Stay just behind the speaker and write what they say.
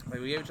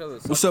We gave each other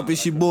the What's up?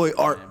 It's your boy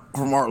Art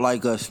from Art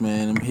Like Us,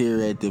 man. I'm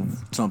here at the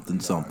something.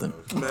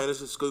 Man,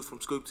 this is Scoop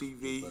from Scoop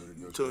TV.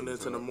 You tuned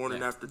into the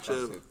Morning After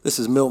Chill. This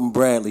is Milton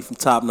Bradley from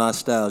Top Notch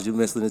Styles. You're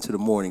listening to the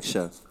morning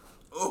show.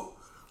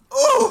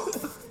 Oh,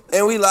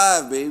 and we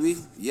live, baby.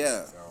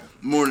 Yeah.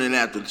 Morning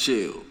After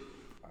Chill.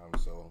 I'm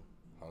so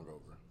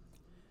hungover.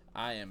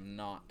 I am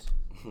not.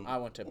 I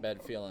went to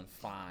bed feeling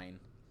fine.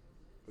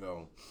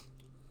 Yo,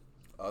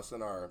 us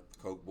and our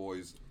Coke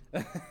Boys,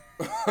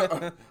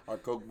 our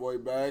Coke Boy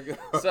bag.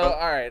 So,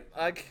 all right,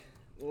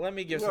 let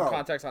me give some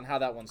context on how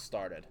that one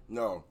started.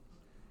 No,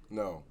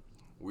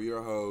 we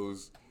are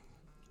hoes,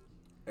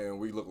 and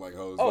we look like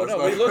hoes. Oh,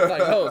 no, we look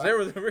like hoes.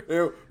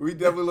 We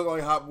definitely look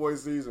like Hot Boy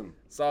season.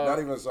 So not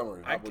even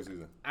summer, Hot Boy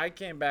season. I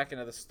came back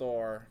into the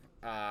store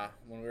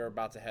when we were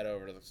about to head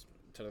over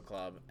to the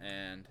club,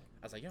 and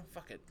I was like, yo,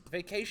 fuck it.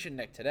 Vacation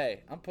Nick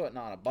today. I'm putting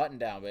on a button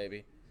down,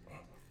 baby.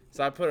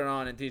 So I put it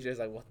on, and DJ's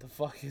like, what the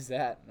fuck is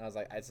that? And I was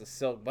like, it's a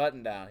silk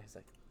button down. He's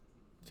like,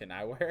 can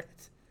I wear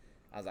it?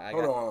 I was like,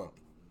 Hold on.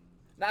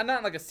 Not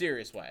in like a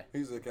serious way.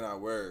 He said, can I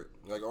wear it?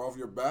 Like off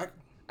your back?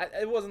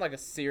 It wasn't like a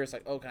serious,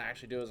 like, oh, can I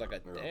actually do it? It was like a,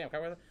 damn, can I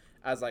wear that?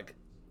 I was like,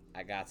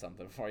 I got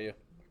something for you.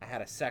 I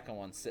had a second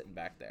one sitting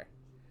back there.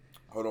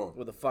 Hold on.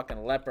 With a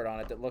fucking leopard on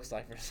it that looks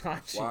like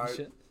Versace and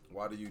shit.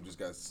 Why do you just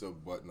got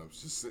silk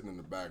button-ups just sitting in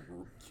the back,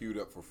 queued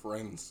up for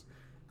friends?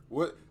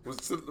 What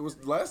was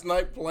last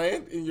night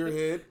planned in your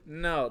head?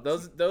 No,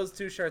 those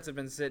two shirts have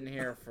been sitting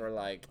here for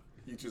like.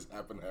 You just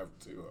happen to have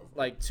two of them.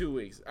 Like 2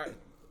 weeks.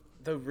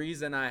 The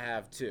reason I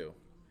have two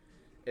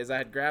is I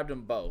had grabbed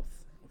them both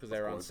because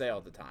they were on sale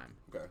at the time.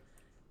 Okay.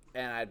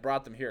 And I had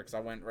brought them here because I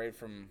went right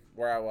from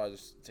where I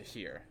was to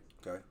here.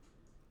 Okay.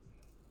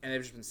 And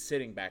they've just been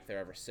sitting back there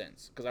ever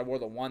since because I wore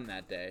the one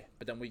that day,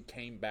 but then we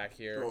came back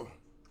here. Oh.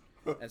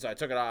 And so I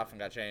took it off and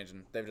got changed,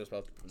 and they've just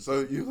both.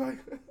 So you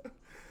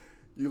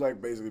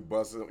basically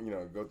bust them,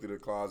 go through the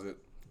closet,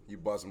 you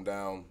bust them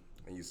down,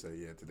 and you say,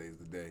 yeah, today's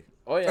the day.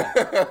 Oh, yeah.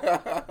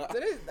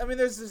 I mean,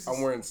 there's this.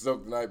 I'm wearing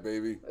silk tonight,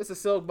 baby. It's a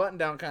silk button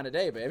down kind of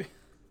day, baby.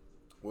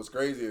 What's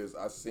crazy is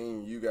I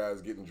seen you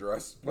guys getting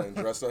dressed, playing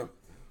dress up,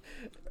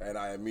 and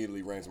I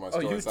immediately ran to my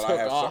store and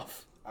said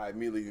I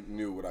immediately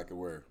knew what I could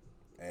wear.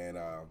 And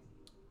I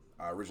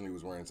originally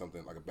was wearing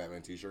something like a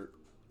Batman t-shirt.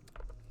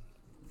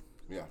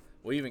 Yeah.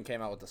 We even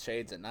came out with the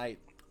shades at night.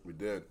 We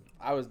did.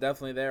 I was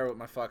definitely there with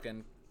my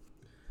fucking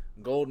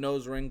gold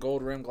nose ring,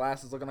 gold rim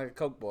glasses, looking like a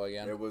Coke boy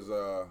again. It was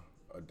a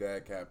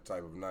dad cap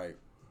type of night.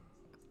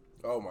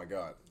 Oh my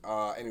god.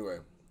 Anyway,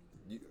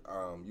 you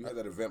had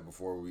that event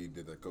before we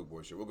did the Coke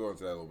boy shit. We'll go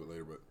into that a little bit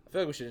later, but I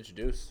feel like we should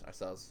introduce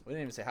ourselves. We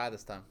didn't even say hi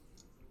this time.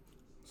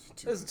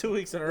 This is 2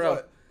 weeks in a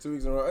row. 2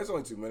 weeks in a row. It's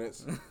only 2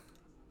 minutes.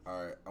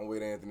 All right, I'm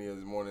with Anthony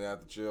this morning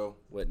after chill.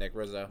 With Nick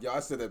Rizzo. Yeah,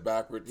 I said that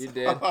backwards. You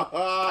did.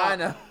 I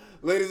know.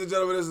 Ladies and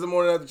gentlemen, this is the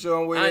morning after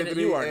chill. I'm with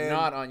Anthony. You are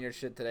not on your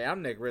shit today.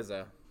 I'm Nick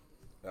Rizzo.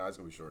 Nah, it's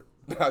gonna be short.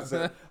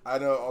 I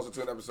know. Also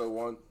tuned episode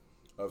 1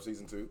 of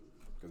season 2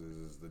 because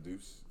this is the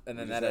Deuce. And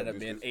then that ended up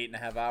being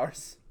 8.5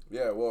 hours.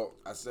 Yeah, well,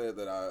 I said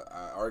that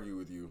I argue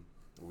with you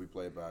when we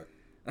play it back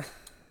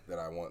that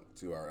I want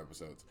 2-hour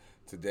episodes.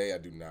 Today, I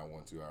do not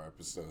want 2-hour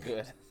episodes.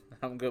 Good.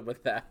 I'm good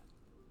with that.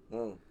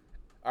 All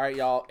right,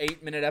 y'all.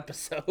 8-minute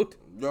episode.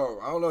 Yo,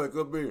 I don't know. It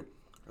could be.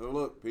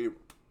 Look,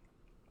 people.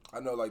 I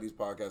know like these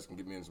podcasts can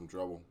get me in some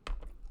trouble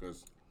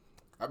because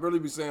I really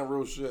be saying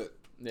real shit.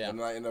 Yeah.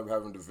 And I end up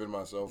having to defend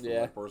myself from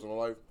my personal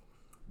life.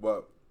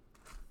 But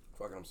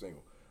fucking, I'm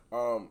single.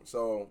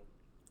 So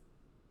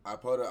I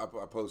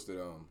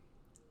posted.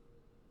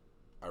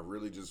 I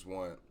really just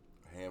want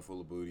a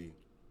handful of booty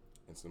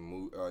and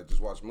some just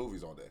watch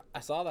movies all day. I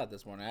saw that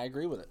this morning. I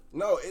agree with it.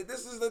 No,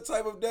 this is the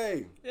type of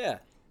day. Yeah.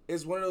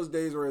 It's one of those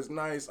days where it's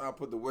nice. I'll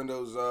put the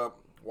windows up,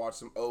 watch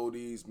some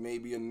oldies,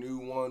 maybe a new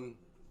one.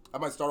 I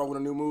might start off with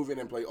a new movie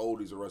and then play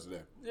oldies the rest of the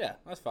day. Yeah,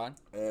 that's fine.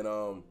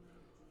 And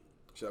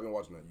shit, I've been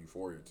watching that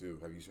Euphoria too.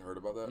 Have you heard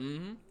about that?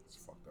 Mm-hmm. It's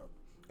fucked up.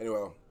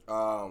 Anyway,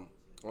 long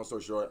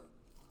story short,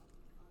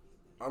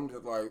 I'm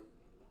just like,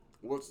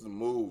 what's the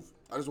move?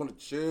 I just want to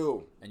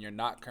chill. And you're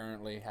not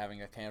currently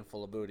having a can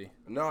full of booty.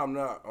 No, I'm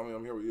not. I mean,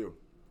 I'm here with you.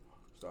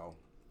 So,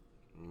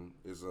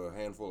 it's a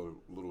handful of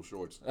little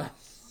shorts.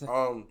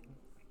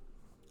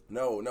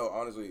 No,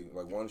 honestly,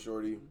 like one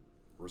shorty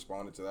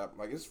responded to that.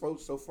 Like, it's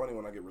so funny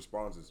when I get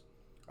responses.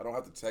 I don't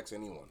have to text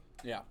anyone.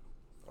 Yeah.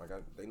 Like,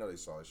 they know they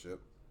saw that shit.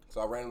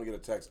 So I randomly get a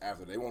text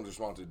after. They won't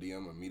respond to the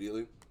DM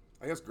immediately.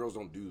 I guess girls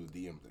don't do the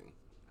DM thing.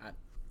 I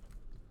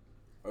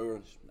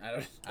don't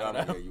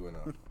know. Yeah, you and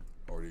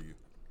or do you?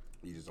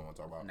 You just don't want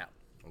to talk about it? No.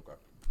 Okay.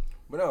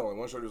 But no, like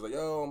one shorty was like,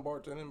 yo, I'm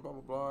bartending, blah,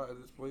 blah, blah,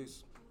 at this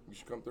place. You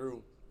should come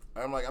through.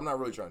 And I'm like, I'm not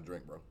really trying to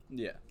drink, bro.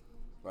 Yeah.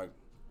 Like,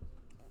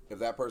 if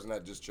that person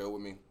had just chilled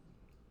with me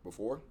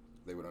before,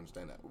 they would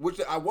understand that.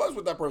 Which I was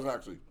with that person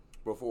actually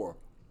before.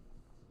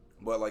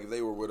 But like if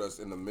they were with us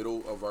in the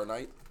middle of our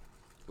night,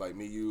 like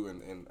me, you,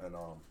 and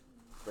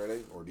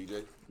Friday or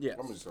DJ. Yeah.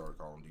 I'm just started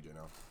calling him DJ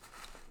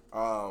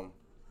now.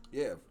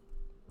 Yeah.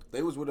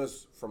 They was with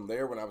us from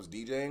there when I was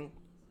DJing,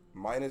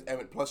 minus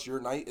and plus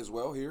your night as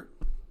well here.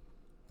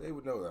 They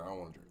would know that I don't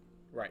want to drink.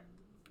 Right.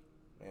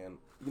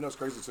 And you know what's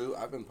crazy too?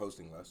 I've been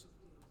posting less.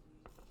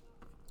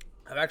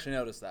 I've actually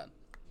noticed that.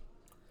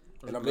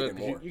 And I'm Good,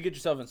 making more. you get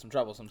yourself in some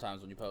trouble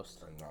sometimes when you post.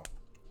 I know.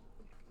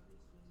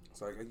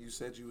 It's like, you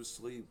said you was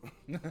asleep.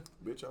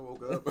 Bitch, I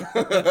woke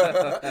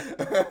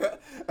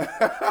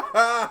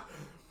up.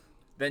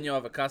 Then you'll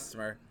have a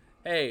customer.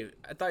 Hey,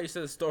 I thought you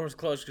said the store was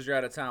closed because you're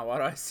out of town. Why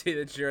do I see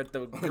that you're at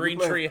the Green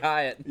Tree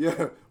Hyatt?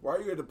 Yeah, why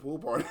are you at the pool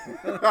party?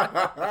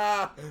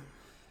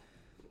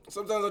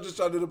 Sometimes I just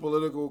try to do the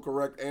political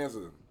correct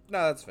answer. No,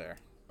 that's fair.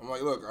 I'm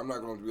like, look, I'm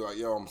not going to be like,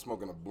 yo, I'm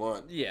smoking a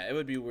blunt. Yeah, it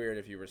would be weird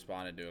if you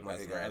responded to a Like,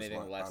 customer hey guys,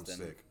 anything less I'm than.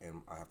 sick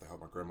and I have to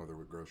help my grandmother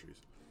with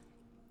groceries.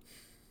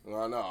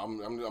 No, no,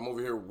 I'm over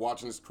here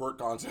watching this twerk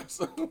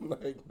contest. I'm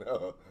like,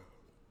 no,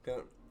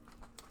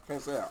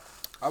 can't say that.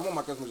 I want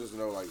my customers just to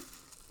know, like,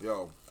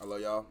 yo, I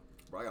love y'all,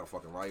 but I got a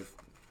fucking life.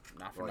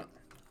 Not for Like, nothing.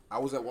 I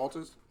was at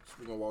Walters.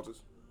 Speaking of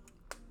Walters,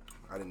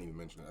 I didn't even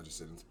mention it. I just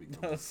said didn't speak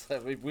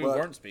of it. we But,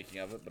 weren't speaking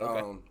of it, but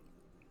okay.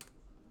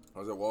 I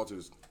was at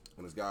Walters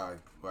and this guy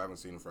who I haven't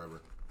seen in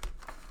forever.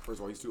 First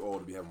of all, he's too old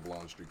to be having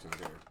blonde streaks in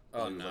his hair.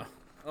 Oh, He was no. like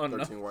Oh, no.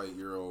 13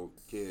 white-year-old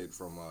kid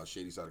from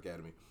Shady Side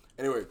Academy.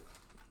 Anyway,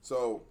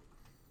 so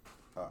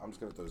I'm just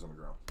gonna throw this on the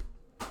ground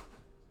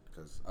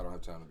because I don't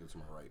have time to get to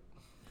my right.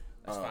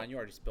 That's fine. You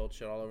already spilled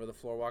shit all over the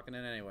floor walking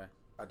in anyway.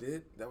 I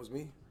did. That was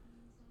me.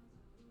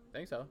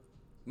 Think so.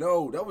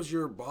 No, that was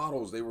your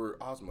bottles. They were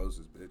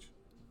osmosis, bitch.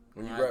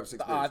 When you grab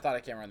 6 I days. thought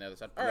I came around the other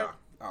side. All right.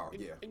 Nah. Oh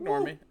yeah. Ignore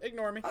Woo. me.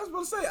 Ignore me. I was about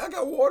to say I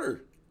got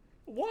water.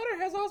 Water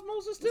has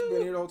osmosis It's been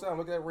too. here the whole time.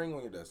 Look at that ring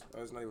on your desk.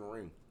 Oh, it's not even a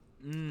ring.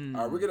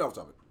 All right, we're getting off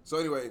topic. So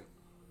anyway,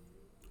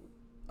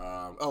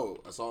 I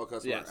saw a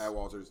customer Yes. at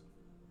Walters,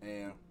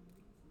 and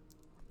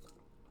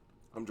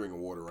I'm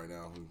drinking water right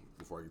now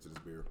before I get to this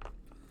beer. I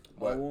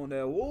But want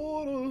that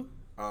water.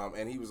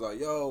 and he was like,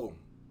 "Yo,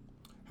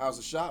 how's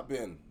the shop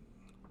been,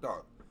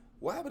 dog?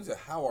 What happened to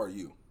how are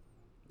you?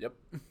 Yep.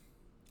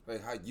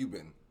 Like, how you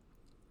been?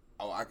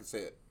 Oh, I could say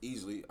it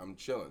easily. I'm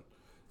chilling.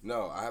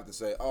 No, I have to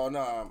say, oh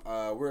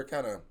no, we're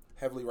kind of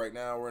heavily right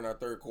now. We're in our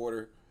third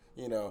quarter.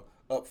 You know,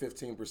 up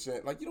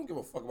 15%. Like, you don't give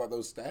a fuck about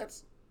those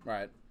stats.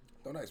 Right.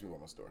 Don't ask me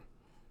about my store.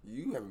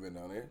 You haven't been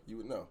down there. You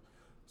would know.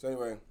 So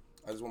anyway,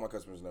 I just want my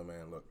customers to know,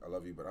 man, look, I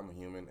love you, but I'm a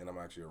human, and I'm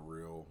actually a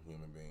real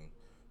human being.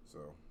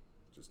 So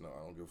just know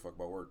I don't give a fuck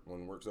about work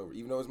when work's over,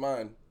 even though it's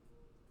mine.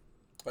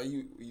 Like,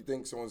 you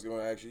think someone's going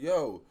to ask you,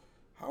 yo,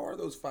 how are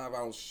those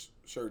 5-ounce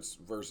shirts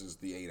versus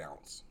the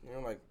 8-ounce? You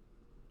know, like,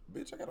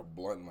 bitch, I got a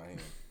blunt in my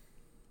hand.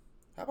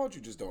 How about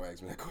you just don't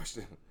ask me that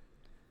question?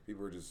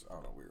 People are just, I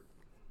don't know, weird.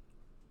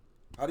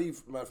 How do you,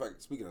 matter of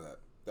fact, speaking of that,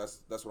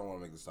 that's what I want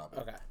to make this topic.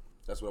 Okay.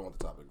 That's what I want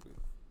the topic to be.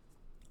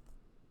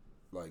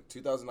 Like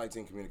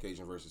 2019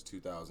 communication versus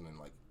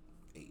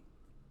 2008.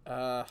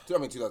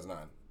 2009.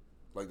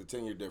 Like the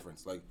 10-year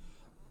difference. Like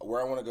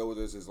where I want to go with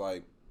this is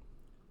like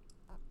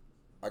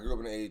I grew up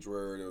in an age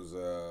where there was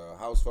a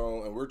house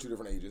phone, and we're two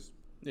different ages.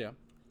 Yeah.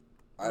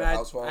 I had a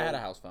house phone. I had a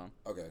house phone.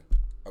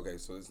 Okay,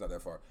 so it's not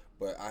that far.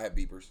 But I had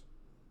beepers.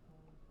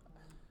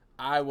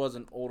 I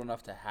wasn't old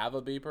enough to have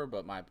a beeper,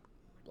 but my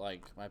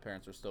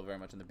parents were still very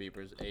much in the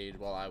beepers age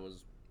while I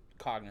was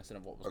cognizant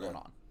of what was going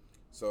on.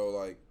 So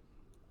like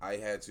I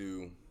had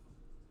to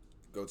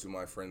go to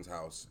my friend's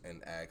house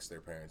and ask their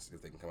parents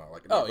if they can come out.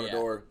 Like knock on the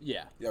door.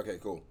 Yeah. Yeah, okay,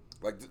 cool.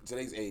 Like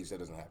today's age that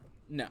doesn't happen.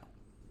 No.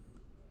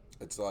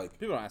 It's like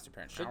People don't ask their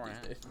parents shit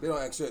these days. they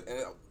don't act shit,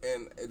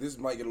 and this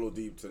might get a little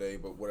deep today,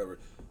 but whatever.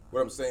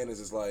 What I'm saying is,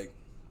 it's like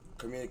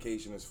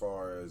communication as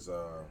far as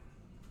a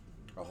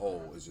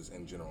whole is just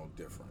in general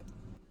different,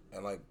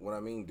 and like when I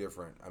mean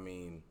different, I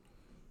mean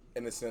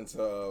in the sense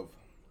of,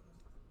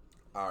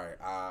 all right,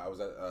 I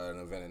was at an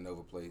event at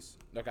Nova Place,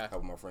 Okay.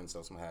 helping my friend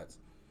sell some hats,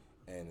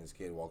 and this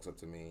kid walks up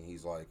to me, and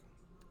he's like,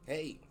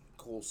 "Hey,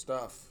 cool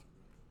stuff."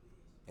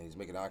 And he's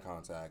making eye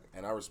contact,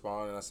 and I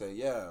respond and I say,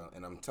 "Yeah,"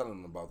 and I'm telling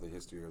him about the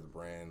history of the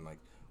brand, like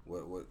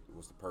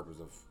what's the purpose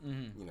of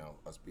you know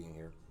us being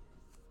here.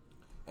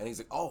 And he's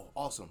like, "Oh,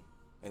 awesome!"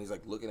 And he's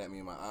like looking at me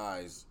in my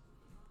eyes.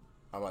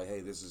 I'm like, "Hey,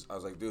 this is." I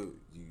was like, "Dude,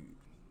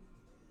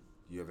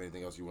 you have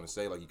anything else you want to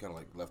say?" Like you kind of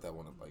like left that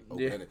one like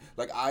open.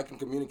 Like I can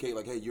communicate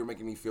like, "Hey, you're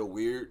making me feel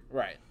weird."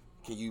 Right.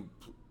 Can you,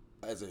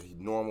 as a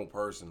normal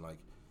person, like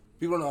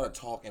people don't know how to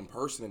talk in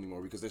person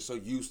anymore because they're so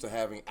used to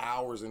having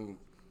hours and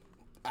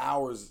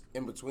hours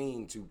in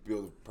between to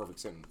build a perfect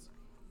sentence.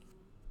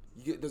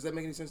 Does that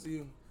make any sense to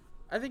you?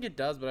 I think it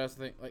does, but I also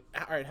think, like,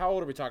 all right, how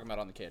old are we talking about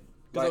on the kid?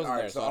 'Cause I Like, wasn't all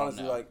right, there, so I don't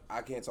honestly, know. like,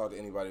 I can't talk to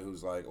anybody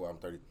who's like, oh, I'm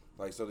 30.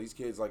 Like, so these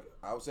kids, like,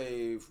 I would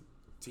say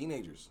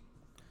teenagers,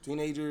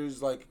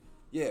 like,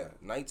 yeah,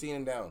 19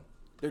 and down.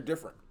 They're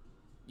different.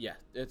 Yeah,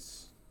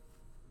 it's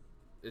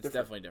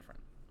definitely different.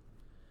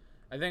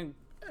 I mean,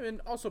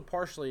 also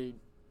partially,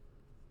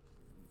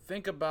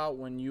 think about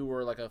when you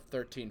were like a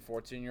 13,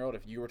 14-year-old,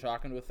 if you were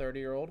talking to a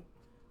 30-year-old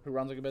who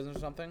runs like a business or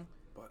something,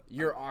 But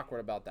you're awkward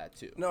about that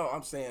too. No,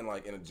 I'm saying,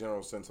 like, in a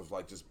general sense of,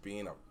 like, just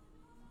being a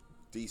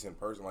decent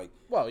person. Like,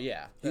 Well,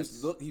 yeah. he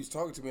was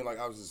talking to me like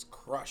I was his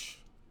crush.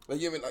 Like,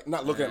 you know what I mean? Like,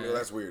 not looking at me.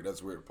 That's weird.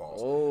 That's weird. Pause.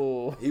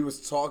 Oh. He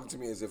was talking to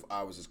me as if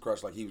I was his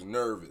crush. Like, he was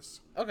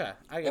nervous. Okay,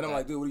 I get And I'm that.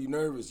 like, dude, what are you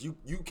nervous? You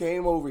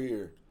came over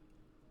here.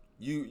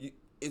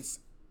 It's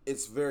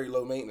very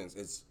low maintenance.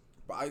 It's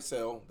buy,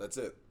 sell. That's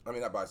it. I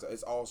mean, not buy, sell.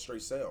 It's all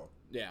straight sell.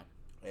 Yeah.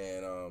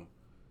 And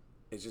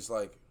it's just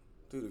like,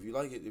 dude, if you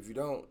like it, if you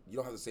don't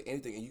have to say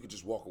anything, and you could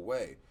just walk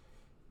away.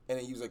 And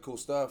then he was like, cool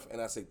stuff,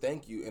 and I say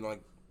thank you, and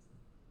like,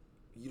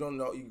 you don't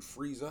know, you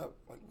freeze up.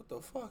 Like, what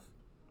the fuck?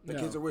 The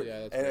kids are weird. Yeah,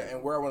 that's and, weird.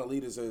 and where I want to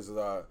lead this is,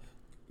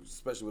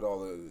 especially with all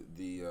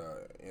the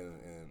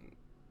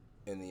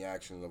in the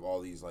action of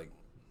all these like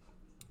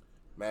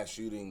mass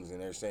shootings, and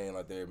they're saying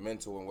like they're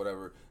mental and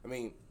whatever. I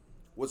mean,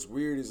 what's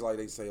weird is like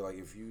they say like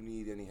if you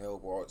need any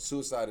help, or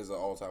suicide is an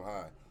all-time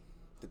high.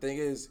 The thing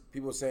is,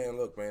 people are saying,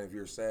 look, man, if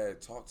you're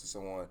sad, talk to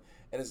someone,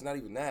 and it's not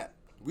even that.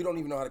 We don't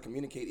even know how to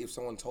communicate if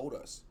someone told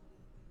us.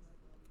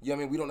 Yeah, I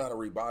mean, we don't know how to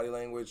read body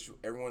language.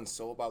 Everyone's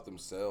so about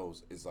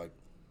themselves. It's like,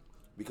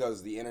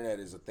 because the internet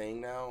is a thing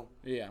now.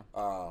 Yeah.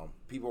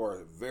 People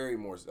are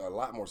a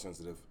lot more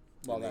sensitive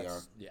than they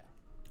are. Yeah.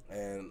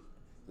 And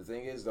the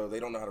thing is, though,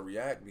 they don't know how to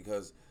react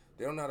because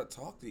they don't know how to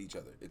talk to each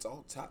other. It's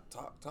all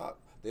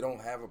talk. They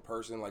don't have a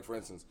person, like, for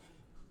instance,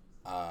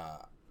 I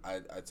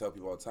tell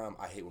people all the time,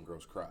 I hate when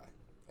girls cry.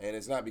 And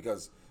it's not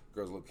because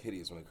girls look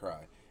hideous when they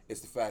cry.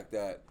 It's the fact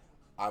that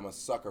I'm a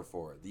sucker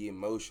for it. The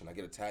emotion, I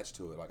get attached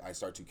to it. Like, I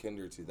start to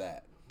kinder to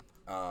that.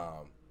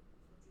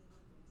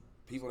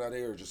 People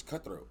nowadays are just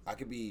cutthroat. I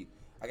could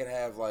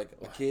have like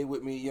a kid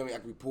with me. You know what I mean? I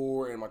could be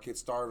poor and my kid's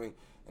starving,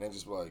 and then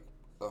just be like,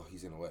 oh,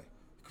 he's in the way.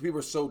 People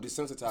are so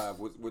desensitized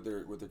with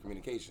their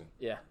communication.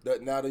 Yeah.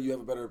 That now that you have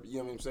a better, you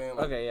know what I'm saying?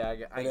 Like, Okay,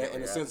 yeah, I get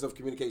in a sense of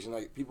communication,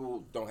 like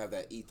people don't have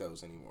that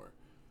ethos anymore.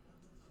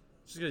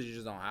 Just because you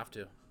just don't have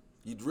to.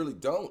 You really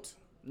don't.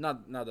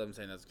 Not that I'm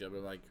saying that's good,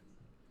 but like,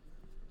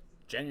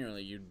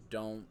 genuinely, you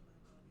don't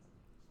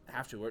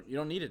have to. You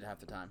don't need it half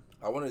the time.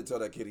 I wanted to tell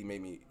that kid he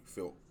made me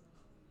feel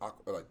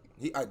awkward.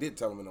 Like I did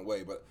tell him in a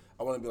way, but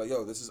I want to be like,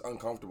 yo, this is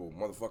uncomfortable,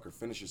 motherfucker.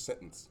 Finish your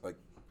sentence. Like,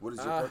 what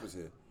is your purpose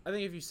here? I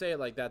think if you say it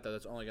like that, though,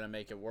 that's only going to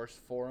make it worse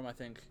for him. I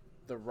think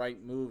the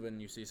right move, and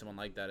you see someone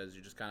like that, is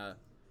you just kind of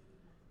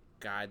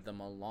guide them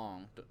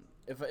along.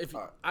 If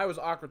I was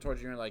awkward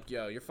towards you, and you're like,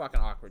 yo, you're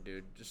fucking awkward,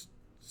 dude. Just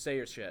say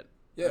your shit.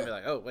 Yeah. And be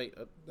like, oh, wait.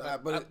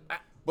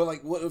 But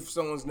like, what if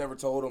someone's never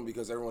told him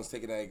because everyone's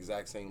taking that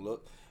exact same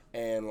look,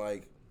 and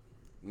like,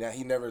 now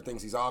he never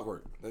thinks he's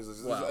awkward. They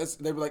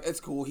be like,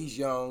 it's cool, he's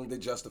young, they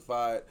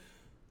justify it,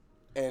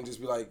 and just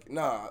be like,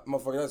 nah,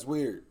 motherfucker, that's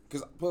weird.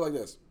 Because put it like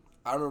this,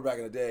 I remember back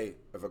in the day,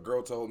 if a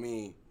girl told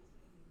me,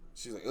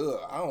 she's like, ugh,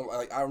 I don't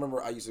like. I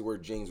remember I used to wear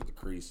jeans with the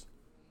crease.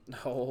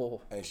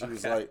 No. And she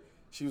was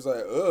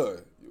like,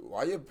 ugh,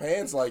 why your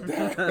pants like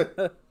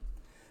that?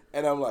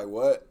 And I'm like,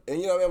 what? And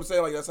you know what I'm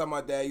saying? Like, that's how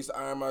my dad used to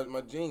iron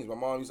my jeans. My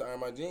mom used to iron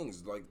my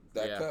jeans, like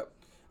that cup.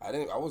 I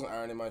wasn't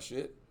ironing my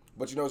shit.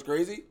 But you know what's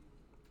crazy?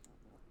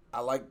 I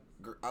like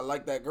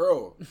that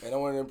girl, and I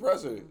wanted to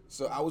impress her.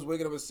 So I was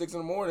waking up at 6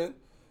 a.m.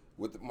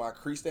 with my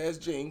creased ass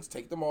jeans,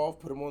 take them off,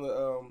 put them on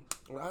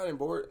the ironing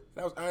board,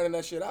 and I was ironing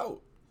that shit out.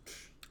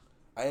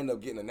 I ended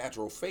up getting a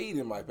natural fade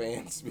in my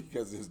pants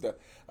because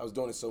I was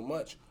doing it so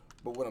much.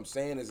 But what I'm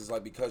saying is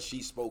like, because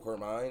she spoke her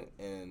mind,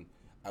 and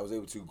I was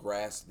able to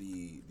grasp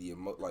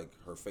like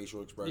her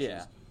facial expressions.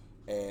 Yeah.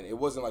 And it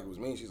wasn't like it was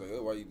mean. She's like,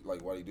 oh, why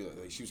do you do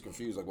that? Like, she was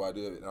confused, like, why I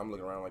do it? And I'm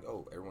looking around like,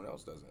 oh, everyone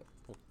else does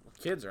it.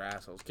 Kids are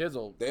assholes. Kids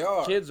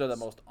are the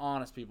most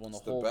honest people in the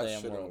whole best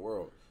damn shit world. in the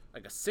world.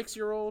 Like a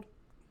 6-year-old,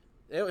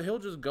 he'll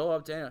just go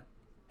up to anyone.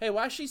 Hey,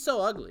 why is she so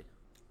ugly?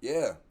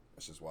 Yeah,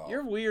 that's just wild.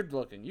 You're weird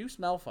looking. You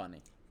smell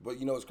funny. But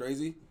you know what's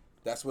crazy?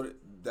 That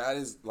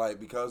is like,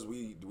 because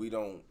we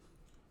don't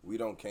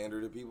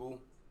candor to people,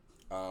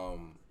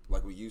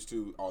 like we used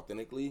to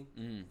authentically,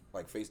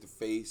 like face to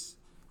face,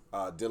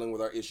 dealing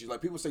with our issues.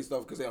 Like, people say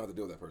stuff because they don't have to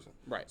deal with that person.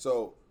 Right.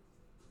 So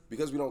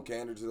because we don't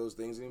candor to those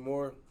things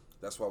anymore,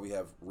 that's why we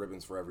have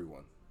ribbons for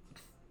everyone.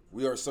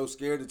 We are so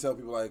scared to tell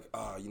people like,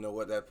 you know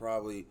what, that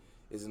probably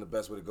isn't the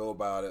best way to go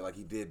about it. Like,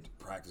 he did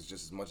practice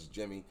just as much as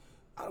Jimmy.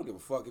 I don't give a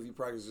fuck if he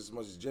practiced just as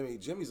much as Jimmy.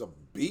 Jimmy's a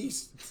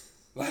beast.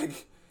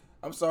 Like,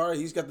 I'm sorry,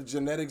 he's got the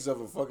genetics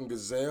of a fucking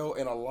gazelle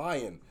and a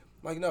lion.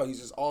 Like, no,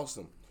 he's just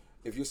awesome.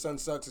 If your son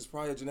sucks, it's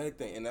probably a genetic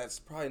thing, and that's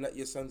probably not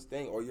your son's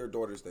thing or your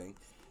daughter's thing.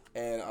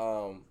 And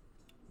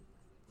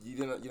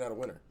you're not a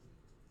winner.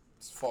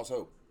 It's false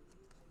hope.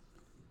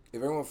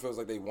 If everyone feels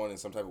like they won in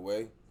some type of way,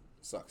 it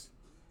sucks,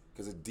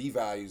 because it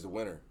devalues the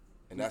winner,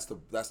 and that's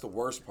the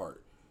worst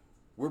part.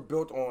 We're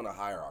built on a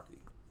hierarchy.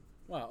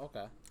 Wow.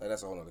 Okay. And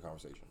that's a whole other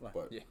conversation. Well,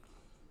 but yeah.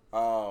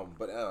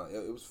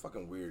 It was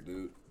fucking weird,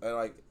 dude. And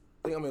like,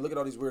 look at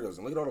all these weirdos,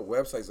 and look at all the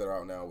websites that are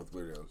out now with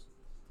weirdos.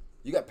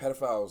 You got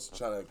pedophiles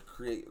trying to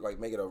create, like,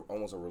 make it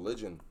almost a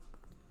religion.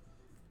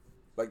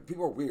 Like,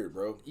 people are weird,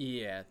 bro.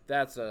 Yeah,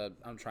 that's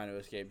I'm trying to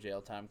escape jail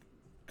time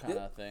kind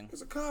of thing.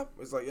 It's a cop.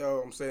 It's like,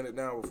 yo, I'm saying it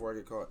now before I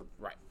get caught.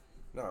 Right.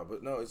 No,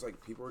 it's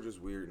like people are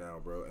just weird now,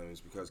 bro, and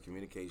it's because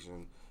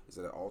communication is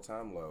at an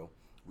all-time low.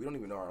 We don't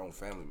even know our own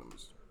family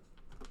members.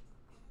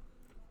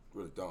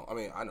 Really don't. I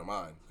mean, I know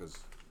mine because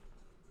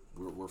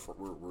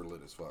we're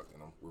lit as fuck, you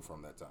know. We're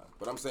from that time.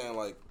 But I'm saying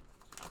like,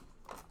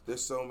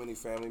 there's so many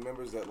family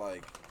members that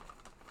like,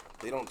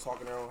 they don't talk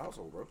in their own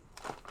household, bro.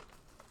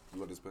 You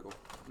want this pickle?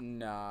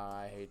 Nah,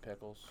 I hate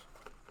pickles.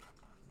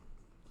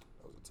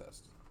 That was a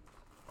test.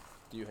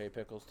 Do you hate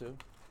pickles too?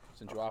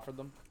 Since you offered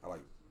them? I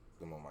like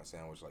them on my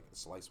sandwich, like a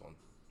sliced one.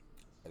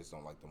 I just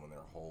don't like them when they're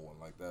whole and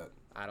like that.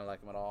 I don't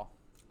like them at all.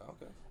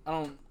 Okay.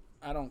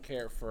 I don't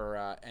care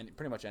for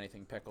pretty much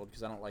anything pickled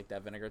because I don't like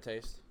that vinegar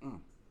taste.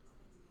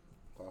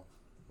 Well,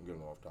 I'm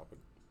getting off topic.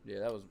 Yeah,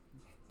 that was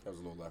a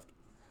little left.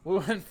 We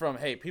went from,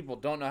 hey, people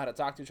don't know how to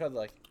talk to each other,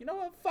 like, you know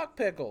what, fuck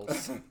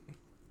pickles.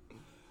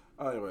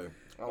 Anyway,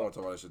 I don't want to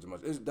talk about that shit too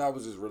much. That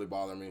was just really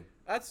bothering me.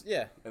 That's,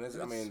 yeah. And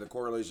I mean, the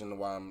correlation to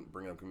why I'm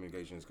bringing up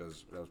communication is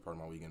because that was part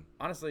of my weekend.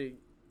 Honestly,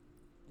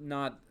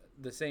 not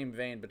the same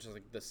vein, but just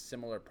like the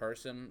similar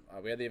person.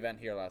 We had the event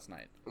here last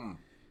night.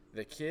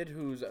 The kid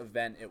whose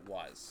event it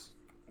was,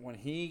 when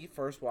he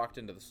first walked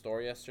into the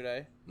store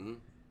yesterday, I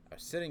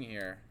was sitting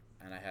here,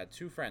 and I had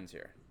two friends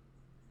here.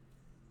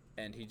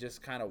 And he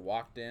just kind of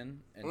walked in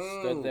and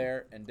stood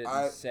there and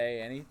didn't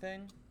say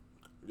anything.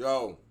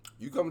 Yo,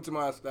 you come to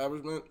my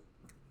establishment,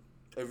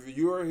 if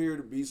you are here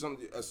to be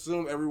something,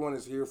 assume everyone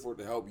is here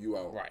to help you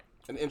out. Right.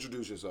 And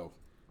introduce yourself.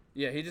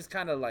 Yeah, he just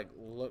kind of like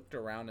looked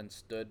around and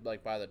stood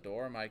like by the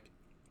door. I'm like,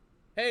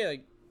 hey,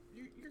 like,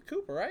 you're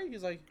Cooper, right?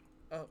 He's like,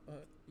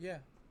 yeah.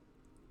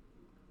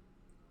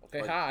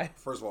 Okay, like, hi.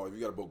 First of all, if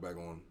you got a book bag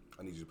on,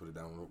 I need you to put it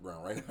down on the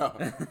ground right now.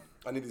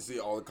 I need to see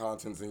all the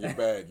contents in your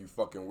bag, you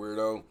fucking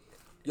weirdo.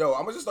 Yo,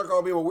 I'm gonna just start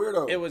calling people a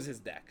weirdo. It was his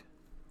deck.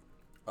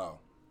 Oh.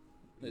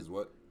 His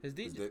what? His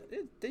DJ.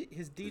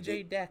 His DJ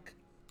dick? deck.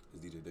 His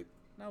DJ dick.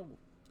 No.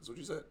 That's what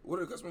you said. What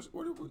are the customers?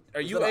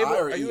 Are you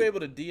able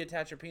to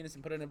deattach your penis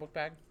and put it in a book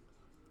bag?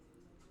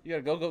 You got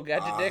a go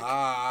gadget dick?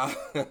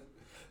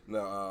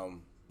 No.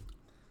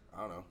 I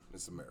don't know.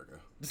 It's America.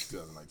 It's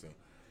 2019.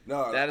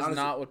 No, that is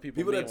honestly, not what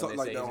people mean when they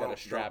say he's got a strap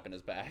strap in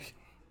his bag.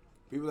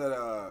 People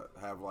that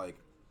have like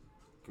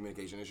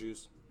communication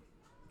issues,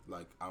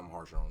 like I'm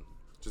harsher on.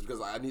 Just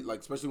because I need, like,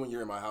 especially when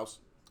you're in my house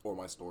or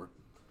my store,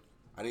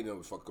 I need to know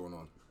what the fuck going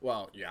on.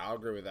 Well, yeah, I'll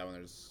agree with that when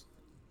it's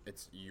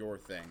your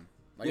thing.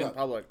 Like Yeah. in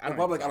public, I don't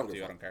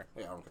care.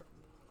 Yeah, I don't care.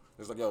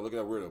 It's like, yo, look at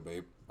that weirdo,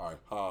 babe. All right,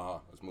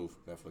 ha, let's move.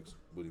 Netflix,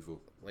 booty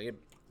fool. Like,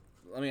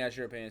 let me ask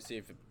your opinion, see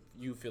if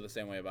you feel the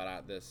same way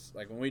about this.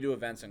 Like, when we do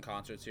events and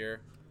concerts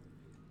here,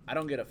 I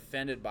don't get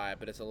offended by it,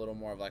 but it's a little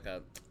more of like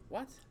a,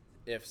 what?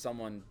 If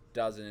someone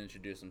doesn't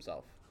introduce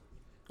himself.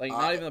 Like,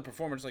 not even the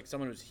performer, just like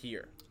someone who's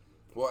here.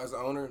 Well, as the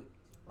owner,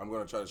 I'm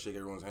going to try to shake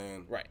everyone's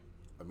hand right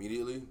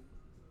immediately.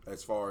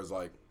 As far as,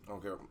 like, I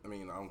don't care. I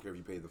mean, I don't care if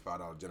you pay the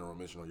 $5 general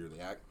admission or you're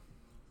the act.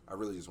 I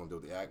really just want to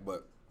do the act,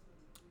 but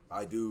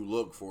I do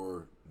look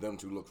for them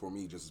to look for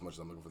me just as much as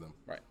I'm looking for them.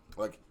 Right.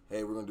 Like,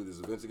 hey, we're going to do this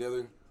event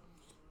together.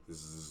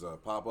 This is a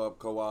pop-up,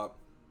 co-op.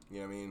 You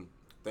know what I mean?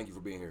 Thank you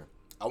for being here.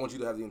 I want you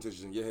to have the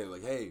intentions in your head,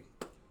 like, hey,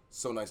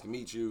 so nice to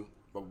meet you,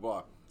 blah, blah,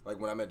 blah. Like,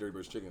 when I met Dirty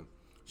Bird's Chicken,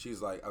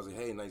 she's like, I was like,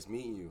 hey, nice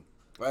meeting you.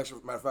 Well,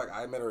 actually, matter of fact,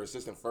 I met her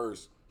assistant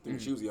first, thinking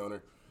she was the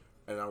owner.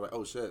 And I was like,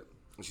 oh, shit.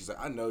 And she's like,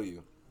 I know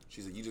you.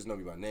 She's like, you just know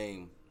me by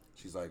name.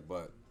 She's like,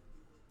 but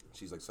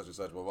she's like, such and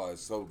such, blah, blah.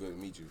 It's so good to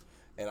meet you.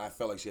 And I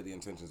felt like she had the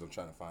intentions of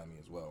trying to find me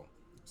as well.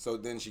 So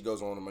then she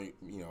goes on to,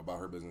 you know, about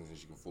her business and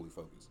she can fully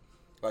focus.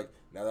 Like,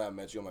 now that I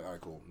met you, I'm like, all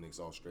right, cool. Nick's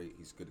all straight.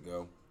 He's good to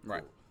go.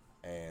 Right.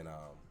 Cool. And,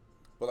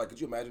 but like, could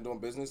you imagine doing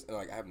business and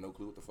like, I have no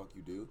clue what the fuck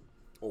you do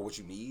or what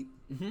you need?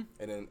 Mm-hmm.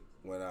 And then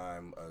when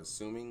I'm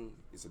assuming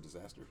it's a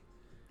disaster.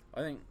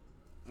 I think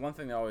one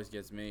thing that always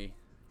gets me,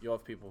 you'll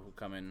have people who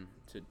come in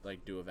to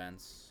like do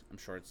events. I'm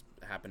sure it's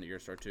happened at your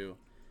store too.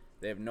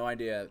 They have no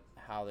idea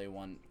how they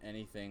want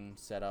anything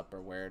set up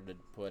or where to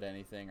put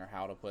anything or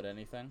how to put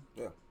anything.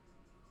 Yeah.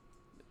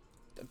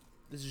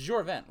 This is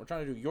your event. We're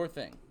trying to do your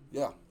thing.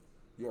 Yeah.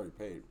 You already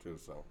paid too,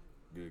 so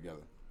get it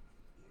together.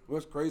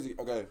 What's crazy?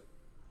 Okay,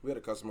 we had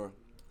a customer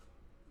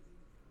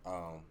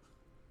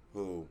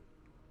who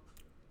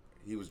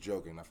he was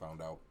joking. I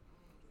found out,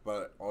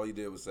 but all he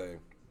did was say,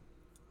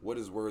 "What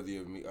is worthy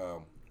of me?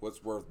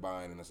 What's worth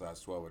buying in a size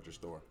 12 at your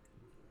store?"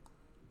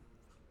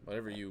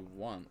 Whatever you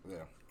want.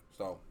 Yeah.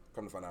 So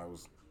come to find out,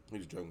 he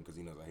was joking because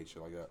he knows I hate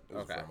shit like that. It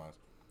was Okay. a friend of mine.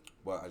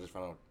 But I just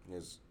found out he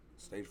has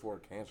stage 4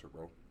 cancer,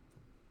 bro.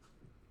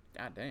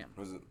 God damn.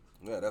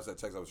 Yeah, that's that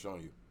text I was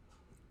showing you.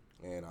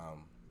 And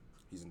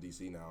he's in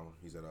D.C. now.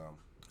 He's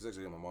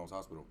actually in my mom's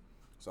hospital.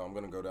 So I'm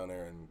gonna go down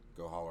there and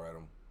go holler at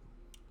him.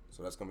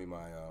 So that's gonna be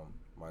my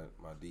my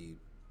deed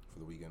for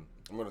the weekend.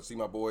 I'm gonna see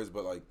my boys,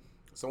 but like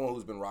someone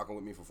who's been rocking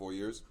with me for 4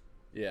 years.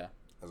 Yeah.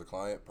 As a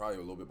client, probably a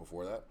little bit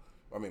before that.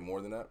 I mean,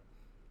 more than that.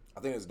 I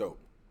think it's dope.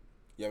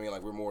 Yeah, I mean,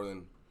 like we're more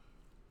than.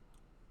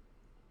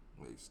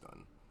 Wait,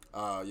 stun.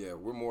 Yeah,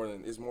 we're more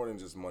than. It's more than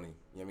just money.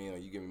 You know what I mean?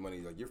 Like, you give me money,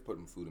 like you're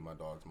putting food in my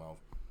dog's mouth,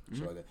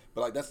 shit like that.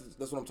 But like that's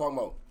what I'm talking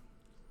about.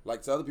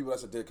 Like to other people,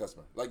 that's a dead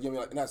customer. Like you know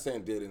what I mean? Like, not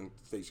saying dead in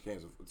stage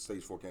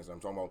 4 cancer. I'm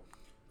talking about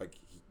like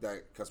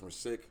that customer's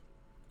sick.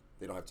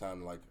 They don't have time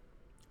to like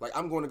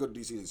I'm going to go to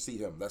DC to see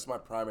him. That's my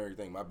primary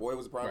thing. My boy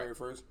was the primary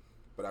first,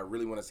 but I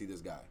really want to see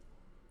this guy.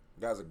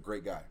 The guy's a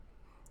great guy.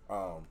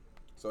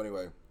 So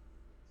anyway,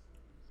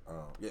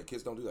 yeah,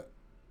 kids don't do that.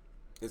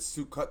 It's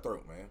too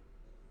cutthroat, man.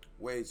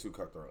 Way too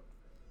cutthroat.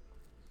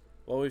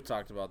 Well, we've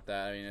talked about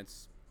that. I mean,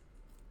 it's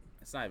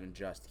not even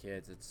just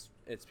kids.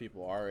 It's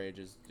people our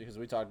ages, because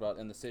we talked about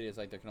in the city. It's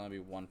like there can only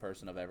be one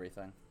person of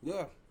everything.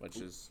 Yeah. Which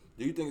is.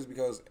 Do you think it's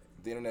because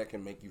the internet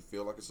can make you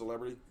feel like a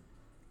celebrity?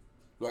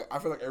 Like, I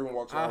feel like everyone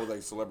walks around with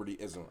like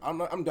celebrity-ism.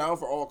 I'm down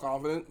for all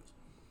confidence,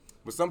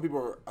 but some people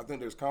are. I think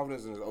there's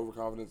confidence and there's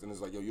overconfidence, and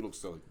it's like, yo, you look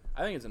silly.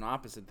 I think it's an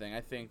opposite thing.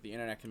 I think the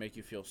internet can make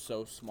you feel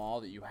so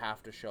small that you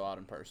have to show out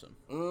in person.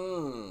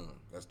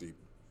 That's deep.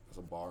 That's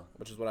a bar.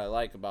 Which is what I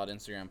like about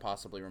Instagram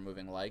possibly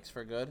removing likes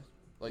for good.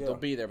 Like, they'll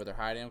be there, but they're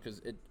hiding them because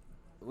it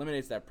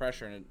eliminates that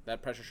pressure, and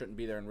that pressure shouldn't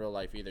be there in real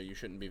life either. You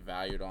shouldn't be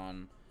valued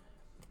on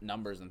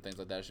numbers and things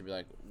like that. It should be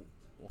like,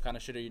 what kind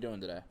of shit are you doing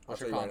today?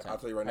 What's your content? I'll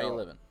tell you right now. How you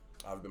living?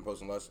 I've been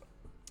posting less,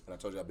 and I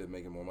told you I've been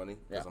making more money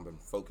because Yeah. I've been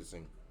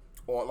focusing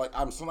on, like,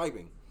 I'm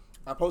sniping.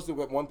 I posted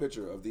with one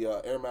picture of the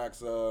Air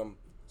Max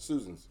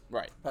Susans.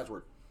 Right.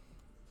 Patchwork.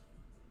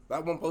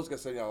 That one post got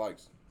 79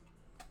 likes.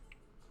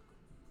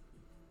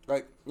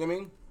 Like, you know what I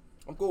mean?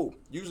 I'm cool.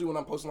 Usually when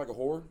I'm posting like a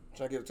whore,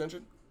 trying to get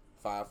attention,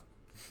 5,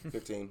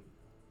 15.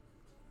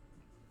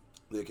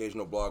 The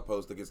occasional blog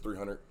post that gets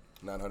 300,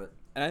 900.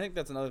 And I think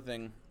that's another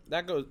thing.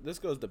 This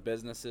goes to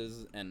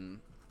businesses and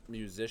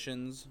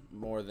musicians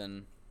more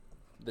than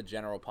the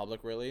general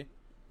public, really.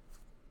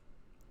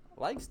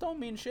 Likes don't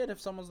mean shit if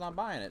someone's not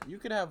buying it. You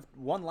could have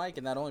one like,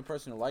 and that only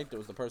person who liked it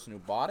was the person who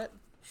bought it.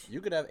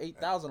 You could have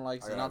 8,000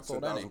 likes and not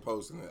sold any. 10,000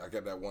 posts, and I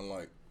get that one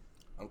like.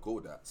 I'm cool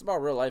with that. It's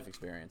about real life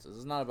experiences.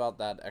 It's not about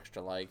that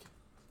extra like.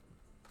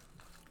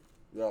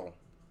 Yo,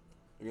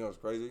 you know what's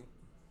crazy?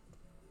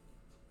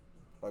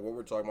 Like, what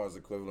we're talking about is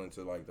equivalent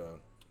to like the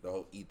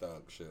whole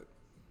E-Thug shit.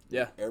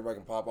 Yeah. Everybody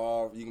can pop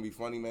off. You can be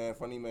funny man.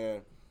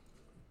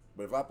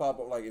 But if I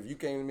pop up, like, if you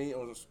came to me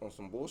on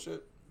some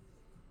bullshit,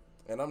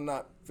 and I'm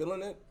not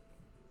feeling it,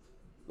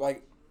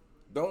 like,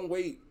 don't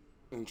wait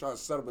and try to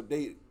set up a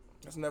date.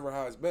 That's never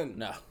how it's been.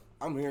 No.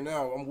 I'm here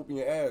now. I'm whooping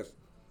your ass.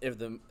 If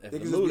the It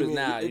can mood just is be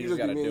now, me. you just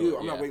gotta me and do you. it.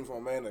 I'm not waiting for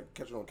a man to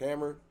catch it on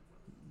camera.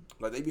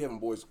 Like, they be having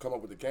boys come up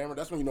with the camera.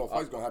 That's when you know a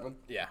fight's gonna happen.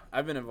 Yeah,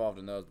 I've been involved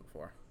in those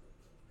before.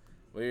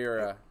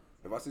 We're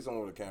If I see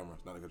someone with a camera,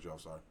 not to cut you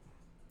off, sorry.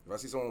 If I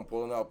see someone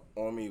pulling up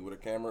on me with a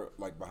camera,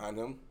 like, behind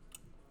him,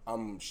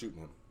 I'm shooting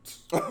him.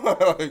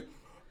 Like,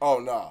 oh,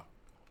 nah.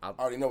 I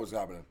already know what's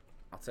happening.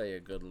 I'll tell you a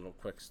good little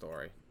quick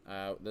story.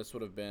 This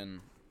would have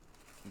been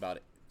about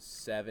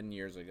 7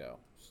 years ago.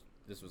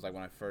 This was like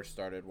when I first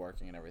started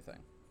working and everything.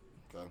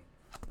 Okay.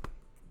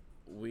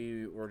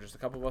 We were just a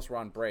couple of us were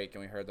on break,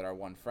 and we heard that our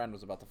one friend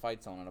was about to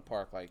fight someone in a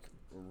park, like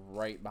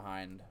right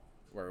behind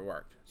where we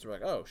worked. So we're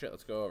like, oh shit,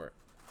 let's go over.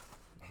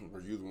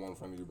 Were you the one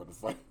friend you were about to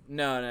fight?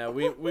 No,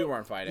 we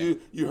weren't fighting.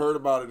 You heard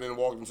about it and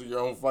walked into your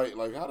own fight.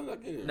 Like, how did I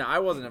get here? No, I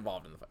wasn't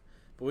involved in the fight.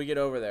 But we get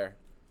over there.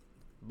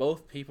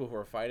 Both people who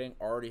are fighting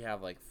already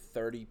have like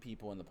 30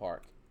 people in the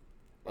park.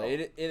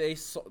 Like, they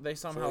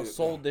somehow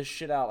sold this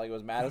shit out like it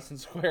was Madison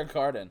Square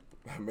Garden.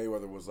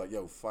 Mayweather was like,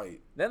 "Yo,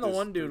 fight." Then the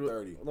one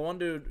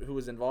dude who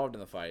was involved in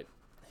the fight,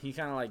 he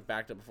kind of like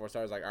backed up before it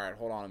started. Was like, all right,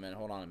 hold on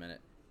a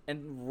minute,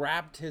 and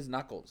wrapped his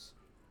knuckles.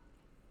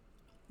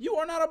 You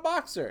are not a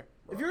boxer.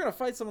 Bro. If you're gonna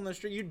fight someone on the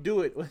street, you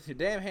do it with your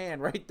damn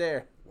hand right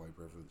there. White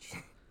privilege.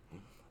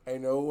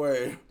 Ain't no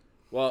way.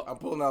 Well, I'm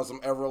pulling out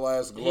some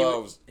Everlast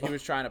gloves. He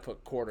was trying to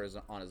put quarters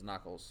on his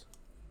knuckles.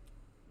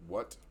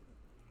 What?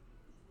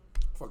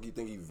 Fuck you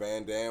think he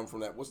Van Damme from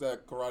that? What's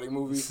that karate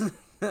movie?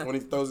 When he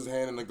throws his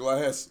hand in the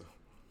glass.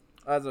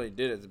 That's what he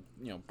did, is,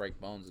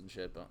 break bones and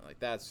shit. But like,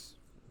 that's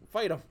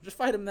fight him. Just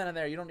fight him then and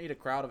there. You don't need a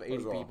crowd of 80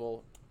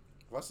 people.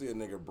 If I see a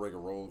nigga break a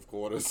roll of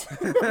quarters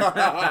in the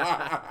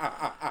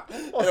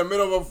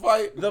middle of a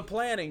fight, the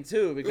planning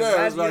too,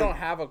 because you don't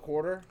have a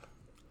quarter.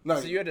 No,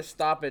 so you had to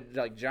stop at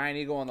like Giant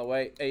Eagle on the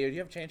way. Hey, do you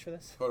have change for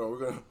this? Hold on, we're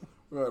gonna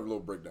have a little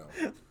breakdown.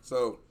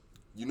 So,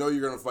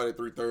 you're gonna fight at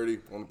 3:30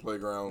 on the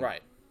playground.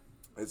 Right.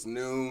 It's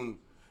noon.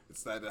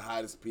 It's at the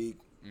highest peak.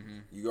 Mm-hmm.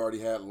 You already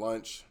had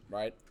lunch.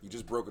 Right. You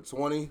just broke a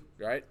 20.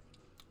 Right.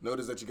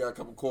 Notice that you got a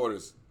couple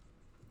quarters.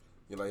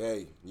 You're like,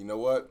 hey, you know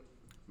what?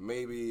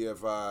 Maybe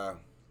if I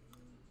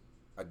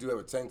do have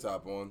a tank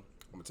top on, I'm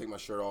gonna take my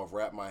shirt off,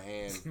 wrap my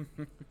hand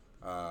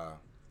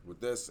with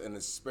this and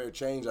this spare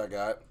change I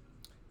got.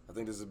 I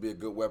think this would be a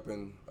good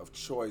weapon of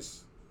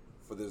choice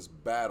for this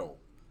battle.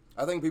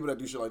 I think people that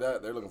do shit like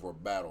that, they're looking for a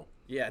battle.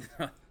 Yeah,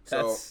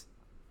 that's.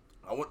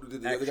 So,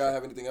 did the other guy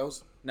have anything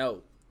else?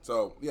 No.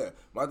 So yeah,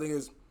 my thing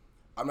is,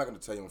 I'm not gonna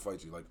tell you I'm gonna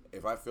fight you. Like,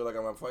 if I feel like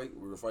I'm gonna fight,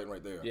 we were fighting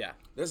right there. Yeah.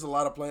 There's a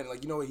lot of planning.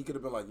 Like, he could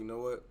have been like, you know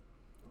what?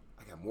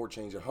 I got more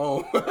change at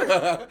home.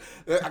 I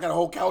got a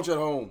whole couch at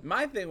home.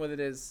 My thing with it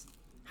is,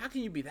 how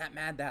can you be that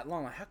mad that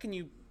long? Like, how can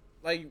you,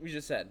 like we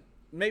just said,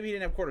 maybe he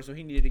didn't have quarters, so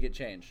he needed to get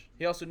change.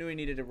 He also knew he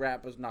needed to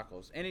wrap his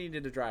knuckles, and he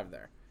needed to drive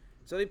there.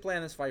 So they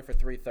planned this fight for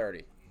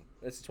 3:30.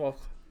 It's 12.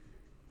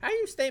 How do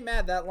you stay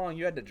mad that long?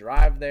 You had to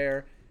drive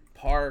there,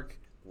 park,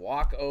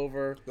 walk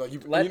over, Like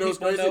let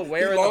people know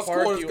where in the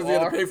park you because he had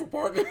to are. pay for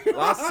parking.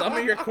 Lost some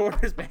of your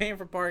quarters paying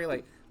for parking.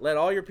 Like, let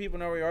all your people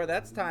know where you are.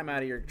 That's time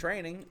out of your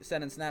training,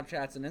 sending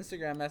Snapchats and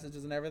Instagram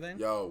messages and everything.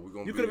 Yo, we're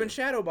gonna. You could have been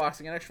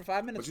shadowboxing an extra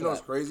 5 minutes. But you know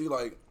what's crazy?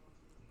 Like,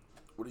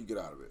 what do you get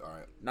out of it? All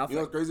right. Nothing. You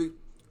know what's crazy?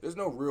 There's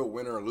no real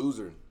winner or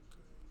loser.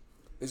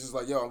 It's just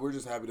like, yo, we're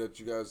just happy that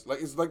you guys like.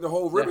 It's like the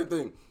whole ribbon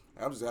thing.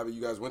 I'm just happy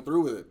you guys went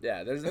through with it.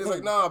 Yeah, there's. It's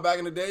like, nah. Back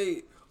in the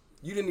day,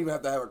 you didn't even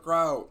have to have a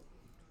crowd.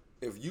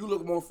 If you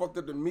look more fucked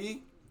up than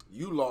me,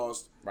 you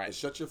lost. Right. And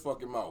shut your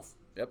fucking mouth.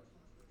 Yep.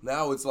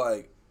 Now it's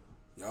like,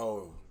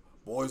 yo,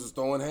 boys was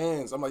throwing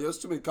hands. I'm like, yo, it's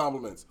too many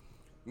compliments.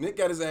 Nick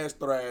got his ass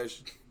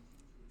thrashed.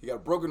 He got a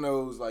broken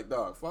nose. Like,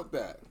 dog, fuck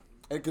that.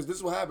 And because this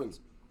is what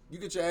happens. You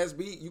get your ass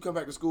beat, you come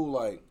back to school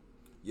like,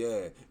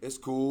 yeah, it's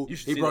cool. You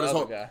should He see brought the his other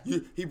whole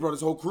guy. he brought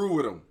his whole crew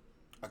with him.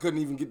 I couldn't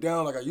even get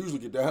down like I usually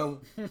get down.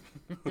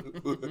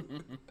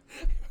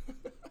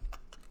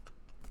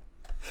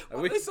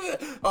 What they say?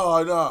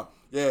 Oh no,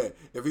 yeah.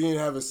 If he didn't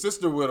have his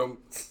sister with him,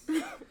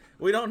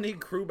 We don't need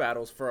crew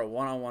battles for a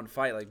one-on-one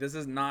fight. Like, this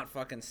is not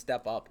fucking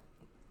Step Up.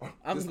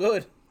 I'm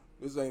good.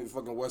 this ain't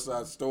fucking West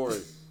Side Story.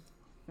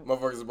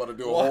 Motherfuckers about to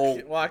do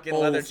a Walking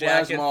whole leather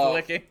flash jacket, mob.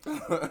 flicking.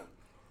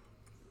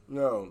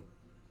 No,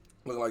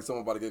 looking like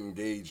someone about to get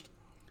engaged.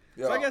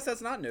 Yeah, So I guess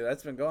that's not new.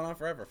 That's been going on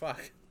forever.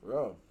 Fuck.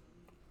 yeah.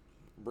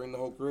 Bring the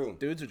whole crew.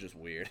 Dudes are just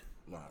weird.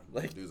 Nah,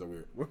 Like- dudes are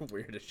weird. We're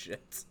weird as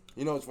shit.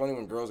 You know, it's funny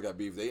when girls got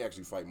beef, they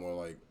actually fight more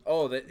like,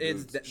 Oh,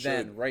 it's Dudes,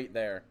 then shit. right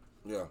there.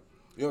 yeah.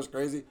 You know what's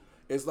crazy?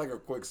 It's like a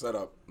quick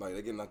setup. Like,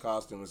 they get in a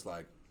costume, it's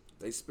like,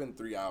 they spend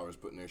 3 hours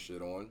putting their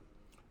shit on.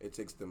 It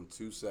takes them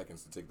 2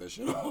 seconds to take that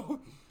shit off.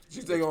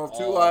 She take off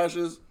 2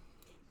 lashes,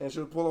 and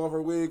she'll pull off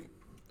her wig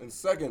in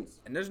seconds.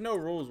 And there's no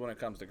rules when it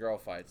comes to girl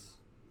fights.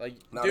 Like,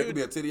 Now, there could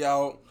be a titty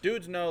out.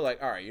 dudes know,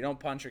 like, all right, you don't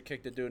punch or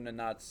kick the dude in the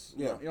nuts.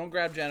 Yeah. You don't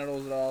grab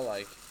genitals at all.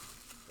 Like,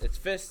 it's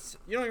fists.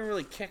 You don't even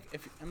really kick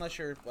unless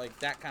you're, like,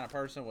 that kind of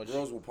person. Which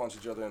Girls will punch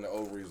each other in the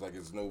ovaries like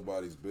it's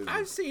nobody's business.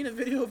 I've seen a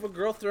video of a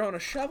girl throwing a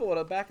shovel at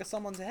the back of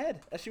someone's head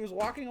as she was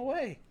walking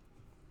away.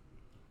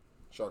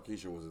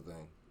 Sharkeisha was a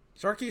thing.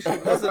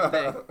 Sharkeisha was a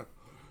thing.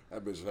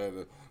 That bitch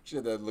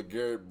had that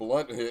LeGarrette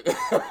Blunt hit.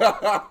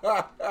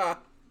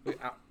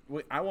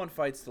 I want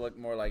fights to look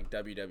more like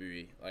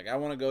WWE. Like, I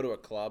want to go to a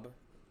club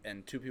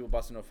and 2 people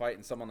bust into a fight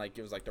and someone, like,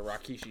 gives, like, the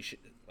Rikishi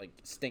like,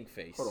 stink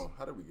face. Hold on,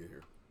 how did we get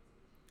here?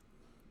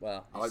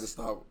 Well, I like to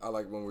stop. I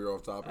like when we were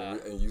off top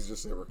and you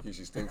just said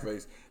Rikishi stink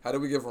face. How did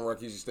we get from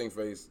Rikishi stink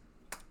face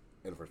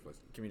in the first place?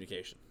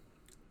 communication.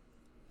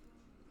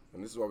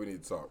 And this is why we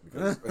need to talk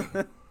because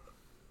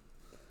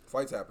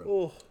fights happen.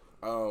 Oh.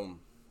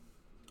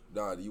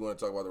 Don, do you want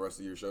to talk about the rest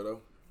of your show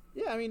though?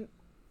 Yeah, I mean,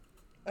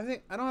 I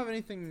think I don't have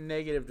anything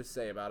negative to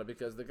say about it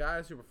because the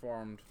guys who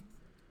performed,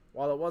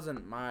 while it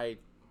wasn't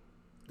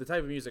the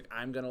type of music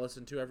I'm gonna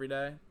listen to every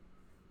day,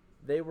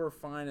 they were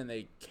fine and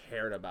they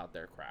cared about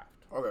their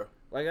craft. Okay.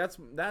 Like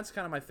that's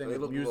kind of my thing They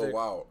with look a music. little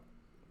wild.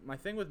 My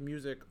thing with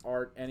music,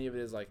 art, any of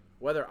it is like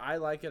whether I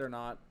like it or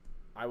not,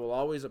 I will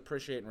always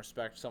appreciate and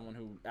respect someone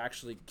who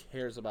actually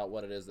cares about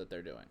what it is that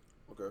they're doing.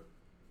 Okay.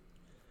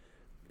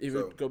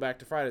 Even So- go back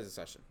to Friday's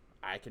session.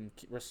 I can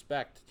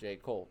respect J.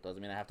 Cole.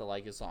 Doesn't mean I have to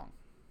like his song.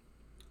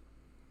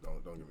 Don't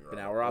get me wrong. But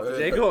now we're off to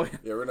J. Cole.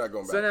 Yeah, we're not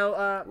going back. So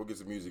now, we'll get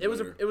some music. it was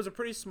later. a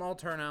pretty small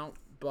turnout,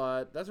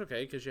 but that's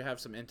okay because you have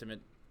some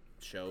intimate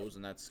shows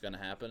and that's gonna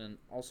happen. And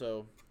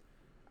also,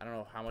 I don't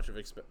know how much of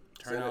Saying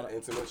turnout. an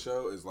intimate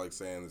show is like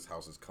saying this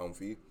house is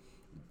comfy,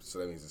 so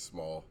that means it's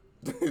small.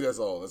 That's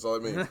all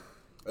it means.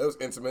 It was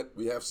intimate.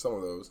 We have some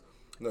of those.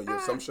 No, you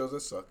have some shows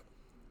that suck.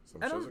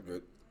 Some shows are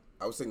good.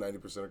 I would say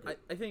 90% are good.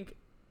 I think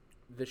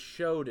the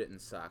show didn't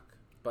suck,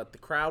 but the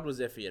crowd was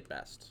iffy at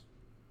best.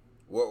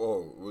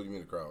 Whoa, what do you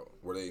mean the crowd?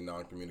 Were they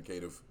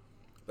non-communicative?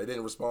 They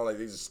didn't respond. Like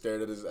they just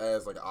stared at his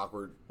ass like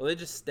awkward. Well, they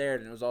just stared,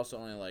 and it was also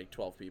only like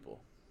 12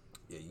 people.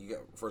 Yeah, you got.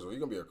 First of all,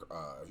 you're gonna be if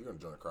you're gonna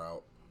join a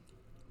crowd,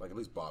 like at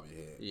least bob your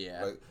head.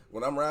 Yeah. Like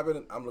when I'm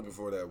rapping, I'm looking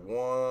for that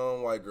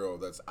one white girl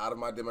that's out of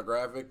my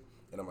demographic,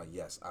 and I'm like,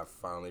 yes, I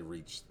finally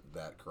reached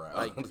that crowd.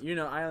 Like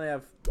I only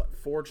have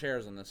 4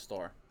 chairs in this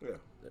store. yeah,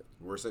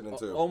 we're sitting in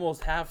two.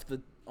 Almost half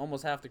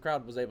the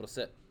crowd was able to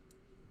sit.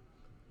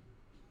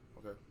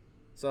 Okay.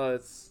 So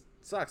it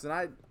sucks, and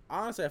I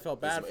honestly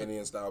felt bad. Some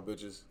Indian style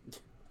bitches.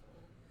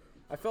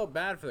 I felt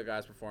bad for the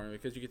guys performing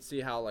because you could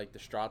see how like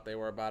distraught they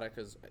were about it.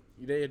 Because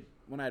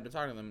when I had been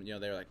talking to them,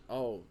 they were like,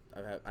 "Oh,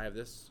 I have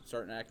this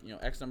certain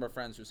X number of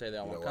friends who say they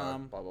all want to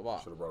come, blah blah blah."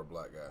 Should have brought a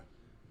black guy.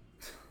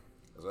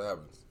 That's what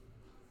happens.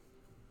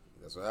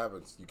 That's what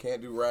happens. You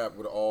can't do rap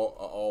with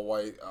all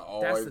white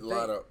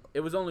lineup.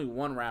 It was only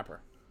one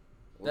rapper.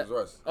 What's the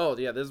rest? Oh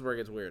yeah, this is where it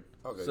gets weird.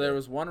 Okay, so there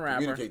was one rapper.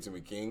 Communicate to me,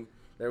 King.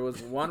 There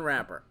was one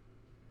rapper,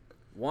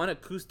 one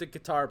acoustic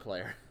guitar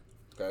player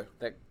Okay.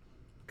 that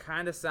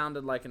kind of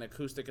sounded like an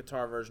acoustic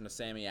guitar version of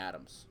Sammy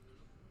Adams,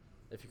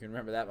 if you can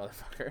remember that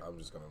motherfucker. I'm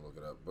just gonna look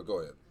it up, but go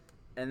ahead.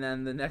 And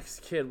then the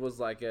next kid was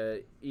like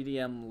a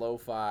EDM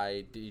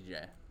lo-fi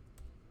DJ.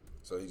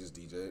 So he just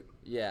DJ'd.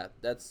 Yeah,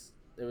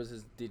 it was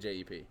his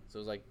DJ EP. So it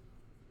was like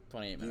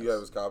 28 minutes. You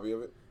have his copy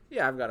of it?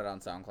 Yeah, I've got it on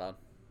SoundCloud.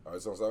 Oh,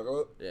 it's on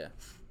SoundCloud? Yeah.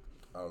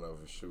 I don't know.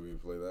 Should we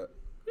play that?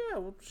 Yeah,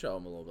 we'll show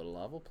them a little bit of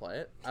love. We'll play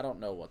it. I don't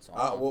know what song.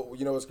 Well,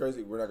 you know what's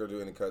crazy? We're not going to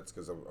do any cuts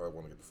because I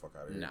want to get the fuck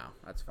out of here. No,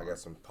 that's fine. I got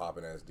some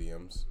popping-ass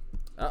DMs.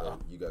 Uh-oh.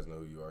 You guys know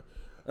who you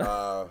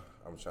are.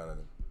 I'm trying to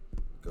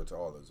go to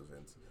all those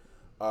events.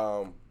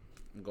 I'm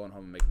going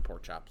home and making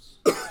pork chops.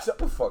 Shut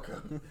the fuck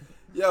up.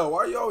 Yo, why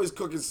are you always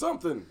cooking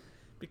something?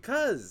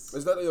 Because.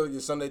 Is that your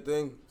Sunday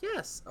thing?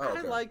 Yes. Oh, okay.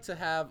 I like to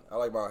have. I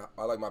like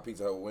my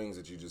Pizza Hut wings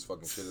that you just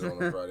fucking shitted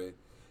on Friday.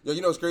 Yo,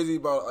 you know what's crazy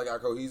about like our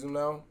cohesion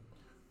now?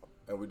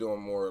 And we're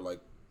doing more like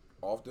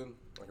often.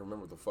 I can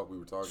remember what the fuck we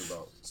were talking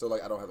about. So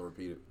like I don't have to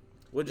repeat it.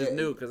 Which is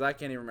new because I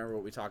can't even remember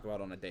what we talk about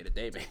on a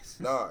day-to-day basis.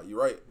 Nah,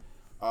 you're right.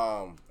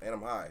 And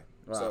I'm high.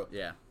 Well, so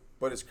yeah.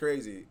 But it's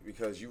crazy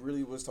because you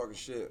really was talking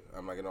shit.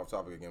 I'm not getting off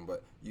topic again,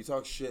 but you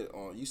talk shit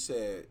on. You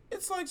said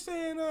it's like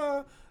saying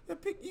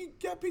you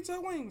got Pizza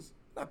Hut wings.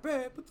 Not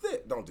bad, but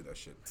don't do that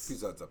shit.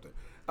 Pizza Hut's up there.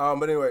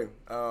 But anyway,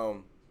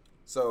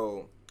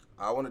 so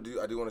I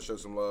do want to show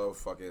some love.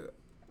 Fuck it.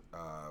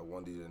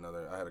 One D to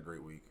another. I had a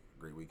great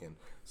weekend.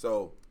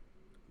 So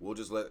we'll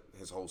just let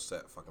his whole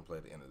set fucking play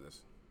at the end of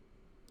this.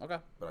 Okay.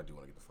 But I do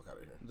want to get the fuck out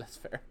of here. That's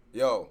fair.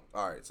 Yo,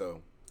 all right.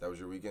 So that was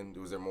your weekend.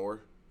 Was there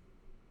more?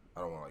 I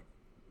don't want to like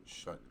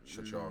shut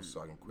you off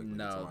so I can quickly.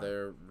 No, get to mine.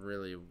 they're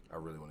really. I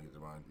really want to get to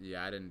mine.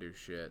 Yeah, I didn't do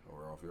shit. Oh,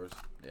 we're off yours.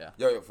 Yeah.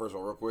 Yo, first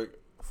of all, real quick,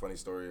 a funny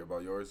story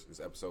about yours. It's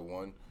episode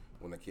 1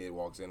 when the kid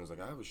walks in and was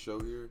like, "I have a show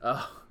here,"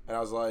 and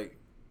I was like,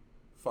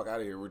 "Fuck out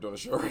of here! We're doing a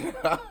show right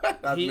now."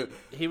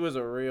 he was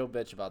a real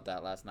bitch about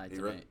that last night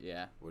to really? me.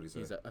 Yeah. What did he say?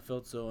 He's like, I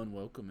felt so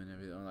unwelcome and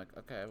everything. I'm like,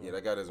 okay. Well. Yeah,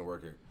 that guy doesn't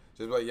work here.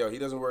 Just be like, yo, he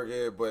doesn't work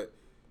here, but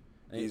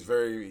he's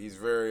very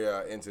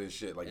into his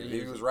shit. Like if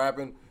he was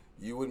rapping,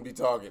 you wouldn't be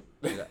talking.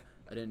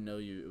 I didn't know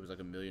it was like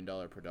 $1 million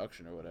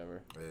production or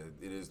whatever.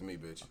 It is to me,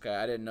 bitch. Okay,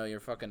 I didn't know your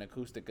fucking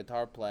acoustic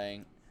guitar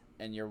playing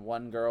and your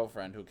one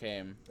girlfriend who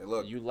came. Hey,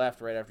 look, you left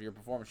right after your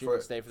performance. She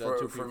didn't stay for the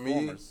two performers.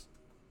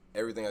 Me,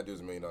 everything I do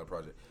is $1 million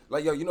project.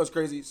 Like, yo, you know what's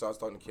crazy? So I was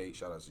talking to Kate.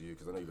 Shout out to you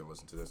because I know you're gonna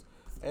listen to this,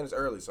 and it's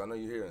early, so I know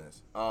you're hearing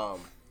this.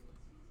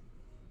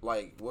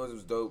 Like, what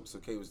was dope? So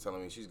Kate was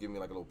telling me she was giving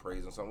me like a little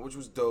praise on something, which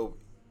was dope.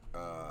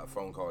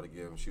 Phone call to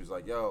give. She was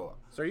like, "Yo."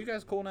 So are you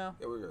guys cool now?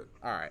 Yeah, we're good.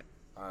 All right.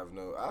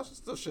 I should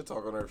still shit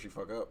talk on her if she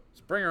fuck up.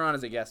 Just bring her on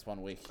as a guest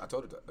one week. I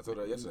told her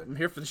that yesterday. I'm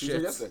here for the shit. She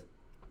was here yesterday.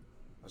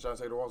 I was trying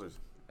to take her to Walters.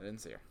 I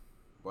didn't see her.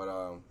 But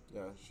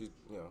yeah, she's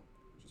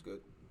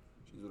good.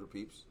 She's with her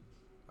peeps.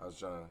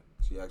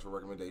 She asked for a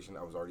recommendation.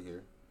 I was already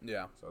here.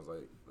 Yeah. So I was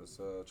like, let's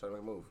try to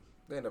make a move.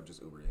 They ended up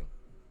just Ubering.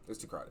 It was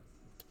too crowded.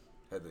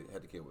 Had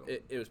the kid with them.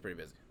 It was pretty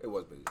busy. It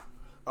was busy.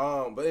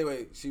 But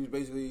anyway, she was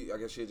basically, I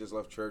guess she had just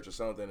left church or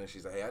something, and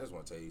she's like, hey, I just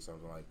want to tell you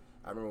something. Like,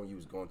 I remember when you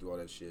was going through all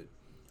that shit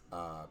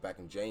back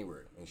in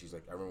January, and she's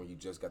like, I remember when you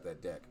just got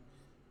that deck,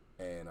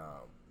 and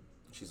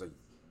she's like,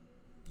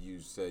 you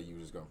said you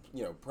were just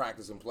gonna,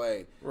 practice and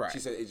play. Right. She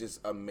said it just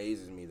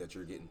amazes me that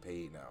you're getting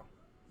paid now.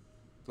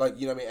 Like,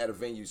 you know what I mean? At a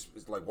venue,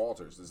 it's like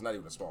Walters. It's not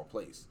even a small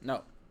place.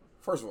 No.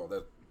 First of all,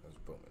 that was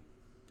booming.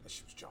 That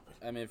shit was jumping.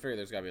 I mean, I figure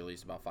there's got to be at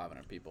least about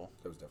 500 people.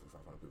 There was definitely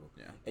 500 people.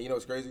 Yeah. And you know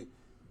what's crazy?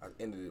 I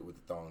ended it with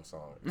the thong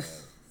song and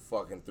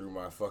fucking threw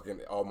my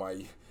all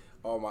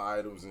my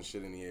items and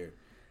shit in the air.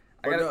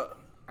 I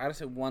gotta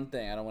say one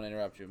thing. I don't want to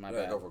interrupt you. My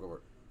bad. Go for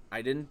it.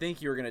 I didn't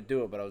think you were gonna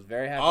do it, but I was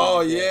very happy. Oh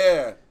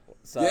yeah.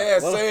 So, yeah,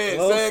 say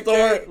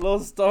it. Little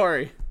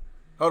story.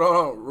 Hold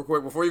on, real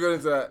quick before you go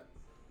into that.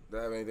 Do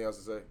I have anything else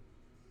to say?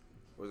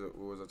 What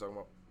was I talking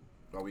about?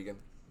 My weekend.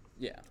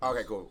 Yeah.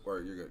 Okay, cool. All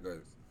right, you're good. Go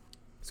ahead.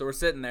 So we're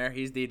sitting there.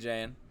 He's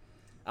DJing.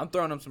 I'm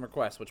throwing him some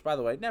requests, which, by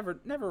the way, never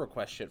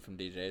request shit from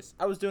DJs.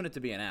 I was doing it to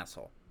be an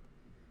asshole.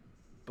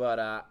 But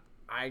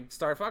I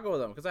started fucking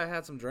with him because I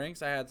had some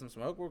drinks. I had some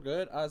smoke. We're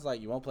good. I was like,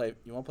 you won't play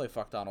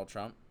fuck Donald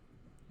Trump.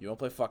 You won't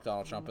play fuck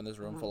Donald Trump in this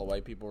room full of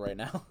white people right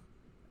now.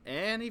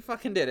 And he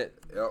fucking did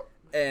it. Yep.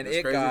 And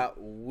it got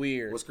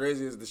weird. What's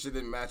crazy is the shit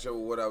didn't match up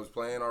with what I was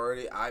playing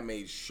already. I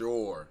made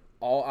sure.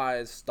 All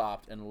eyes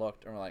stopped and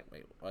looked and were like,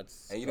 wait,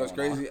 what's And you know what's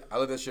crazy? I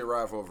let that shit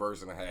ride for a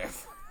verse and a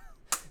half.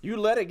 You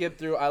let it get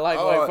through. I like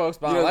white folks,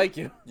 but I like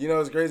you. You know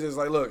what's crazy? It's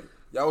like, look,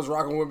 y'all was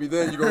rocking with me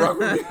then. You gonna rock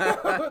with me.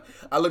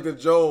 I looked at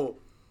Joel.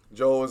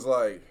 Joel was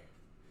like,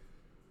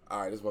 all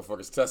right, this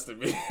motherfucker's testing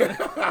me.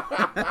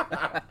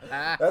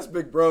 That's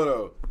Big Bro,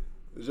 though.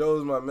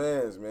 Joel's my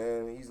man's,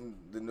 man. He's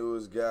the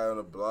newest guy on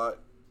the block,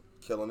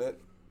 killing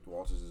it.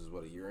 Walters is,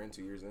 what, a year in,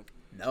 2 years in?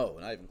 No,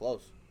 not even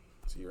close.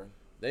 It's a year in.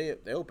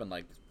 They opened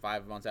like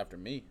 5 months after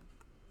me.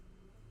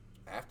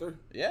 After?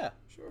 Yeah.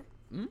 Sure.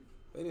 Hmm?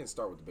 They didn't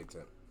start with the Big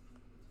Ten.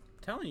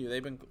 Telling you, they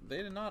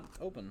did not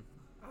open.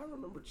 I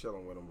remember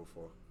chilling with them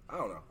before. I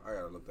don't know. I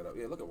gotta look that up.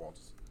 Yeah, look at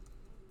Walters.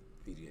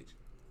 PGH.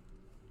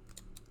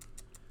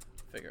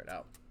 Figure it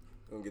out.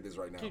 We're gonna get this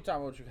right now. Keep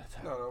talking about what you got to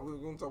talk. No, we're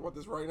gonna talk about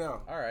this right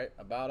now. All right,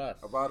 about us.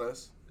 About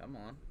us. Come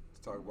on.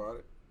 Let's talk about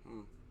it.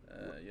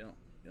 You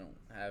don't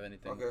have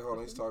anything. Okay, hold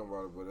on. He's talking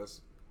about it, but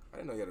I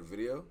didn't know he had a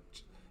video.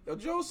 Yo,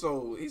 Joe's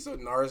he's so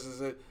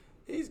narcissistic.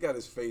 He's got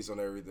his face on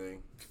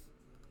everything.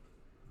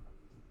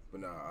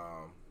 But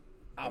nah,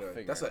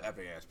 figure that's it an out.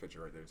 epic ass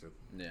picture right there too.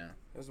 Yeah.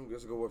 That's a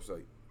good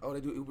website. Oh,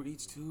 they do Uber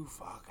Eats too.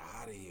 Fuck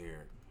out of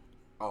here.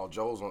 Oh,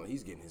 Joel's on.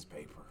 He's getting his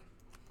paper.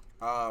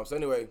 So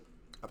anyway,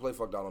 I played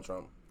Fuck Donald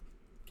Trump,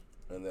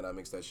 and then I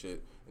mixed that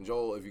shit. And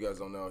Joel, if you guys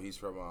don't know, he's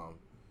from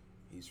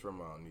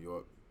New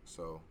York.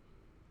 So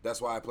that's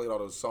why I played all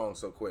those songs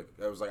so quick.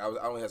 I was like, I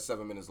only had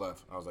 7 minutes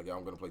left. I was like, yeah,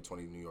 I'm gonna play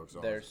 20 New York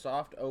songs. Their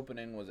soft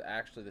opening was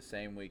actually the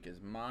same week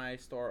as my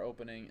store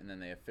opening, and then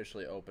they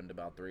officially opened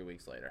about 3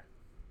 weeks later.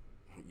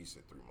 You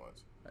said 3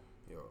 months.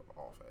 Yo,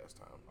 off ass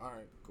time. All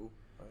right, cool.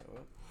 All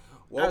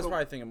right, I was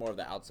probably thinking more of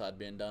the outside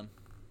being done.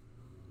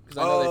 Because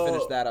I know they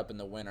finished that up in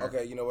the winter.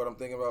 Okay, you know what I'm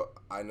thinking about?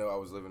 I know I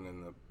was living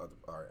in the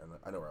all right,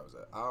 I know where I was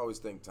at. I always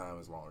think time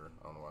is longer.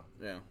 I don't know why.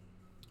 Yeah.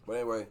 But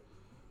anyway,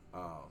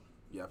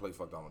 yeah, I played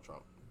Fuck Donald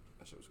Trump.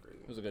 That shit was crazy.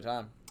 It was a good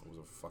time. It was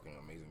a fucking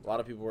amazing time. A lot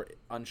of people were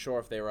unsure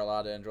if they were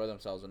allowed to enjoy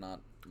themselves or not.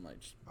 I'm like,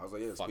 I was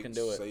like, yeah, fucking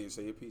do it.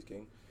 Say your piece,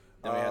 King.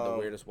 Then we had the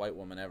weirdest white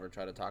woman ever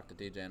try to talk to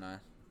DJ and I.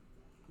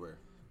 Where?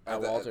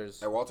 At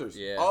Walters. At Walters?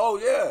 Yeah. Oh,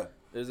 yeah.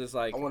 There's this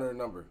like... I wanted her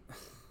number.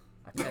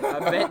 I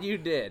bet you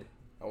did.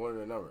 I wanted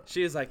her number.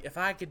 She was like, if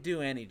I could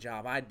do any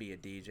job, I'd be a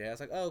DJ. I was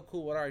like, oh,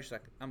 cool. What are you? She's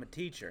like, I'm a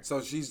teacher.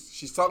 So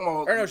she's talking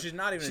about... Or no, she's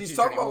not even a teacher She's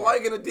talking anymore.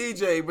 about liking a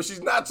DJ, but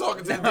she's not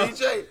talking to the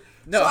DJ.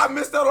 No. So I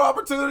missed that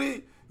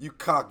opportunity. You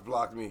cock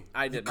blocked me.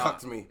 I did you not.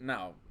 cucked me.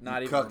 No, You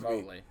not even cucked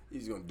remotely. me.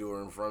 He's going to do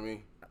her in front of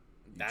me. You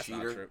That's cheater.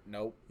 not true.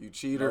 Nope. You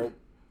cheater.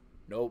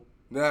 Nope.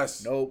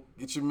 Ness. Nope.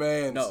 Get your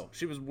mans. No,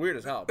 she was weird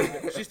as hell.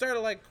 She started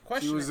like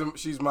questioning.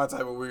 She's my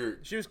type of weird.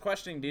 She was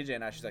questioning DJ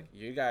and I. She's like,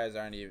 you guys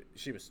aren't even.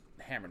 She was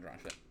hammered drunk.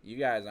 She's like, you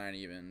guys aren't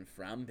even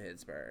from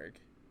Pittsburgh.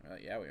 We're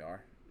like, yeah, we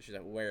are. She's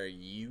like, where are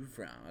you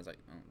from? I was like,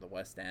 oh, the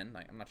West End.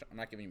 Like, I'm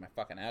not giving you my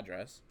fucking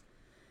address.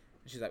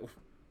 And she's like,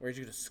 where'd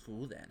you go to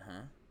school then,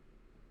 huh?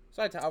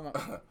 So I tell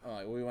her, I'm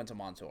like, we went to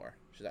Montour.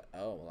 She's like,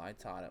 oh, well, I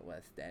taught at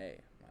West Day.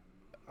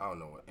 I don't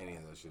know what any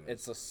of that shit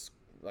is. It's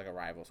like a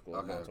rival school,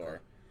 Okay, Montour. okay.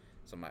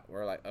 So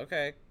we're like,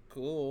 okay,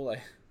 cool.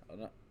 Like, I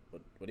don't know,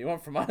 what do you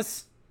want from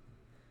us?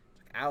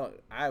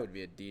 Like, I would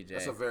be a DJ.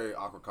 That's a very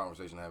awkward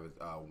conversation to have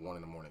at 1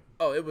 in the morning.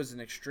 Oh, it was an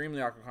extremely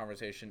awkward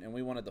conversation, and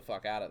we wanted the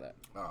fuck out of that.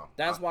 Oh,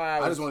 That's why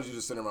I just wanted you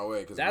to send her my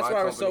way. That's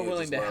why I was so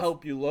willing to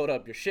help you load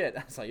up your shit.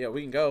 I was like, yo,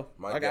 we can go.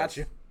 I got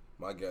you.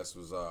 My guess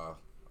was, I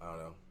don't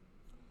know.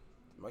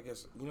 My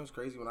guess, you know what's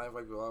crazy? When I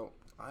invite people out,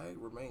 I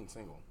remain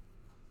single.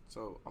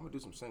 So I'm going to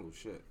do some single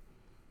shit.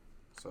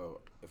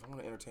 So if I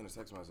want to entertain a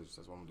text message,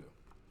 that's what I'm going to do.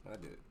 And I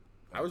did.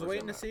 I was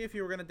waiting to see if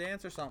you were going to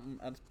dance or something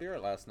at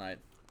Spirit last night.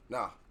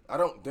 Nah, I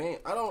don't dance.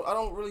 I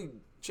don't really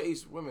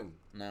chase women.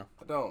 No.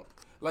 I don't.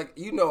 Like,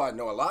 you know, I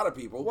know a lot of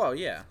people. Well,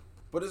 yeah.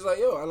 But it's like,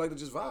 yo, I like to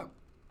just vibe.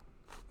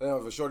 You know,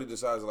 if a shorty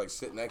decides to, like,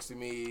 sit next to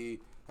me,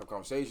 have a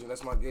conversation,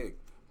 that's my gig.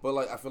 But,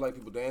 like, I feel like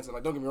people dancing.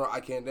 Like, don't get me wrong, I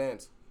can't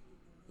dance.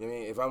 You know what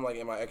I mean? If I'm, like,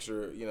 in my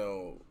extra, you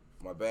know,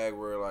 my bag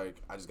where, like,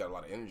 I just got a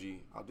lot of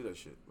energy, I'll do that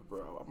shit. But,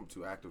 bro, I'm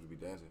too active to be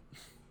dancing.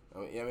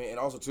 You know what I mean? And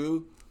also,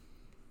 too,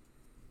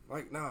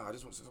 like, nah,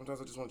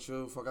 sometimes I just want to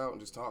chill, fuck out, and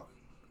just talk.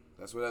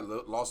 That's where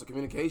that loss of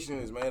communication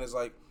is, man. It's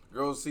like,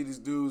 girls see these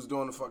dudes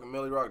doing the fucking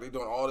Millie Rock. They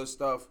doing all this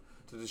stuff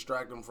to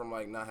distract them from,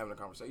 like, not having a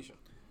conversation.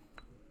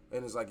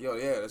 And it's like, yo,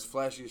 yeah, that's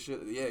flashy as shit.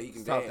 Yeah, he can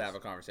It's dance. tough to have a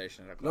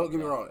conversation at a club. Don't get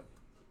me wrong.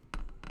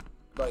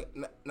 Like,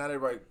 not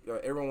everybody,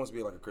 everyone wants to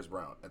be like a Chris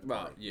Brown at the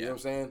party. Yeah. You know what I'm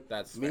saying?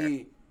 That's me.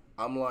 fair.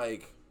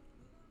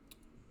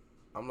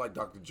 I'm like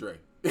Dr. Dre.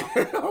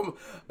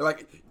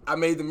 Like, I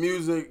made the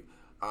music.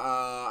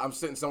 I'm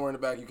sitting somewhere in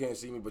the back. You can't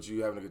see me, but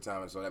you having a good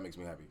time, and so that makes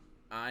me happy.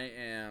 I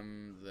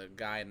am the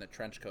guy in the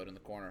trench coat in the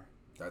corner.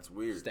 That's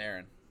weird.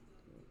 Staring.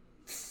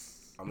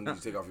 I'm gonna need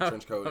you to take off your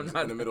trench coat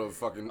in the middle of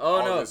fucking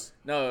Oh, August.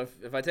 no.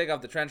 If I take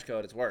off the trench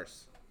coat, it's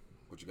worse.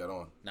 What you got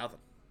on? Nothing.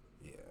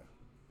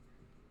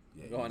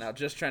 Yeah. Going out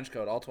just trench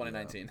coat all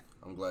 2019. Yeah.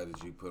 I'm glad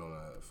that you put on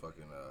a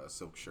fucking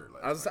silk shirt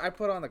last night. I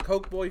put on the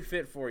Coke Boy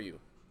fit for you.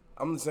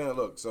 I'm just saying,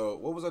 look, so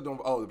what was I doing?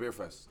 Oh, the Beer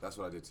Fest. That's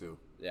what I did too.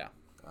 Yeah.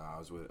 I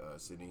was with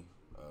Sydney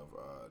of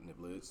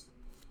Niblids,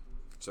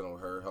 chilling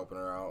with her, helping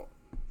her out.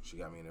 She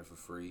got me in there for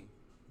free.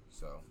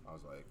 So I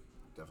was like,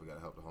 definitely got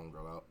to help the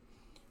homegirl out.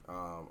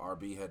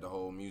 RB had the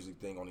whole music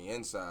thing on the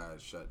inside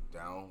shut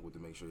down with the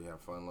Make Sure You Have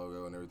Fun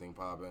logo and everything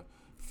popping.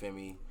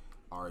 Femi,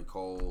 Ari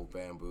Cole,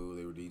 Bamboo,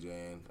 they were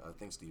DJing. I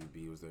think Stevie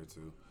B was there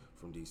too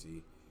from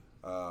DC.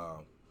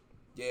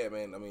 Yeah,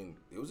 man, I mean,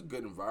 it was a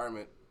good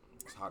environment.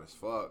 It's hot as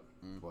fuck,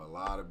 but a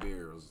lot of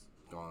beer was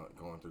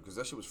going through. Because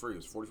that shit was free. It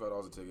was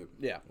 $45 a ticket.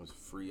 Yeah. It was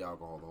free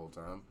alcohol the whole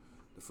time.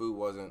 The food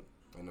wasn't,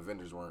 and the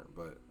vendors weren't,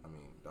 but, I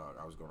mean, dog,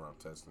 I was going around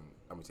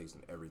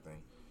tasting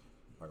everything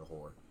like a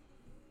whore.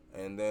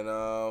 And then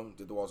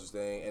did the Walters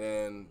thing, and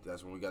then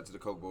that's when we got to the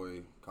Coke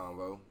Boy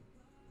convo.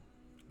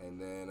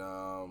 And then,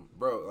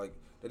 bro, like,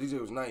 that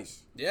DJ was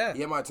nice. Yeah. He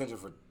had my attention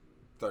for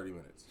 30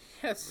 minutes.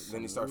 Yes.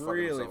 Then he started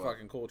really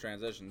fucking cool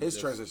transitions. His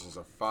transitions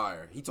are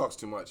fire. He talks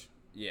too much.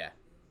 Yeah.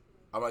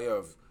 I'm like, yo,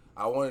 if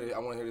I want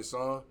to hear this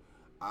song.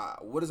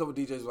 What is up with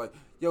DJs like,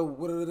 yo,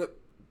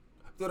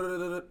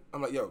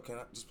 I'm like, yo, can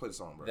I just play the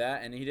song, bro?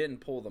 That, and he didn't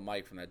pull the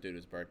mic from that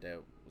dude's birthday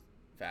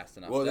fast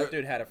enough. Well, that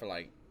dude had it for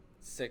like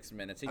 6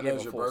 minutes. He I know gave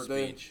it's a your full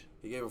birthday. speech.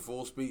 He gave a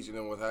full speech, and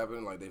then what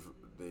happened? Like they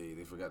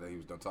forgot that he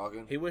was done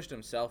talking. He wished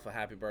himself a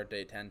happy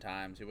birthday 10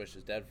 times. He wished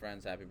his dead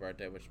friends happy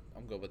birthday, which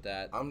I'm good with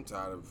that. I'm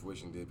tired of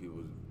wishing dead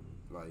people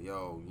like,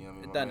 yo, you know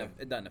what I mean?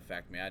 It doesn't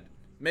affect me.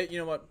 You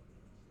know what?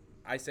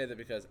 I say that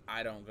because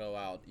I don't go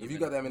out. If you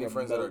got that many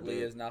friends that are dead,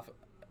 is not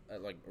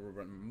like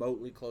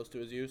remotely close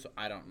to as you, so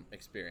I don't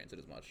experience it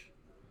as much.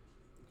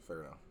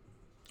 Fair enough.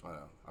 I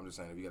know. I'm just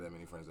saying, if you got that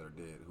many friends that are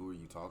dead, who are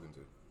you talking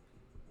to?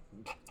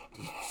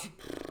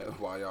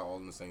 Why y'all all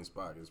in the same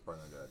spot? It's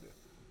probably not a good idea.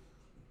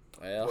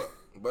 Well,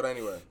 But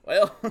anyway.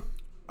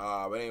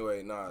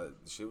 Nah,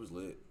 the shit was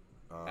lit.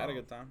 I had a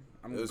good time.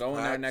 I'm it was going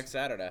there packed. next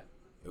Saturday.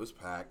 It was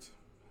packed.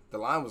 The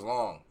line was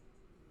long.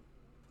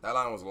 That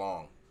line was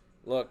long.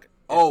 Look.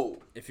 Oh,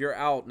 If you're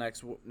out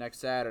next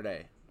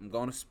Saturday, I'm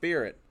going to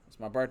Spirit. It's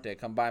my birthday.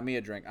 Come buy me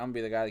a drink. I'm gonna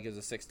be the guy that gives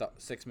a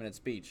 6-minute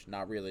speech.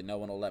 Not really. No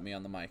one will let me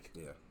on the mic.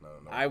 yeah, no.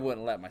 I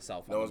wouldn't let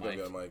myself No on one's the mic.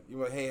 gonna be on mic. You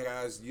like, hey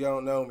guys, you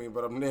don't know me,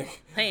 but I'm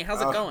Nick. Hey,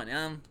 how's it going?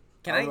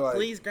 Can I like-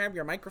 please grab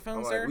your microphone,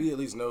 I'm sir? like, we at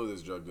least know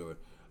this drug dealer.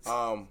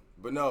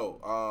 But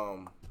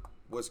no,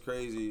 what's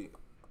crazy,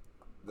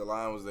 the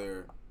line was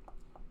there,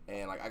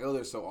 and like I go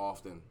there so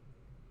often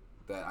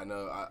that I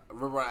know. I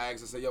remember I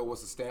asked, I said, yo,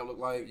 what's the stamp look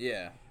like?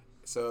 Yeah.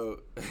 So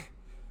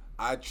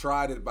I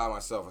tried it by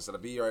myself. I said,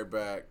 I'll be right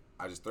back.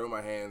 I just threw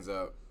my hands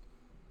up,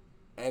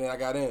 and then I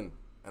got in,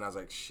 and I was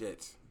like,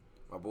 shit,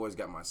 my boys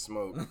got my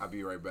smoke. I'll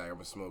be right back. I'm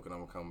gonna smoke, and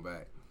I'm gonna come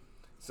back.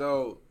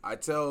 So I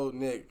tell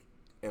Nick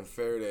and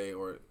Faraday,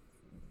 or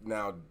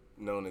now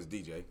known as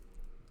DJ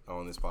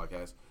on this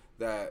podcast,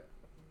 that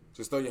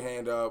just throw your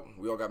hand up.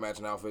 We all got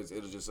matching outfits.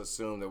 It'll just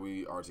assume that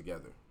we are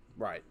together.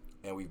 Right.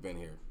 And we've been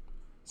here.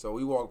 So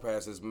we walk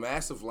past this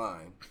massive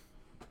line.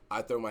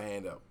 I throw my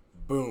hand up.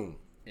 Boom.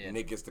 Yeah.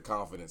 Nick gets the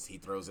confidence. He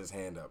throws his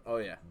hand up. Oh,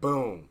 yeah.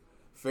 Boom.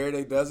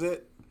 Faraday does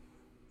it.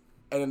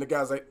 And then the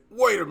guy's like,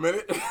 wait a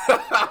minute.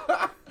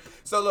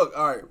 So look,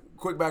 all right,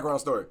 quick background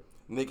story.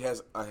 Nick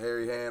has a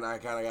hairy hand. I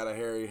kind of got a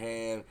hairy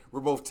hand. We're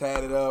both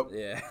tatted up.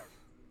 Yeah.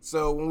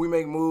 So when we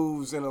make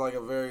moves in like a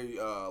very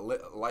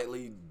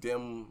lightly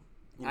dim,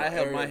 I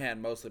held area, my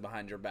hand mostly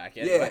behind your back.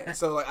 Anyway. Yeah,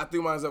 so like I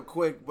threw mine up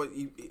quick, but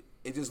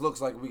it just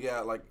looks like we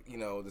got like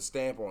the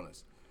stamp on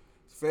us.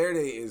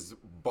 Faraday is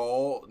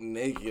bald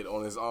naked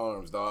on his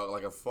arms, dog,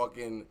 like a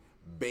fucking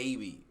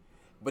baby,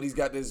 but he's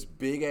got this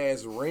big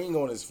ass ring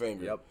on his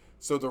finger. Yep.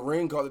 So the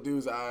ring caught the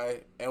dude's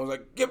eye and was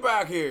like, "Get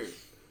back here!"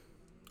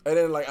 And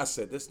then like I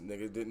said, this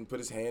nigga didn't put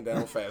his hand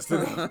down fast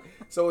enough.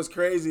 So what's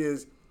crazy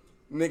is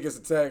Nick gets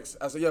a text.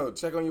 I said, "Yo,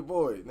 check on your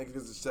boy." Nick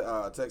gets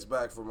a text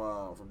back from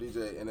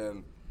DJ, and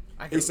then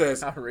he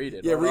says, I'll read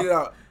it. Yeah, read it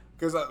out.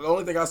 Because the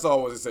only thing I saw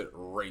was it said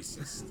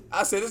racist.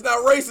 I said, it's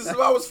not racist if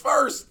I was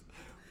first.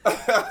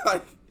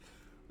 Like,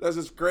 that's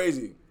just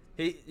crazy.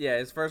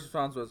 His first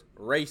response was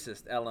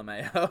racist,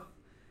 LMAO.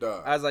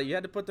 Duh. I was like, you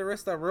had to put the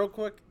wrist up real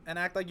quick and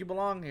act like you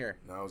belong here.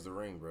 That was the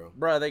ring, bro.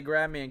 Bruh, they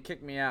grabbed me and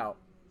kicked me out.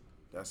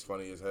 That's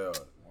funny as hell.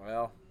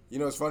 Well, You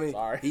know what's funny?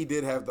 Sorry. He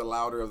did have the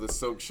louder of the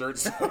silk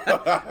shirts.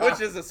 which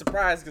is a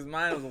surprise because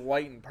mine was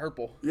white and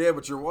purple. Yeah,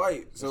 but you're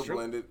white, so true.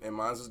 blended, and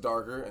mine's was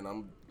darker,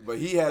 but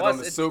he had Plus, on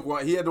the it's- silk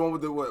one. He had the one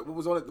with the what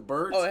was on it? The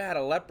birds. Oh, it had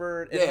a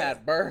leopard. It Yeah.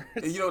 had birds.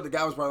 And the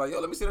guy was probably like, "Yo,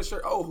 let me see that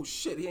shirt." Oh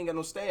shit, he ain't got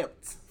no stamp.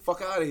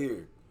 Fuck out of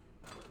here.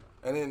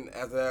 And then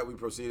after that, we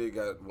proceeded,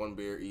 got one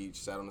beer each,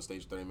 sat on the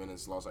stage 30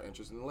 minutes, lost our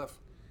interest, and then left.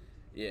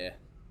 Yeah.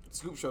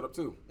 Scoop showed up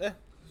too. Yeah.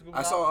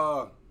 I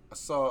saw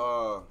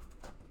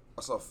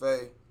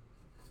Faye,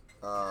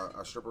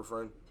 our stripper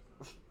friend.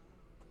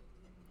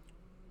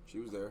 She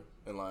was there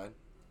in line.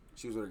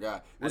 She was with her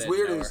guy. What's didn't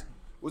know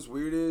her.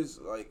 weird is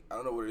like I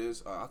don't know what it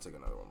is. I'll take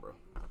another one, bro.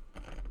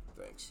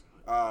 Thanks.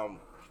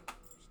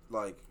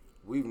 Like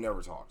we've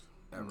never talked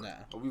ever. Nah.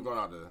 But we've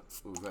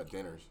we've had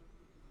dinners.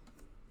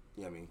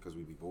 You know what I mean? Because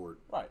we'd be bored.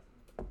 Right.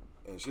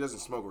 And she doesn't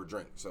smoke or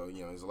drink, so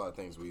there's a lot of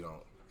things we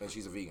don't. And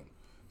she's a vegan,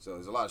 so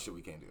there's a lot of shit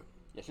we can't do.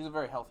 Yeah, she's a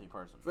very healthy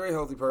person. Very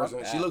healthy person.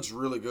 Fuck She that. looks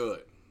really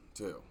good,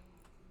 too.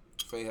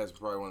 Faye has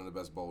probably one of the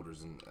best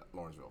boulders in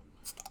Lawrenceville.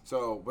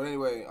 So, but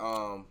anyway,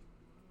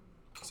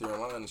 see her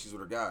online and she's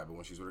with her guy. But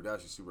when she's with her guy,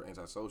 she's super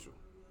antisocial.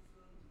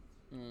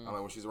 I'm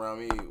like, when she's around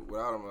me,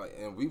 without him, like,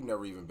 and we've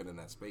never even been in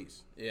that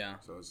space. Yeah.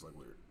 So it's like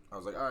weird. I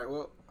was like, all right,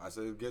 well, I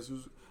said, guess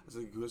who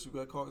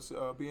got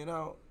caught being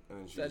out? And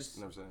then she just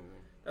never said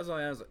anything. That's all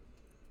I was like.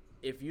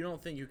 If you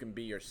don't think you can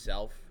be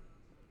yourself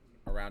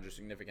around your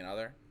significant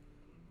other,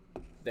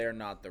 they're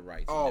not the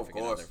right Oh, of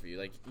significant course. other for you.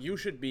 Like you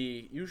shouldn't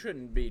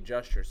be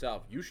just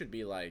yourself. You should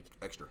be like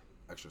Extra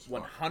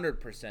smart.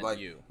 100% Like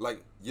you.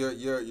 Like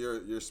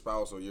your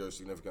spouse or your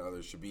significant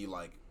other should be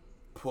like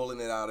pulling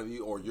it out of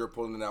you, or you're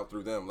pulling it out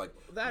through them. Like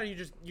That or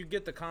you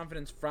get the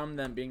confidence from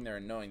them being there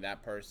and knowing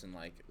that person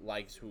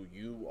likes who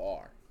you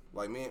are.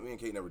 Like me and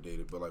Kate never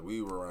dated, but like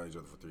we were around each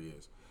other for 3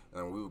 years,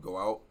 and when we would go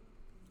out,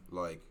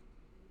 like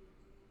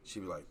she'd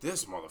be like,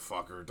 "This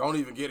motherfucker, don't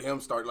even get him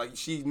started." Like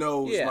she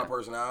knows Yeah. my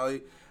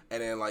personality,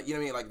 and then like you know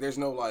what I mean. Like there's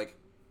no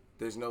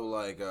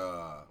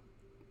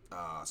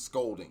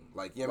scolding.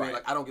 Like you know what I mean.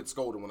 Right. Like I don't get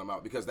scolded when I'm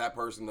out because that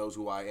person knows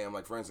who I am.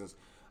 Like for instance,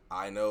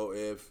 I know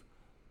if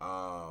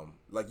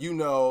Like, you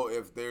know,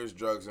 if there's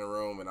drugs in the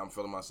room and I'm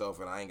feeling myself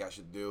and I ain't got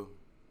shit to do,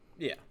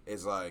 Yeah.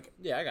 it's like,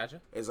 Yeah, I got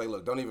you. it's like,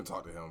 look, don't even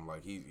talk to him.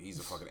 Like, he's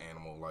a fucking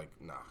animal. Like,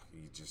 nah,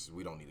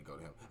 we don't need to go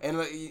to him. And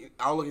like,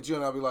 I'll look at you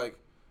and I'll be like,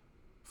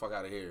 fuck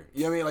out of here.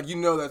 You know what I mean? Like, you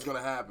know that's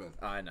gonna happen.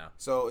 I know.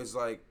 So it's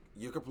like,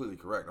 you're completely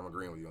correct. I'm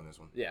agreeing with you on this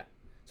one. Yeah.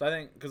 So I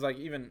think, because like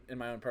even in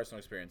my own personal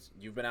experience,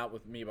 you've been out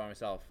with me by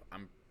myself.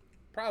 I'm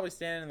probably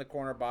standing in the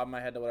corner, bobbing my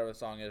head to whatever the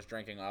song is,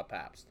 drinking a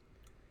Pabst.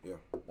 Yeah.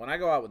 When I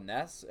go out with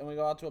Ness and we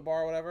go out to a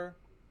bar or whatever,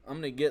 I'm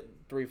gonna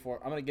get 3-4.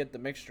 I'm gonna get the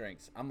mixed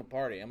drinks. I'm a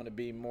party. I'm gonna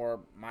be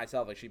more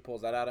myself. Like she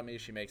pulls that out of me.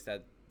 She makes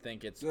that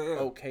think it's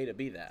okay to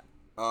be that.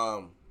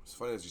 It's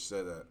funny that you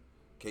said that.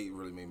 Kate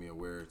really made me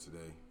aware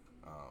today,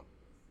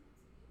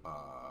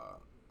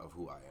 of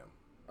who I am.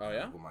 Oh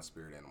yeah. What my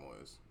spirit animal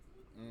is.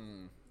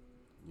 Mm.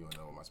 You wanna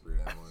know what my spirit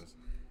animal is?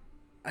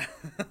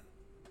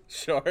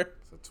 Sure.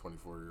 It's a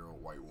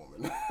 24-year-old white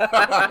woman.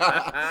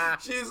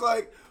 She's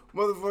like,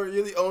 motherfucker,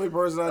 you're the only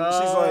person I know.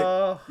 She's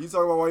like, you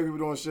talk about white people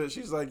doing shit.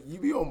 She's like, you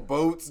be on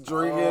boats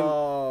drinking.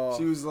 Oh.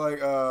 She was like,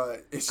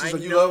 she's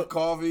like, you know. love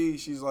coffee.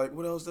 She's like,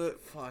 what else that?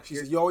 Fuck,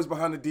 She's like, you always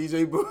behind the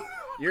DJ booth.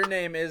 Your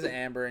name is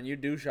Amber, and you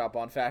do shop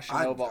on Fashion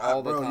Nova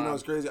all the bro, time. you know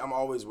what's crazy? I'm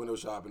always window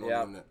shopping on Yep.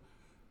 the internet.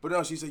 But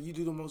no, she said, you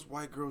do the most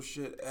white girl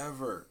shit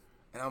ever.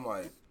 And I'm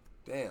like,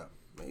 damn,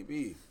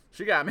 maybe.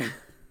 She got me.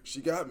 She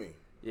got me.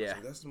 Yeah.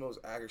 Like, that's the most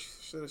accurate. She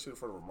said that shit in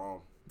front of her mom.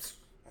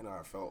 I know how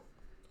I felt.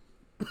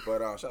 But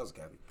shout out to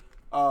Kathy.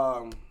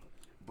 Yo,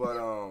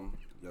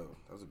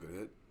 that was a good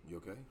hit. You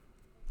okay?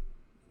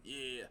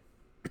 Yeah.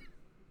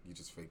 You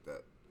just faked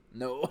that.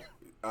 No.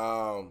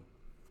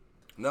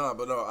 No,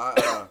 but no,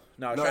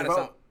 No, I was trying to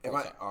sound.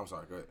 I'm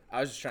sorry. Go ahead. I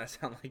was just trying to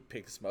sound like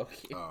Big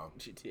Smokey. Oh.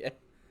 GTA.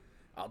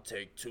 I'll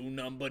take 2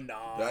 number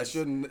 9s.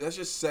 That's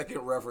your second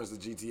reference to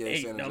GTA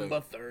 8 San number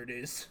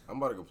Andreas. 30s. I'm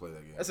about to go play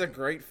that game. That's a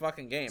great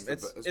fucking game.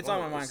 It's on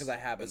my mind because I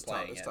have been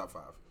playing It's it. top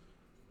 5.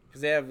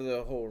 Because they have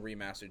the whole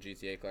remastered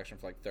GTA collection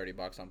for like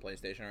 $30 on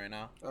PlayStation right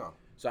now. Oh.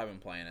 So I've been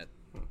playing it.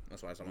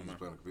 That's why it's on my You just mind.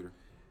 play on the computer?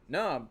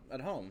 No, I'm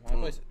at home. On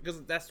PlayStation.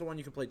 Because that's the one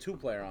you can play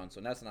 2-player on.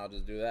 So Ness and I'll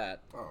just do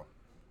that. Oh.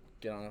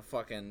 Get on a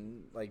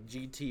fucking like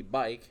GT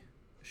bike,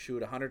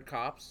 shoot 100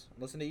 cops,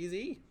 listen to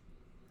Eazy-E.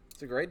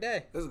 It's a great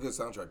day. There's a good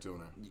soundtrack too in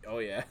there. Oh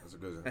yeah. That's a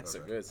good That's a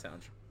soundtrack. good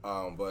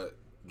soundtrack. But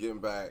getting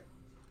back,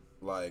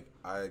 like,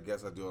 I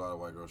guess I do a lot of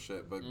white girl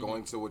shit. But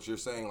going to what you're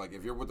saying, like,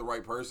 if you're with the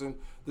right person,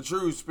 the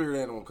true spirit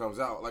animal comes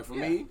out. Like, for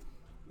me,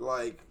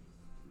 like,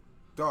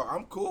 dog,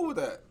 I'm cool with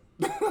that.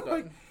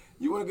 Like,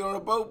 you want to get on a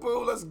boat,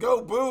 boo? Let's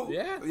go, boo.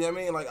 Yeah. You know what I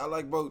mean? Like, I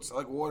like boats. I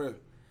like water.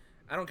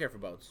 I don't care for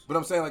boats. But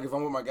I'm saying, like, if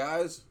I'm with my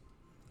guys,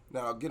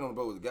 now, I'll get on a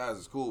boat with the guys,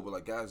 it's cool. But,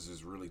 like, guys is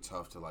just really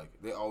tough to, like,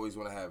 they always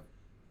want to have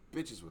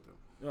bitches with them.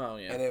 Oh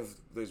yeah. And if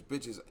there's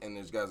bitches and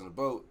there's guys on the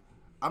boat,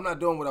 I'm not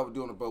doing what I would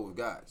do on a boat with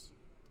guys.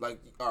 Like,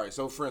 all right,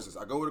 so for instance,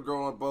 I go with a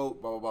girl on a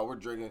boat, blah blah blah. We're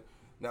drinking.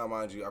 Now,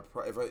 mind you,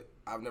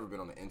 I've never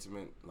been on an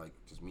intimate, like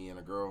just me and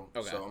a girl.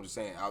 Okay. So I'm just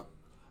saying,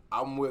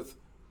 I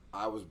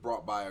was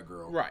brought by a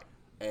girl, Right.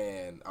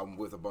 And I'm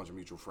with a bunch of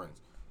mutual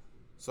friends.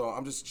 So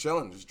I'm just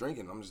chilling, just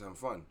drinking. I'm just having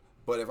fun.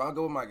 But if I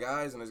go with my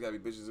guys and there's gotta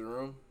be bitches in the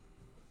room,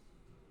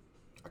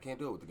 I can't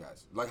do it with the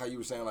guys. Like how you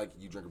were saying, like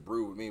you drink a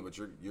brew with me, but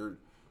you're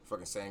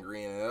fucking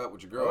sangriaing it up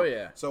with your girl. Oh,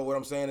 yeah. So what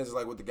I'm saying is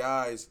like with the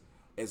guys,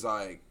 it's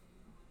like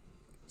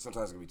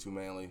sometimes it can be too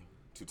manly,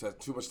 too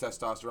much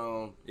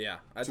testosterone. Yeah.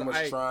 Too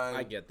much trying.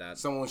 I get that.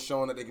 Someone's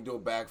showing that they can do a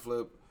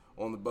backflip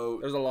on the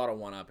boat. There's a lot of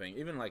one-upping.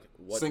 Even like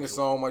Sing a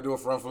song, might do a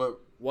front flip.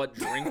 what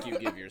drink you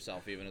give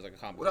yourself even is like a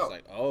What compliment. up?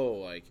 It's like, oh,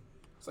 like,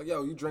 It's like,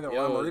 yo, you drinking a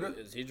yo, margarita?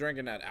 is he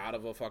drinking that out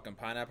of a fucking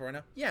pineapple right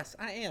now? Yes,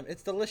 I am.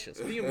 It's delicious.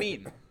 What do you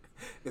mean?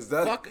 Is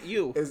that Fuck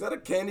you. Is that a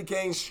candy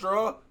cane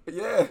straw?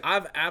 Yeah.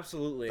 I've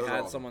absolutely Those are had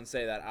awesome. someone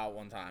say that out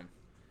one time.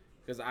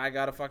 Because I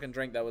got a fucking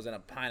drink that was in a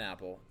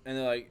pineapple. And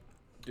they're like,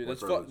 dude, What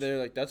that's privilege? they're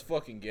like, that's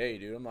fucking gay,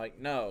 dude. I'm like,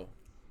 no.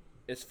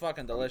 It's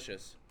fucking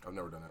delicious. I've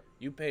never done that.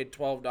 You paid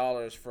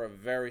 $12 for a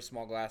very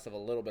small glass of a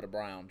little bit of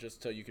brown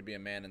just so you could be a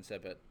man and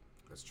sip it.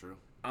 That's true.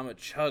 I'm gonna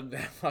chug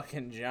that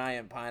fucking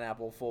giant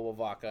pineapple full of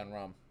vodka and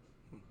rum.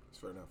 It's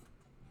fair enough.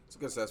 It's a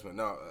good assessment.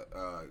 No,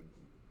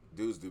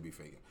 dudes do be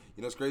faking.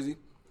 You know what's crazy?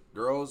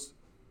 Girls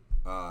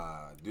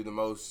do the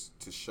most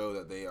to show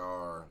that they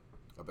are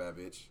a bad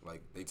bitch.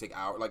 Like, they take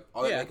hours. Like,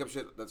 all that Yeah. makeup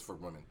shit, that's for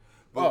women.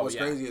 But Oh, what's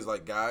yeah. crazy is,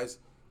 like, guys,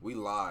 we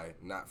lie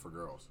not for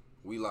girls.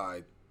 We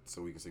lie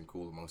so we can seem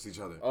cool amongst each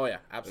other. Oh yeah,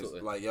 It's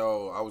absolutely. like,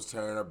 yo, I was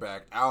tearing her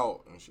back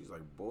out. And she's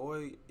like,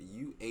 boy,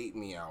 you ate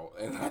me out.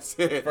 And I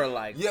said, For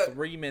like yeah,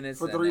 3 minutes.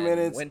 for and 3 then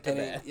minutes. Went to and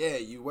bed. yeah,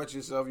 you wet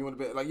yourself. You went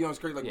to bed. Like, you know, it's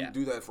crazy. Like, Yeah. we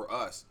do that for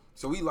us.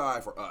 So we lie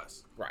for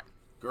us. Right.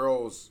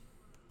 Girls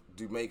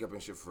do makeup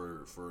and shit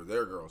for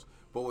their girls.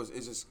 But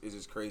it's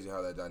just crazy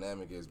how that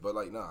dynamic is. But,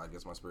 like, nah, I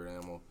guess my spirit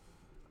animal,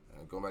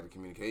 going back to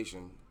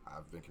communication,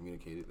 I've been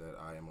communicated that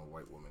I am a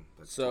white woman.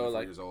 That's So 24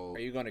 like, years old.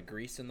 are you going to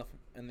Greece in the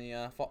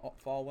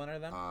fall winter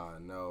then?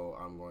 No,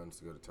 I'm going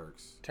to go to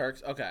Turks.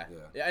 Turks. Okay.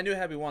 Yeah. I knew it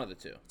had to be one of the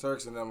two.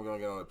 Turks, and then I'm going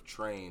to get on a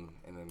train,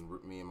 and then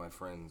me and my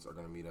friends are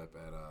going to meet up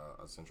at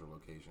a central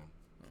location.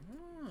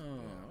 Oh,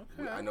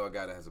 Yeah. okay. I know a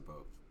guy that has a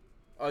boat.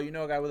 Oh, you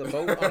know a guy with a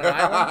boat on an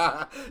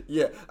island?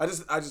 Yeah, I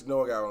just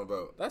know a guy on a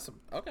boat.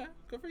 Okay.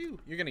 Good for you.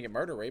 You're gonna get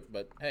murder raped,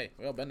 but hey,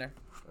 we all been there.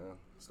 Yeah,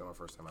 it's not my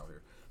first time out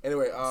here.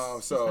 Anyway,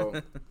 so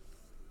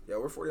yeah,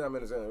 we're 49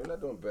 minutes in. We're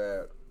not doing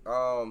bad.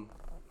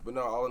 But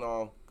no, all in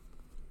all,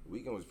 the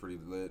weekend was pretty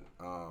lit.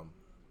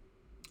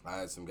 I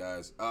had some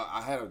guys.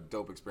 I had a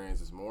dope experience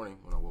this morning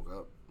when I woke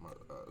up,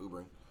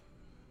 Ubering.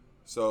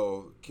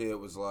 So kid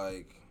was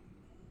like,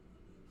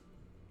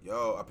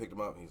 "Yo," I picked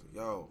him up. And he's like,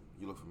 "Yo,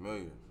 you look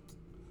familiar."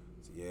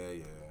 I said,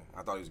 "Yeah."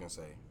 I thought he was gonna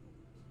say,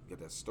 "Get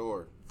that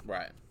store."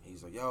 Right.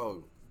 He's like,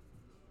 "Yo,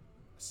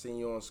 I seen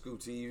you on Scoop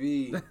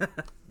TV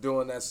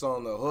doing that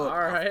song, The Hook. All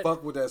right. I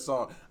fuck with that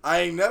song.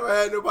 I ain't never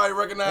had nobody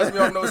recognize me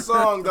on no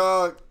song,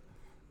 dog.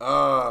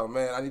 Oh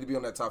man, I need to be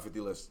on that top 50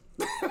 list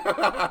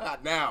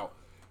now."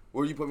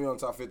 Where you put me on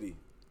top 50?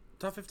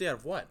 Top 50 out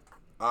of what?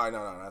 All right, no,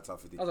 not top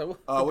 50. I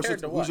was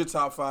like, who's your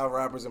top 5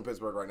 rappers in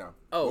Pittsburgh right now?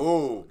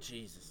 Oh,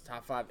 Jesus.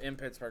 Top 5 in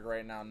Pittsburgh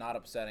right now, not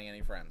upsetting any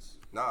friends.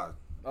 Nah.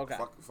 Okay.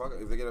 Fuck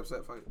it. If they get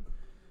upset, fuck it.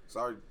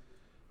 Sorry.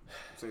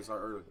 Say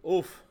sorry early.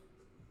 Oof.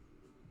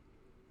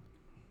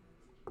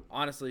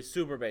 Honestly,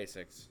 super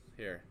basics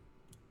here.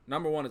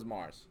 Number 1 is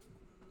Mars.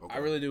 Okay. I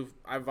really do.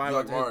 I vibe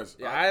out to Mars.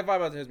 I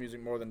vibe out to his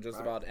music more than just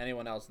about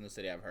anyone else in the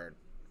city I've heard.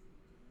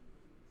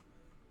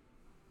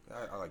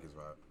 I like his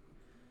vibe.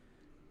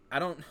 I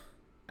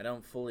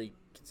don't fully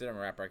consider him a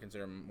rapper. I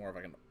consider him more of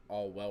like an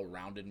all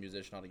well-rounded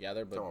musician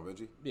altogether. But talking about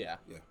Benji? Yeah.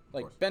 Yeah.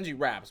 Like Benji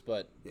raps,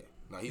 but yeah.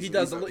 No, he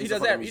does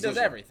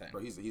everything. Bro,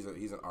 he's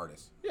an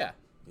artist. Yeah.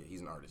 Yeah, he's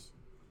an artist.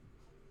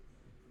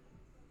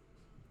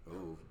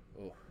 Ooh.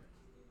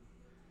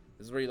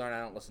 This is where you learn I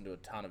don't listen to a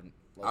ton of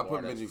I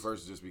put artists. Benji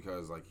first just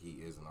because like he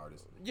is an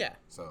artist. Yeah.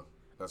 So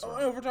that's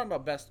right. If we're talking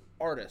about best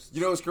artists,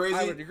 you know what's crazy?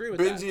 I would agree with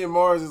Benji that. and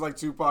Mars is like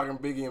Tupac and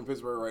Biggie in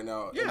Pittsburgh right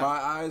now. Yeah. In my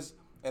eyes,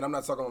 and I'm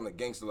not talking on the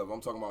gangster level.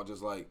 I'm talking about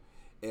just like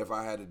if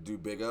I had to do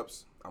big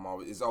ups,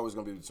 it's always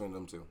gonna be between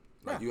them two.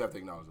 Like you have to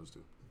acknowledge those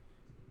two.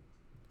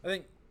 I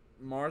think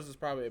Mars is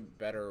probably a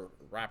better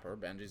rapper.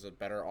 Benji's a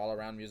better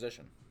all-around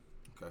musician.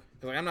 Okay.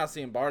 Because like I'm not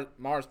seeing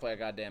Mars play a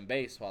goddamn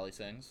bass while he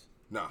sings.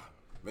 Nah,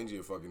 Benji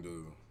will fucking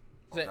do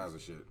all kinds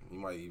of shit. He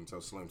might even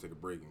tell Slim take a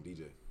break and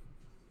DJ.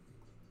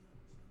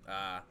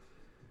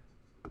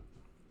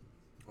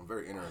 I'm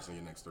very interested in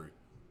your next 3.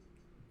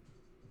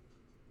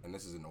 And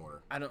this is in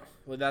order. I don't.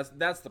 Well,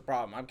 that's the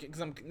problem. Because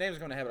names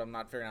going to head, but I'm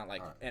not figuring out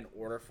like an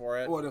order for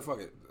it. Well, then fuck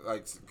it.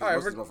 Like, because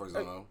most of these motherfuckers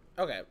don't know.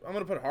 Okay, I'm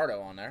gonna put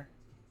Hardo on there.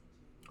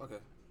 Okay.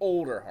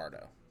 Older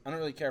Hardo. I don't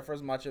really care for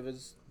as much of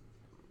his.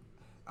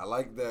 I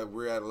like that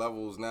we're at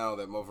levels now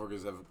that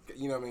motherfuckers have.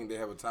 You know what I mean? They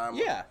have a time.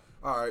 Yeah.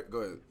 All right, go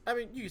ahead. I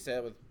mean, you can say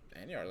that with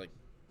any art. Like,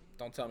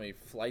 don't tell me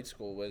Flight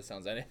School Wiz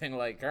sounds anything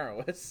like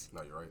current Wiz.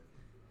 No, you're right.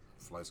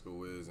 Flight School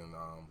Wiz and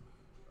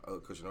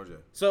Cushion OJ.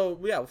 So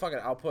yeah, well, fuck it.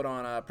 I'll put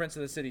on Prince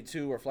of the City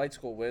 2 or Flight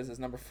School Wiz as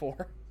number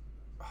 4,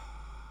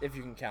 if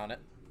you can count it.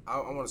 I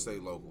want to say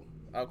local.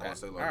 Okay. I want to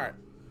say local. All right.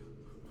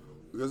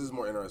 Because it's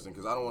more interesting.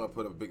 Because I don't want to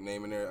put a big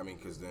name in there. I mean,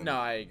 because then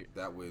I agree.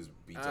 That Wiz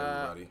beats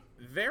everybody.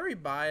 Very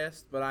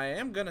biased, but I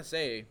am gonna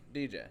say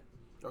DJ.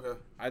 Okay.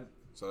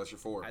 So that's your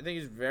 4. I think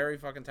he's very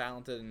fucking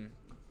talented, and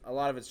a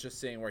lot of it's just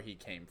seeing where he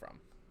came from.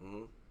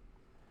 Mm-hmm.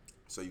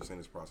 So you've seen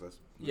this process?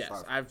 Yes,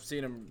 5. I've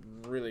seen him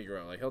really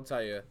grow. Like, he'll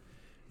tell you,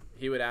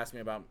 he would ask me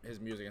about his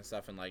music and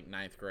stuff in, like,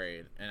 9th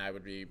grade, and I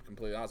would be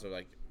completely honest with,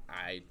 like,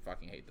 I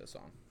fucking hate this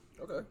song.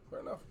 Okay, fair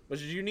enough. But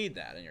you need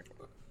that in your...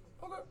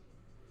 Okay.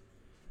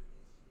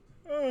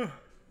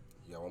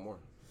 You got one more.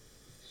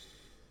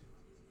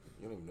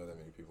 You don't even know that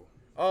many people.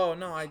 Oh,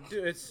 no, I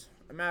do. It's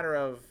a matter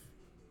of...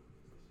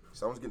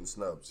 Someone's getting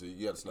snubbed, so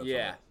you got to snub Yeah,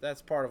 someone.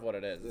 That's part of what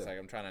it is. It's like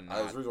I'm trying to not...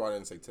 That's the reason why I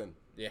didn't say 10.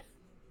 Yeah.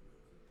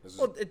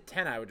 Well, at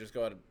 10, I would just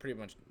go ahead and pretty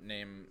much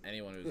name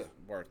anyone who's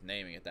worth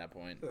naming at that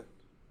point. Yeah.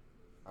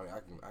 I mean,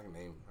 I can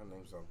name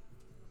some.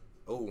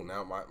 Oh,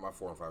 now my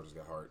 4 and 5 just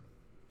got hard.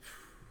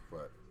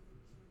 But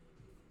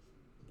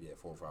yeah,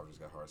 4 and 5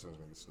 just got hard. Someone's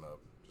gonna get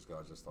snubbed.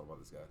 I just thought about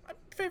this guy. My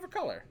favorite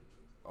color.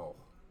 Oh,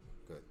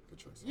 good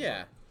choice.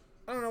 Yeah.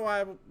 I don't know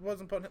why I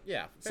wasn't putting.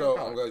 Yeah. So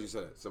color. I'm glad you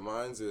said it. So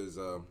mine's is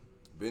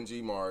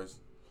Benji, Mars,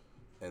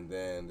 and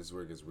then this is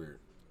where it gets weird.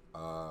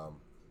 I'm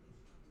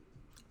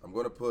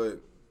gonna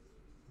put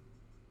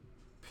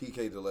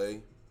PK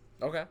Delay.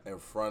 Okay. In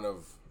front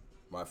of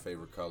my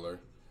favorite color.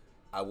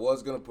 I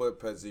was going to put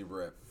Pet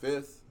Zebra at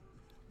 5th,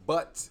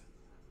 but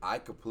I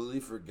completely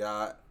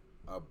forgot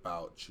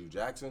about Chew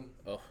Jackson.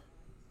 Oh.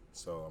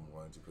 So I'm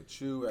going to put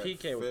Chew at 5th.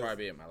 PK would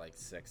probably be at my,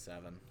 6,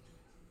 7.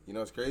 You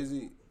know what's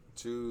crazy?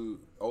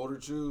 Older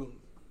Chew,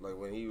 like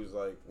when he was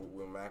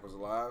when Mac was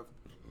alive,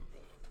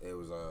 it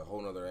was a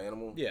whole nother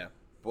animal. Yeah.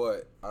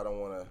 But I don't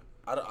want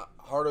to,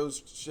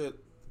 Hardo's shit,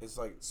 it's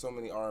like so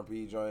many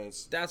R&B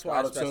joints. That's why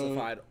I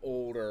specified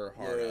older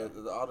Hardo. Yeah,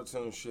 the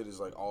auto-tune shit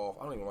is off.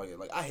 I don't even like it.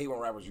 Like, I hate when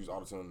rappers use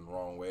auto-tune in the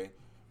wrong way.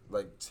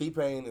 Like,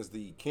 T-Pain is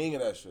the king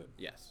of that shit.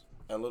 Yes.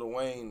 And Lil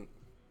Wayne,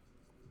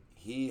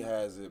 he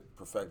has it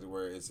perfected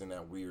where it's in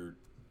that weird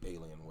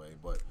alien way.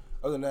 But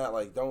other than that,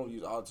 don't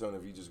use auto-tune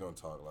if you're just gonna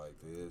talk like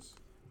this.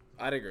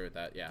 I'd agree with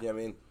that. Yeah. Yeah, I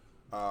mean,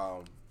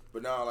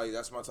 But now, like,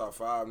 that's my top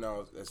 5.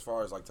 Now, as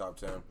far as, like, top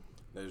 10,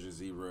 there's your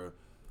Zebra.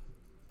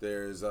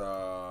 There's,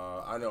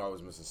 I know I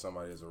was missing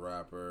somebody as a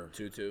rapper.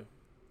 Tutu.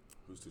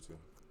 Who's Tutu?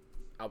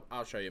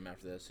 I'll show you him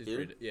after this. He's Here?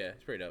 pretty, yeah,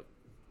 he's pretty dope.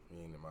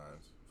 He ain't in mine.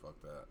 Fuck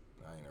that.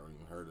 I ain't never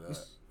even heard of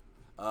that.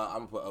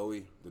 I'm going to put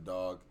Owie, the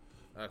dog.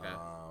 Okay.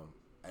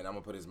 And I'm going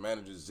to put his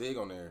manager, Zig,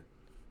 on there.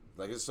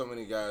 Like, there's so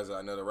many guys that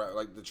I know that rap.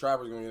 Like, the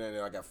Trapper's going to get in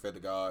there. I got Fed to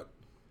God.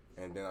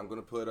 And then I'm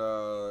going to put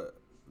the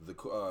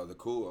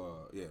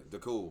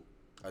Cool.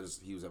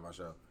 He was at my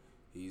show.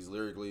 He's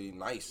lyrically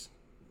nice.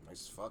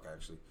 Nice as fuck,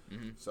 actually.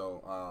 Mm-hmm.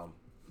 So,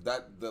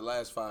 the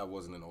last 5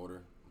 wasn't in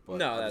order. But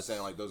no, I'm just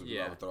saying, like, those are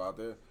people I would throw out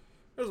there.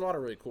 There's a lot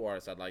of really cool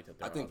artists I'd like to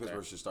throw I think out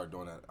Pittsburgh there. should start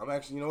doing that. I'm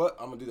actually, you know what?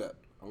 I'm going to do that.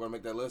 I'm going to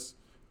make that list.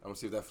 I'm going to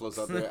see if that floats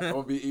out there. I'm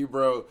going to be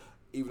Ebro,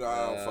 even though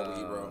I don't fuck with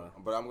Ebro.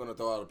 But I'm going to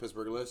throw out a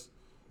Pittsburgh list,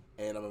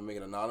 and I'm going to make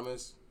it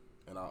anonymous,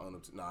 and I'll own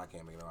it. I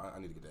can't make it anonymous. I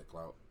need to get that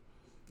clout.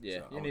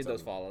 Yeah, So you need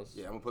those follows.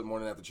 Yeah, I'm going to put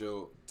Morning After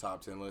Chill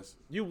top 10 list.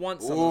 You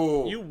want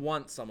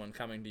someone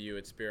coming to you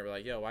at Spirit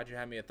like, yo, why'd you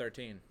have me at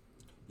 13?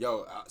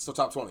 Yo, so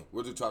top 20.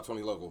 We'll do top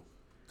 20 local.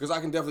 Because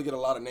I can definitely get a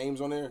lot of names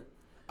on there.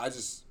 I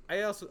think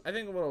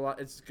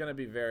it's going to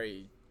be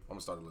very... I'm going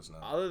to start a list now.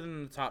 Other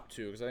than the top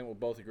 2, because I think we'll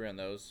both agree on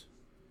those,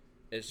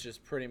 it's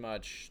just pretty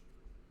much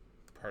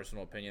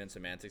personal opinion and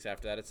semantics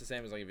after that. It's the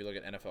same as like if you look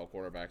at NFL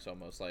quarterbacks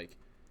almost. Like,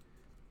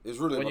 it's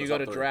really when you go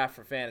to draft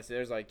for fantasy,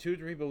 there's like 2 or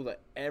 3 people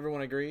that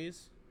everyone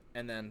agrees,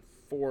 and then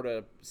 4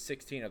 to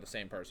 16 are the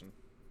same person.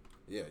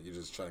 Yeah, you're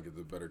just trying to get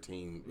the better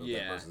team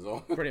that person's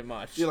on. Pretty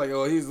much. You're like,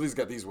 oh, he's at least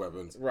got these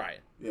weapons. Right.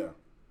 Yeah.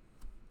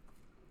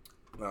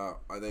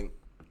 I think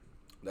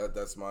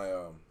that's my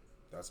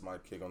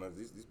kick on it.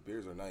 These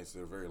beers are nice.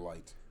 They're very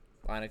light.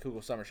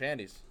 Leinenkugel Summer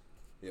Shandies.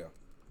 Yeah.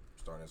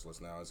 Starting this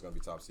list now. It's gonna be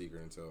top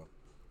secret until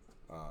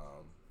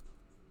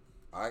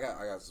I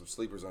got some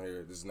sleepers on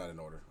here. This is not in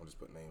order. I'll just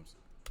put names.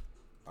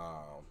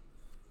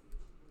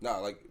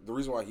 Like the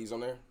reason why he's on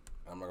there,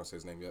 I'm not gonna say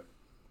his name yet.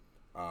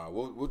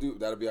 We'll do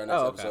that'll be our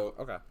next episode.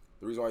 Okay.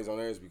 The reason why he's on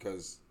there is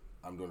because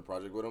I'm doing a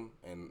project with him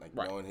and like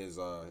knowing his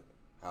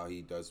how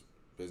he does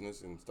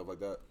business and stuff like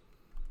that.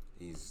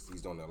 He's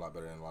doing it a lot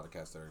better than a lot of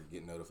cats that are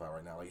getting notified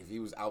right now. Like if he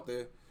was out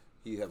there,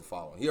 he'd have a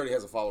following. He already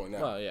has a following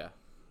now. Well, yeah.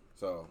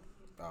 So,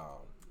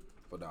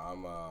 but no,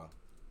 I'm.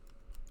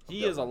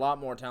 He is a lot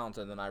more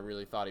talented than I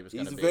really thought he was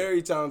going to be. He's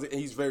very talented and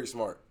he's very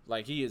smart.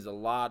 Like he is a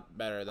lot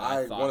better than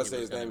I thought. I want to to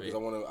say his name because I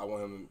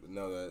want him to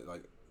know that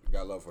like I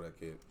got love for that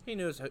kid. He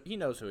knows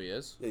who he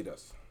is. Yeah, he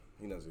does.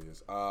 He knows who he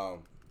is.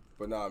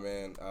 But nah,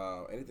 man.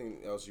 Anything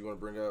else you want to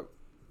bring up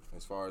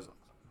as far as?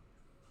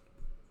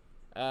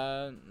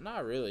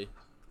 Not really.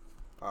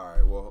 All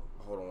right. Well,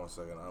 hold on one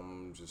second.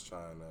 I'm just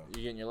trying to.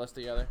 You getting your list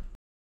together?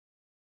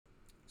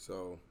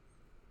 So,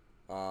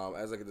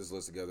 as I get this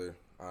list together,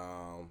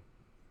 I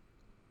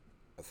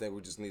think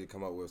we just need to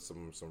come up with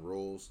some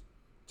rules,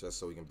 just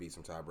so we can beat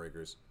some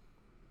tiebreakers.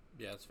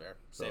 Yeah, that's fair.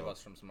 Save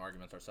us from some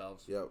arguments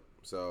ourselves. Yep.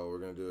 So we're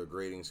gonna do a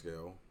grading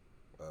scale,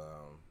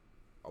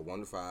 a 1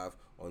 to 5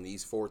 on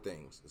these 4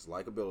 things: it's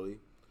likability,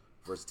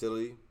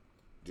 versatility,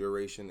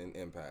 duration, and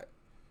impact.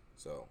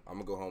 So I'm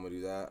gonna go home and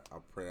do that.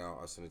 I'll print out.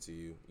 I'll send it to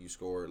you. You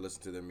score it.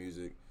 Listen to their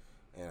music,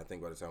 and I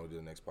think by the time we do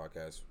the next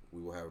podcast,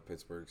 we will have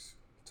Pittsburgh's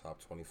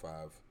top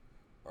 25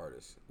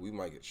 artists. We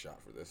might get shot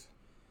for this.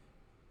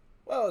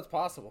 Well, it's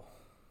possible.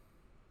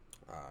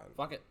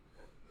 Fuck it.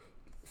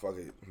 Fuck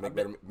it.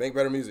 Make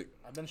better music.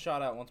 I've been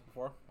shot at once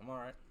before. I'm all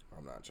right.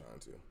 I'm not trying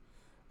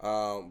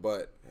to.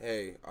 But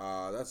hey,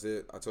 that's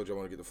it. I told you I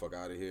want to get the fuck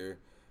out of here.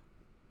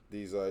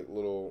 These like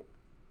little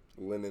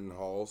linen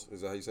halls.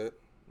 Is that how you say it?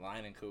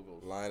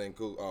 Leinenkugels.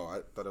 Leinenkugel. Oh, I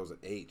thought it was an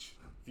H.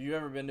 If you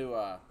ever been to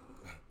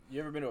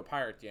a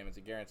Pirates game, it's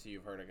a guarantee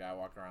you've heard a guy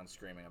walking around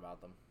screaming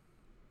about them.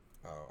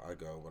 Oh, I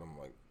go, but I'm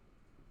like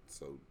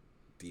so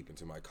deep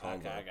into my convo.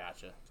 Okay, I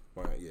gotcha.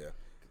 Yeah.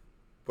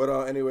 But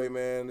anyway,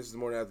 man, this is the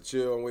Morning After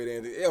Chill. I'm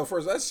waiting. Yo,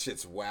 first, that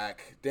shit's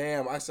whack.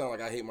 Damn, I sound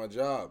like I hate my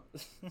job.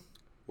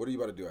 What are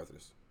you about to do after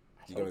this?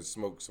 You gonna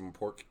smoke some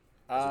pork?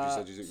 That's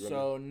what you said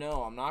so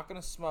no, I'm not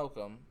gonna smoke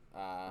them.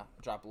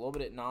 Drop a little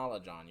bit of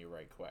knowledge on you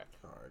right quick.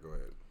 All right, go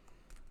ahead.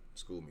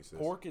 School me, sis.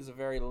 Pork is a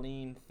very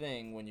lean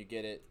thing when you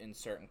get it in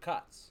certain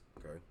cuts.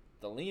 Okay.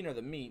 The leaner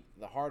the meat,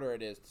 the harder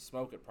it is to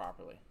smoke it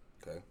properly.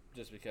 Okay.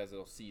 Just because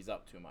it'll seize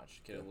up too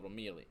much, get a little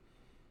mealy.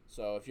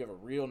 So if you have a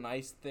real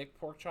nice thick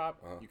pork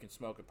chop, you can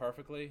smoke it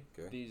perfectly.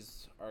 Okay.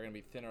 These are going to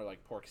be thinner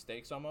like pork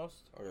steaks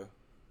almost. Okay.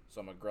 So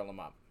I'm going to grill them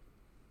up.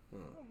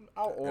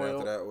 I'll oil. And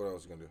after that, what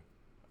else you going to do?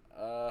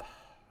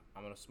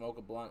 I'm going to smoke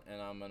a blunt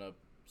and I'm going to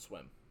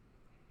swim.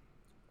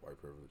 White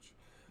privilege.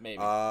 Maybe.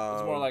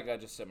 It's more like I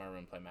just sit in my room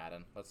and play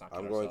Madden. Let's not kid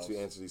I'm ourselves. going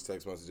to answer these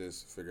text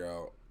messages, figure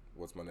out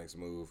what's my next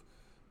move.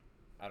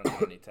 I don't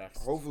have any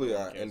texts. Hopefully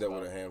I end up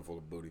with a handful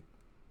of booty.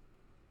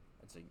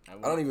 I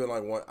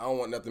don't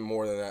want nothing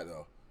more than that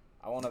though.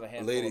 I won't have a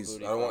handful Ladies, of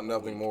booty. I don't want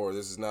nothing more.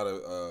 This is not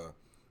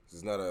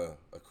a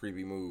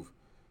creepy move.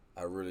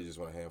 I really just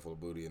want a handful of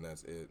booty and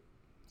that's it.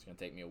 It's gonna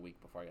take me a week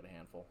before I get a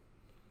handful.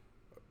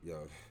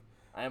 Yo,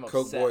 I am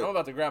Coke upset. Boy- I'm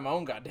about to grab my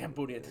own goddamn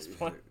booty at this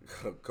point.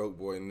 Coke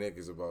Boy Nick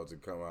is about to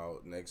come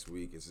out next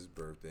week. It's his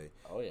birthday.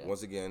 Oh, yeah.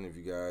 Once again, if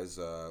you guys,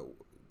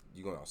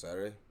 you going out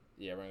Saturday?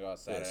 Yeah, we're going to go out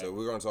Saturday. Yeah, so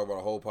we're going to talk about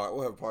a whole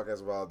We'll have a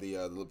podcast about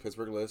the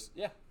Pittsburgh list.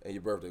 Yeah. And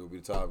your birthday will be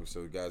the topic.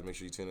 So, guys, make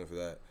sure you tune in for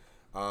that.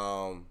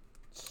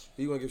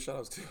 Who you want to give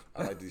shout-outs to?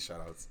 I like these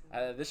shout-outs.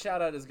 This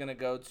shout-out is going to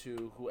go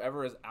to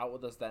whoever is out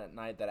with us that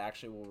night that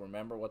actually will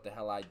remember what the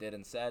hell I did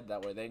and said.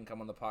 That way they can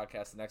come on the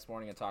podcast the next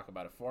morning and talk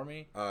about it for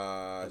me.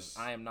 I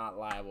am not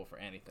liable for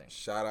anything.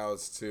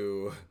 Shout-outs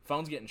to...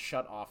 Phone's getting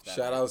shut off that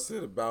Shout-outs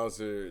to the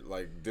bouncer,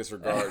 like,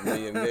 disregarding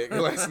me and Nick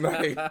last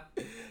night.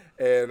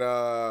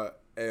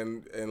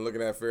 And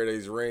looking at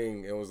Faraday's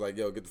ring and was like,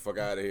 yo, get the fuck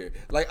out of here.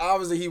 Like,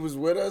 obviously he was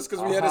with us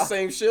because we had the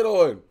same shit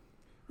on.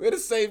 We had the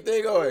same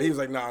thing on. He was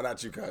like, nah,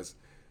 not you, cuz.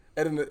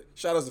 And then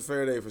shout out to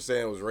Faraday for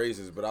saying it was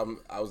racist, but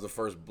I was the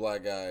first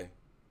black guy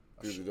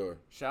through the door.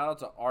 Shout out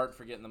to Art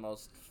for getting the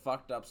most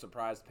fucked up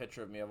surprise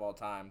picture of me of all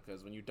time.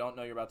 Because when you don't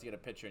know you're about to get a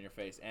picture in your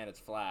face and it's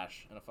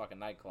Flash in a fucking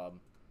nightclub,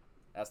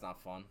 that's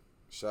not fun.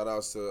 Shout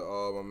outs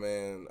to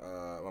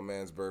my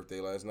man's birthday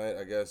last night,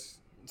 I guess.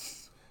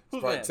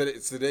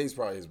 Today's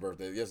probably his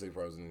birthday. Yesterday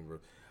probably wasn't his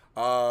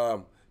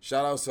birthday.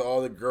 Shout outs to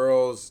all the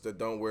girls that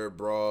don't wear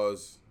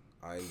bras.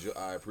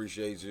 I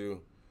appreciate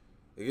you.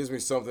 It gives me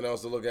something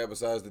else to look at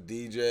besides the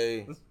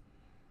DJ. Cause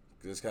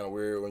it's kind of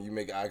weird when you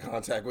make eye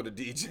contact with a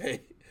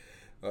DJ.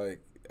 Like,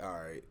 all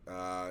right.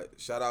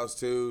 Shout outs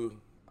to,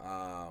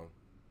 I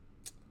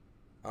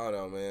don't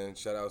know, man.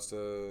 Shout outs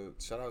to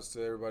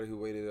everybody who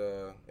waited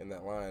in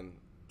that line.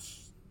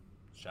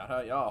 Shout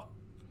out y'all.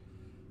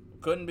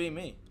 Couldn't be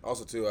me.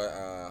 Also, too,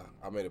 I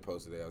made a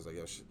post today. I was like,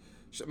 yo,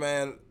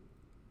 man,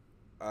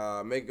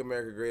 make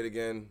America great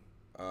again.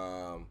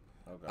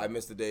 Okay. I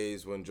miss the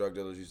days when drug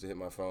dealers used to hit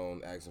my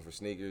phone asking for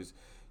sneakers.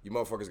 You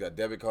motherfuckers got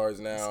debit cards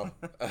now.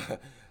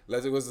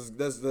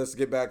 Let's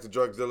get back to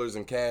drug dealers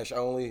and cash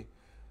only.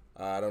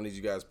 I don't need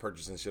you guys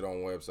purchasing shit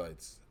on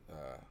websites.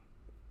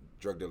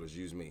 Drug dealers,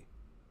 use me.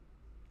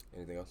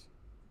 Anything else?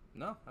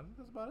 No, I think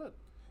that's about it.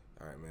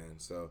 All right, man.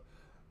 So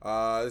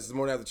this is the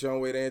Morning After Chum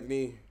with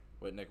Anthony.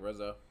 With Nick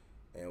Rizzo.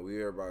 And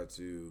we are about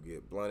to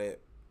get blunted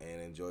and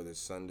enjoy this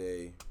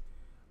Sunday.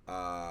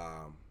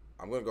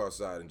 I'm going to go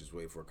outside and just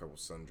wait for a couple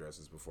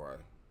sundresses before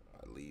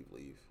I leave.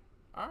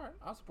 All right,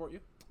 I'll support you.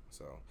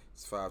 So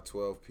it's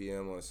 5:12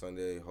 p.m. on a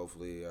Sunday.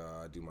 Hopefully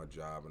I do my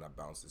job and I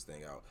bounce this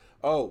thing out.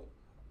 Oh,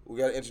 we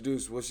got to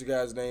introduce, what's your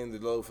guy's name, the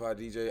Lo-Fi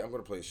DJ? I'm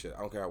going to play shit. I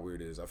don't care how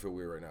weird it is. I feel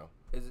weird right now.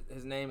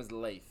 His name is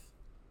Lath.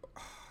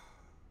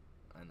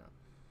 I know.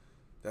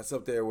 That's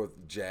up there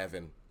with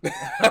Javin.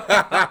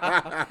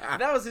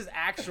 That was his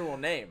actual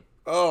name.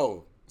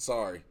 Oh,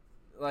 sorry.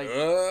 Like,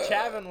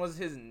 Chavin was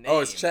his name.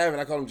 Oh, it's Chavin.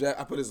 I call him Javin.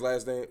 I put his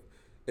last name.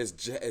 It's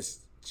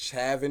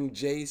Chavin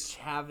Jace.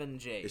 Chavin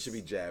Jace. It should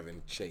be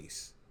Javin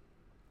Chase.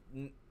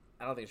 I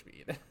don't think it should be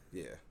either.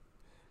 Yeah.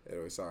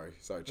 Anyway, sorry,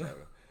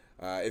 Chavin.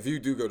 If you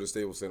do go to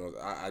Staples Center,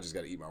 I just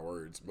got to eat my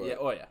words. But yeah.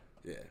 Oh yeah.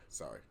 Yeah.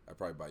 Sorry. I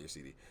probably buy your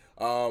CD.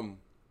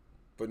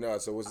 But no.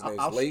 So what's his name?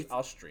 Lath.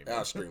 I'll stream it.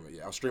 I'll stream it.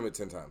 Yeah. I'll stream it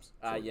 10 times.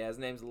 Yeah. His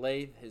name's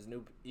Lath. His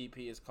new EP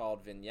is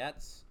called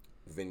Vignettes.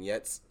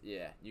 Vignettes.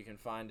 Yeah, you can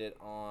find it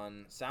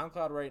on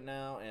SoundCloud right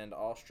now and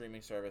all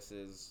streaming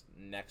services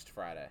next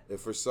Friday. If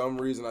for some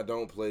reason I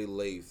don't play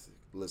Lath,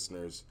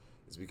 listeners,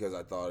 it's because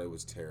I thought it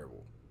was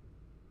terrible.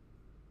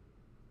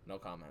 No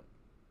comment.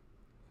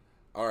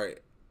 All right.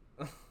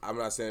 I'm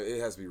not saying it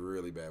has to be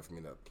really bad for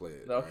me not to play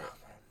it. No right? comment.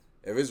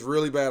 If it's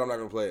really bad, I'm not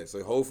going to play it.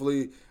 So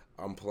hopefully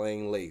I'm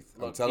playing Lath.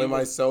 Look, I'm telling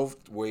myself,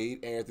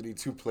 Wade Anthony,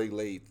 to play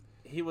Lath.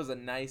 He was a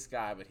nice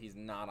guy, but he's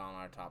not on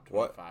our top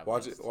 25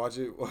 list. Watch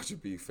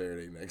it be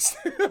Faraday next.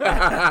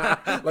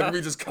 Like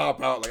we just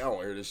cop out. Like I don't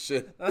want to hear this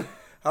shit.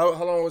 How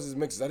long was his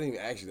mix? I didn't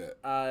even ask you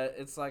that.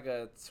 It's like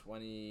a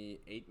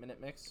 28-minute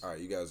mix. All right,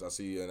 you guys. I'll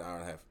see you in an hour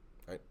and a half.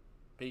 All right.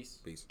 Peace.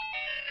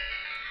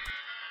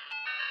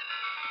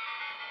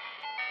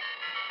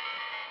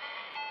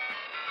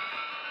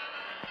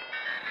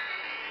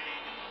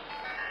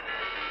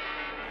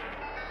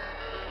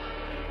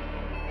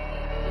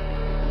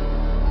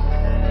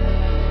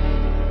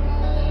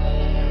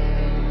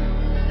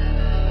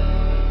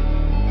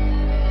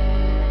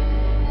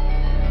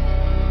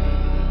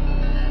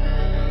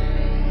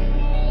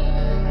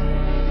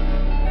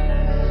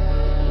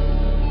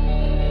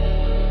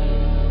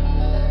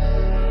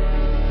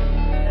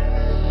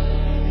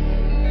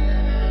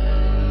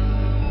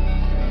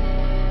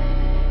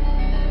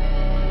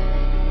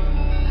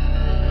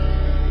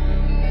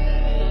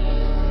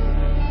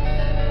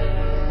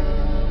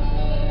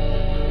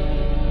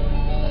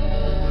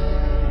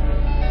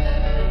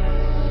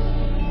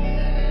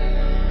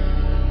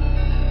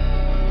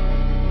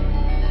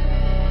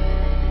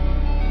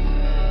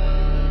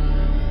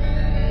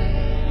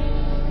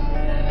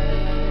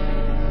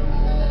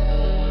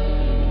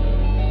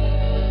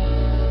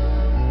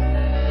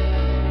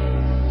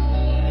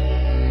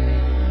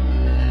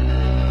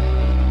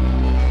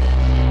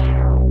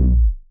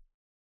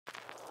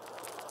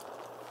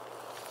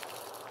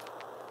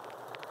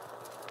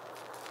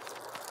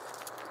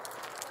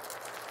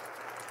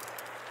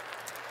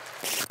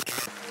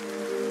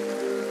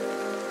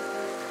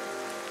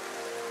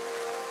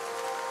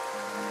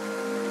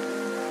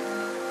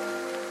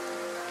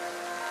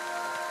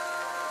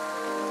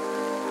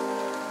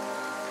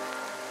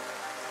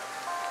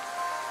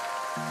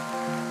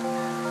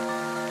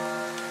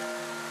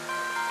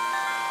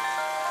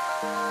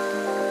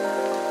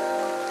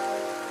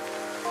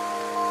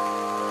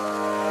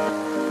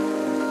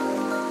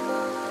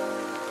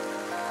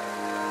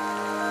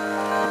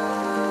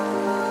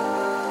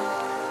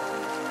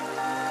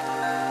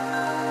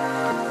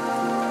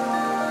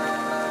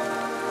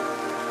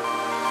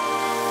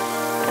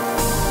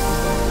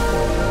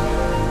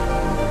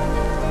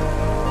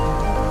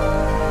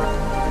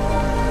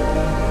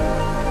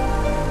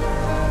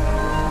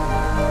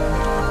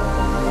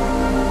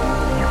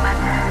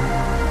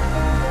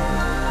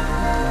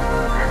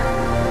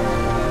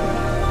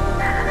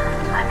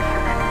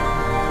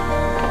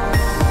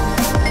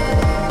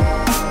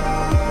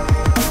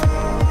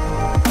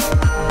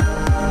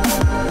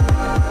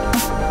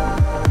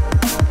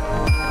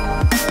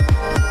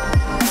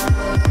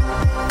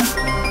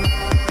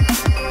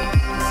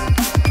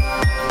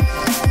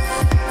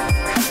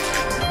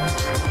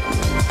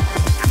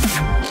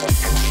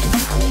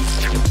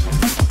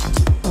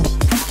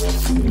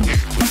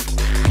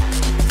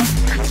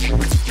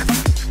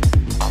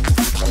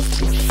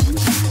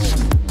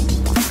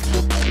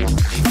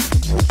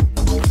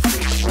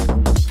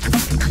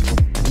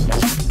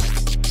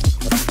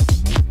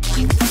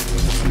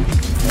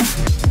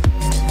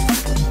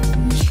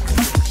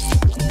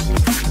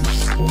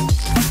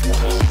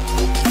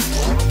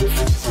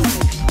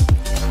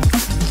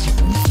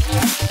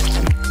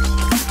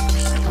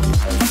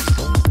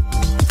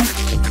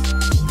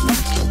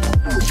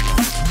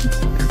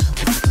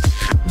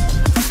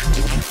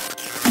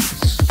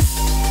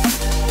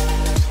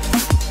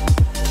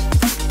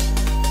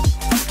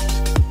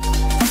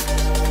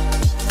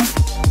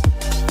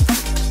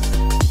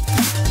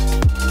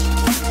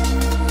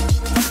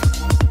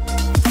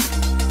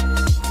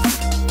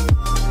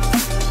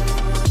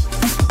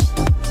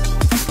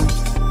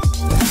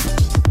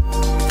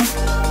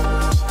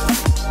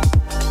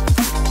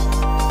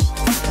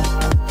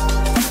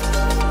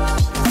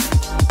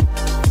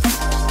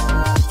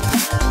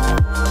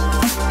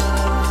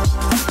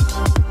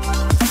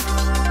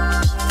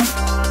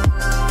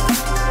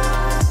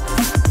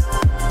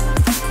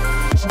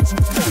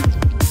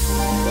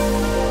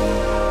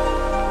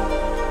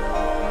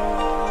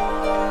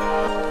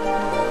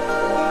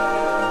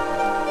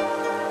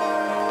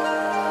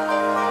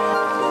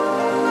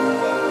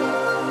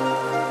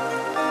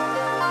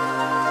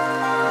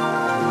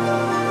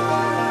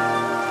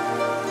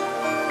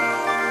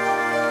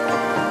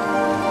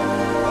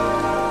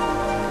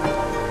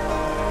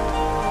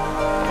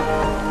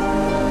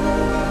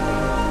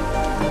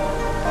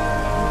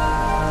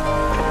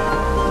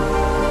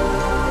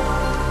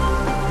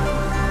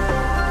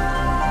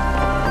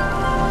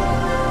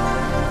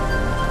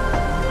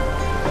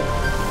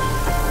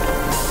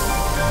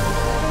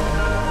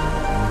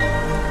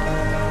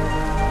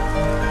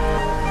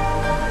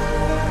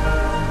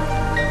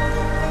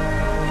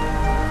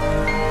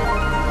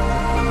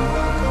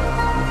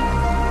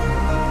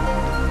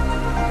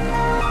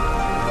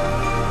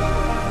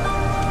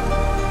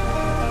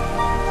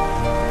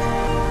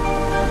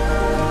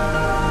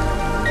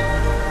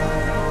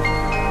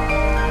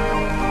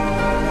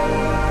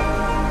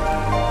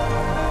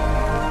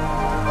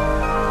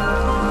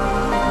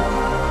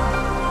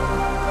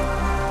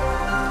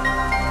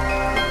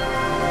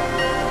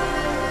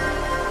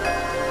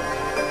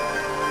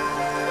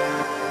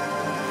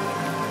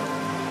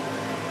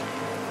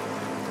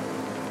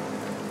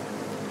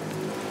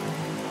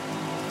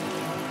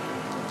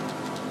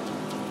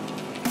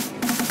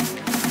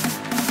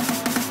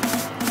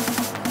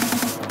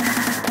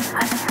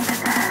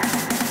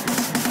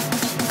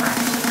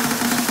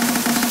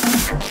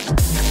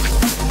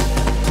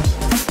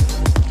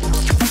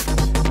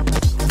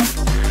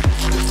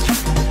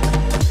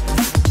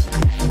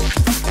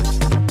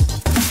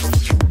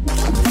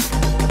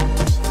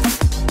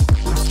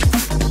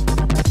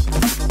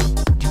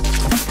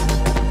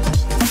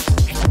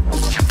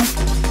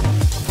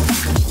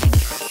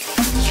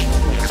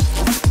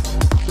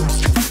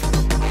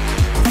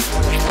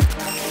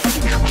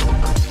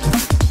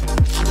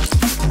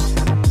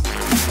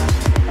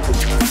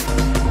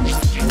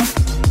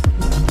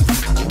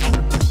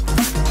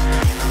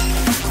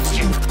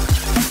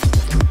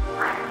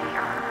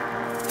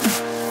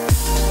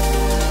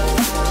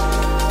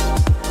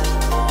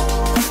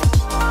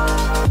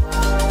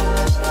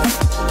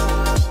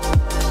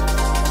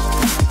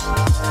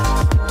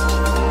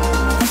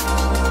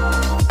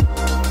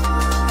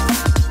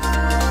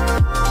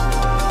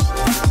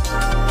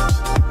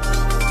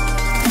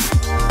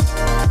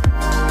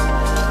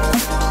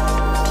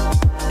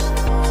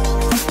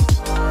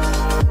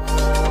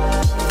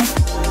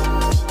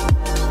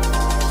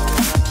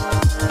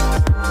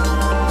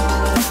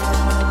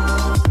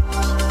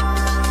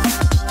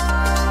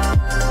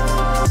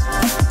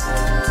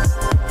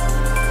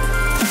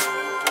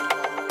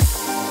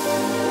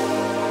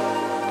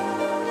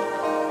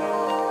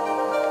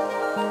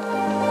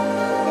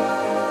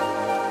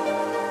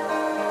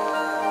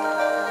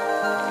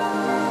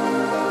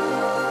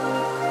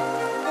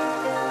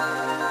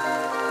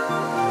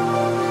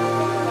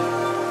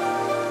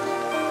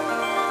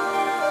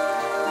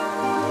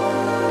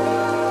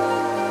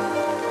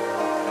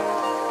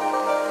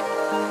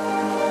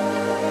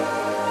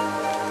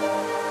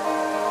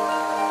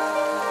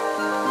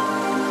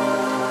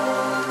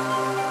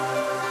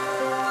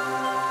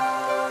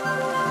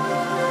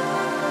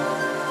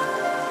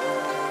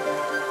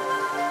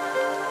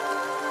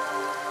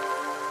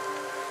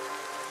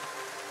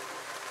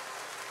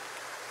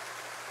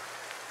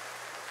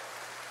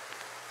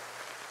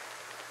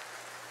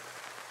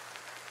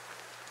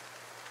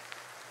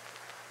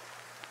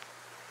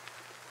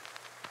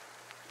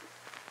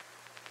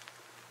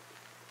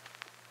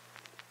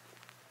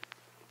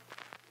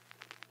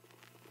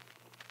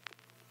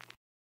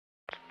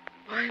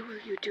 will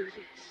you do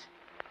this?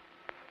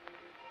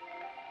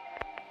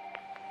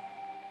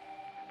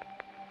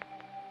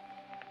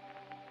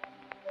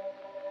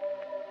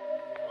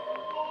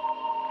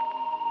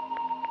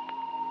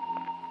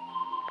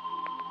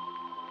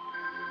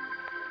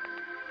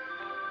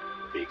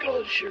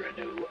 Because,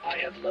 Shiranu, I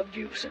have loved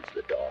you since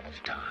the dawn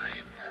of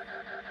time.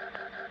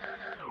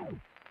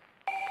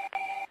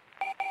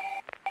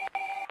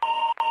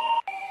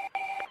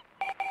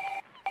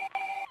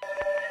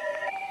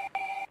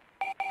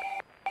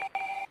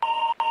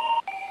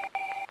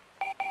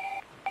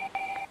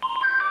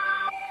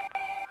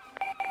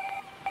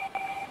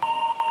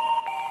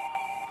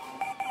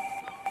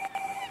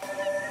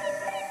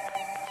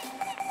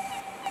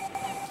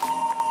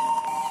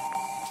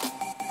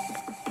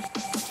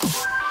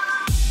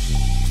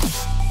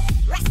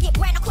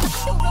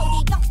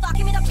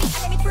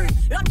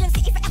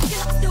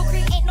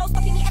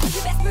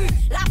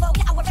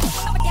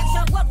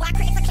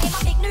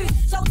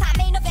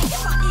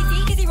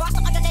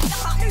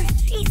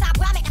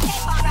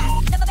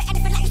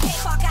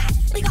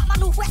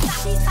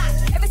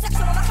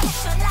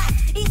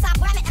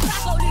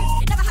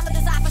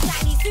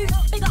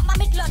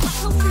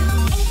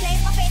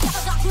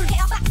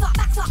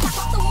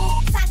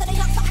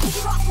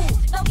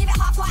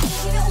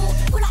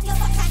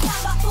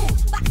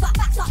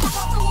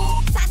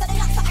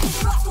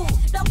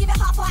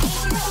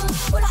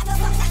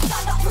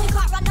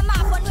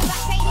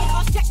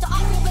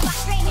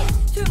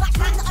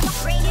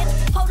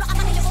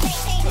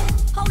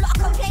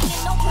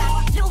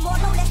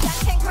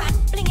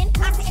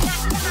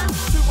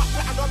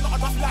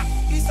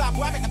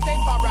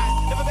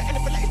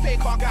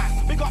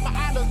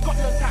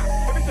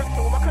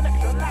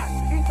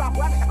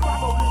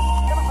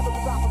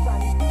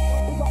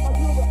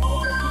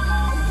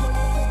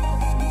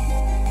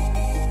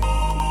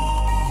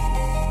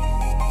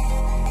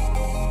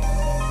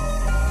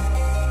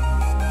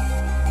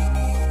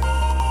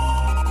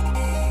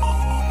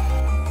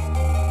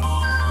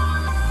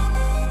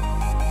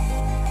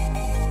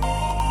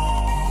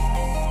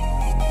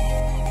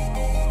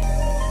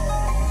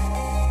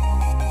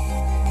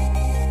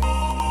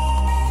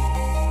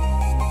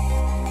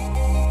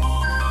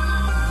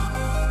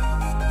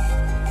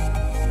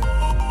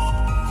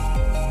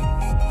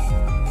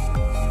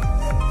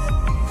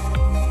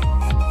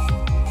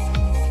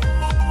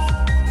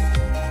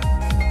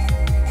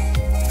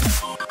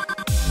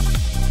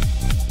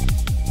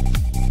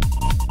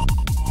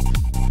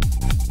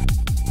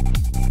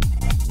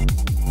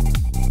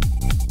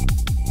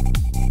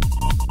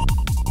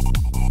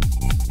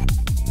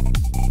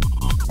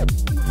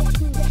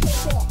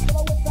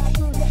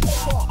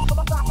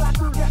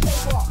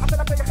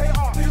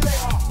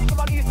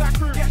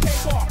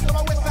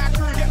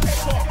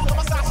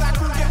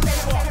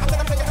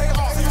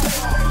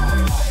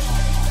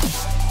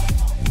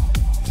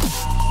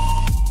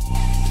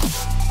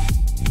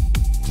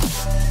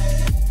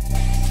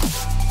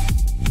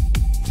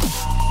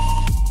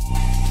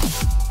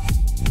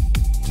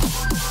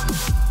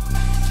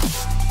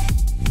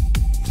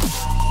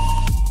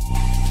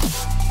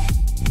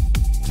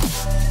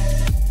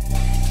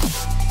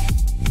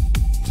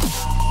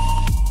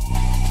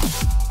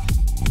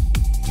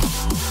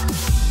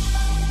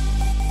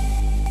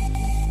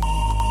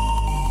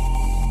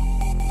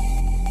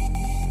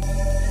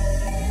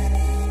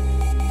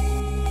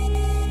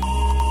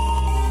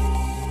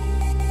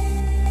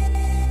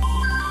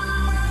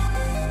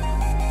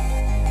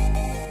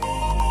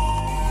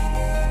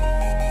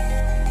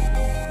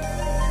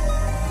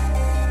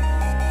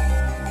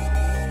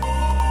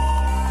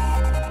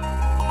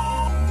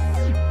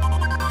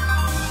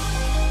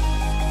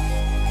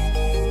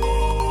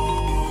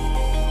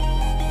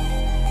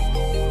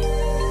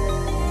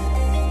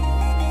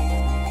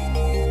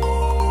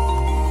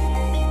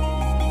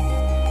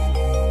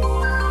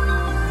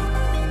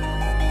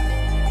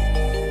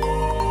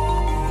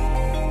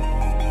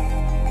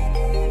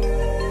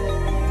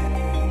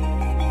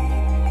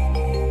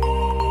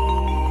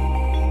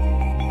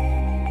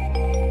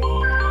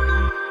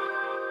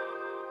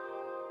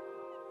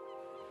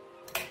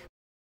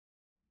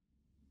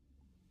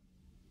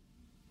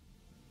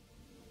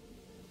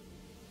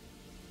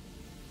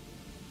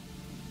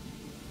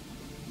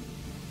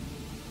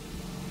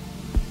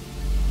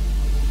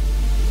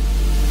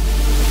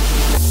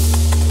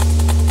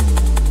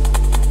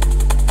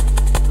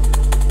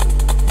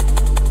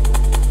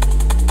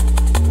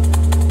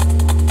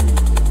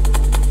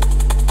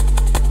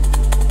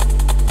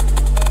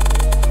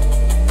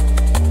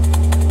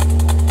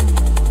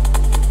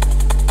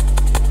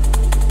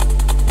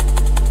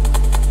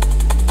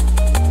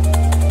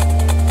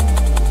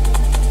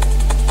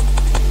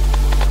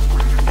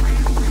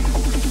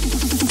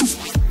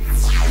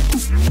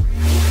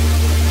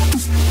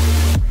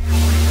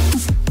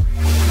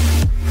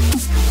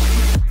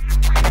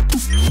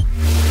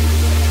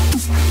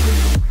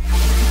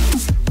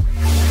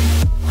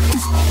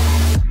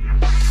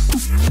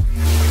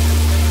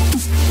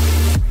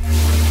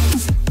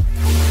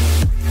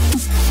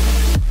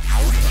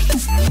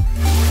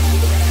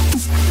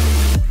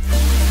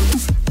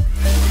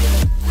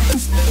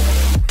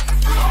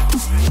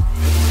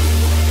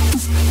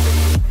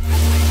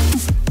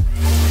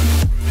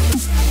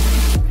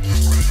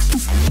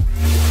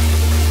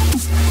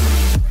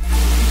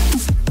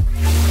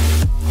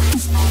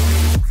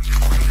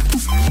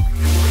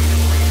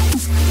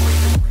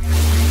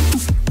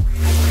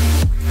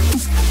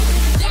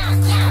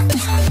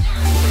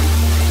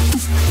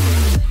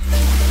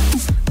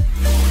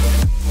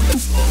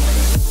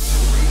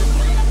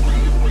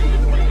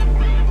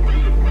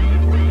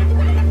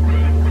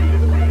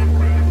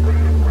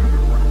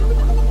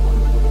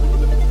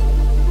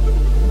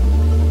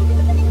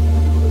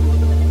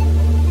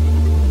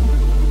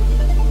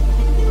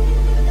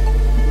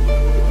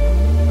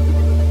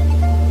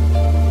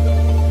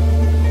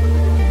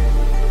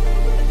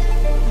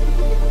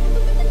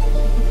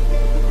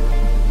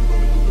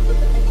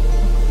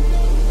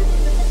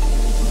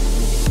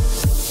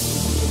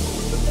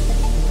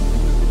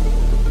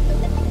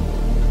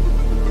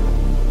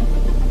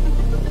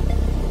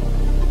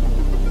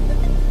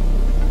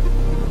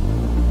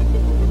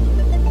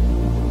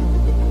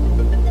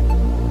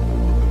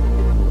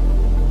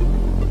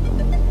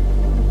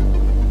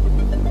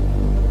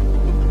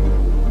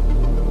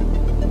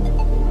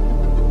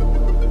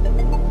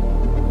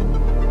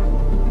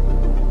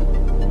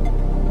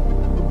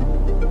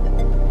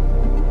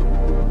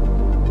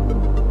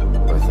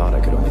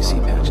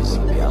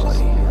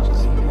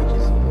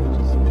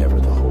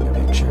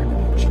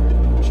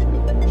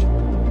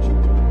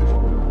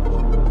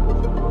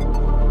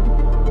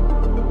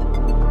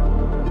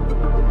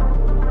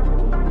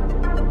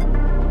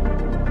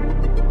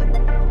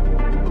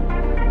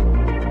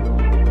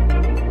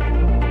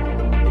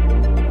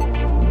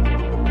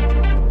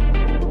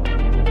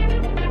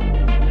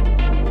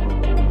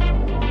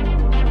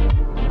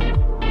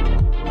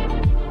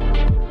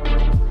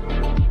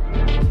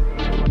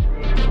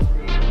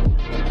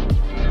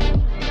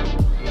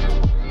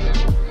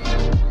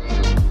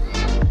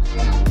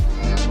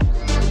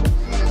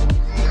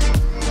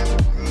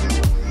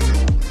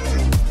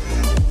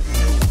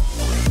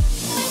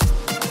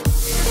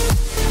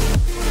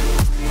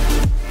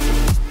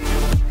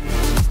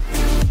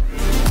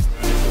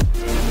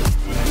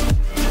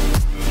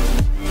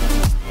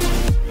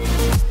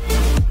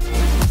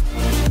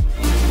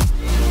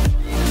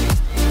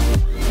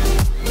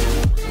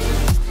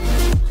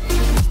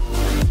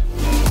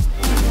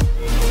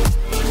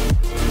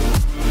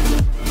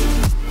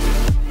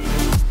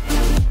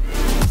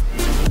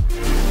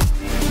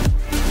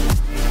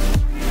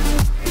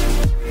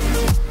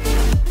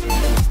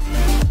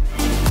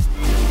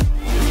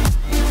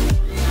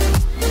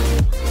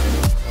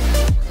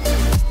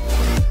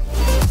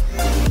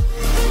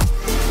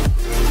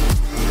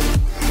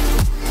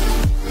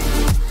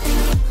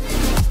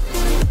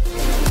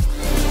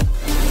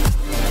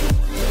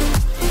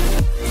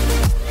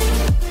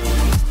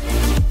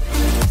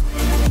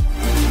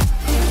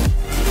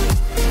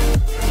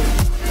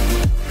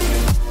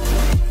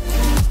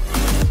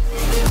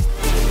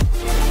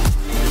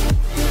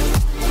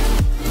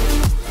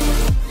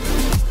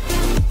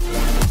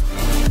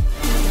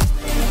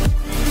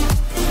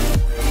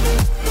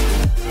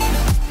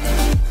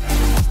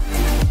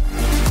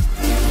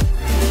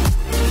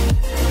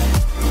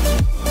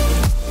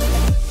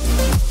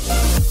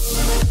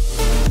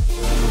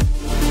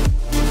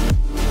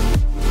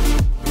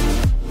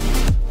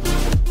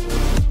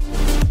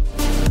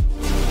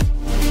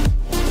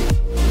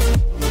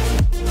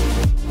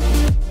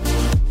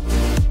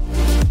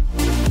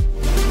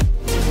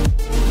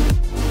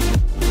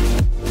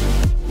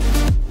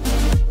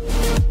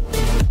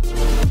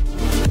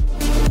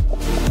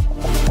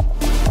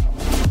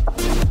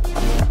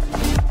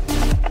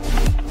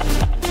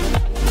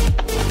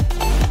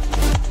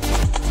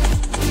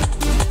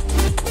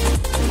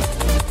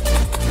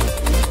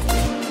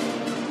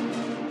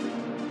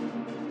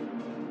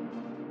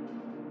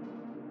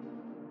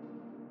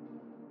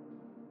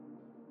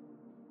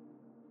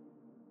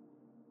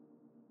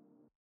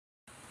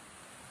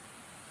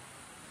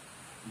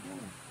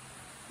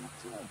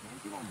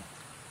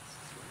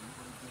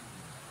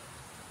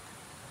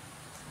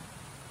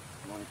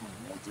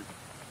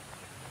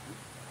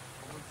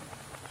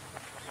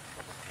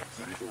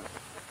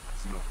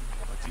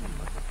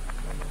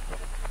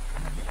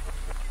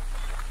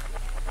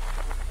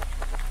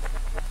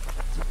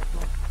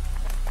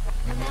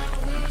 No matter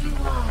where you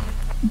are,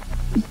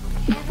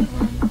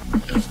 everyone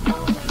is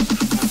always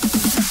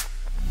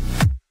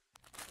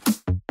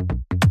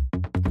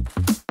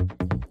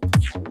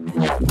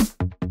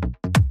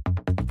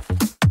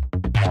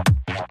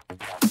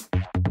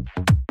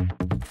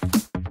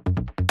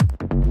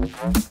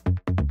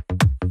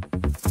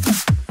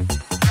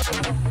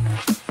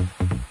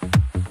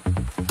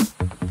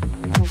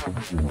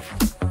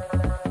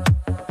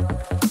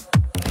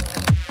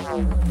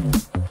together.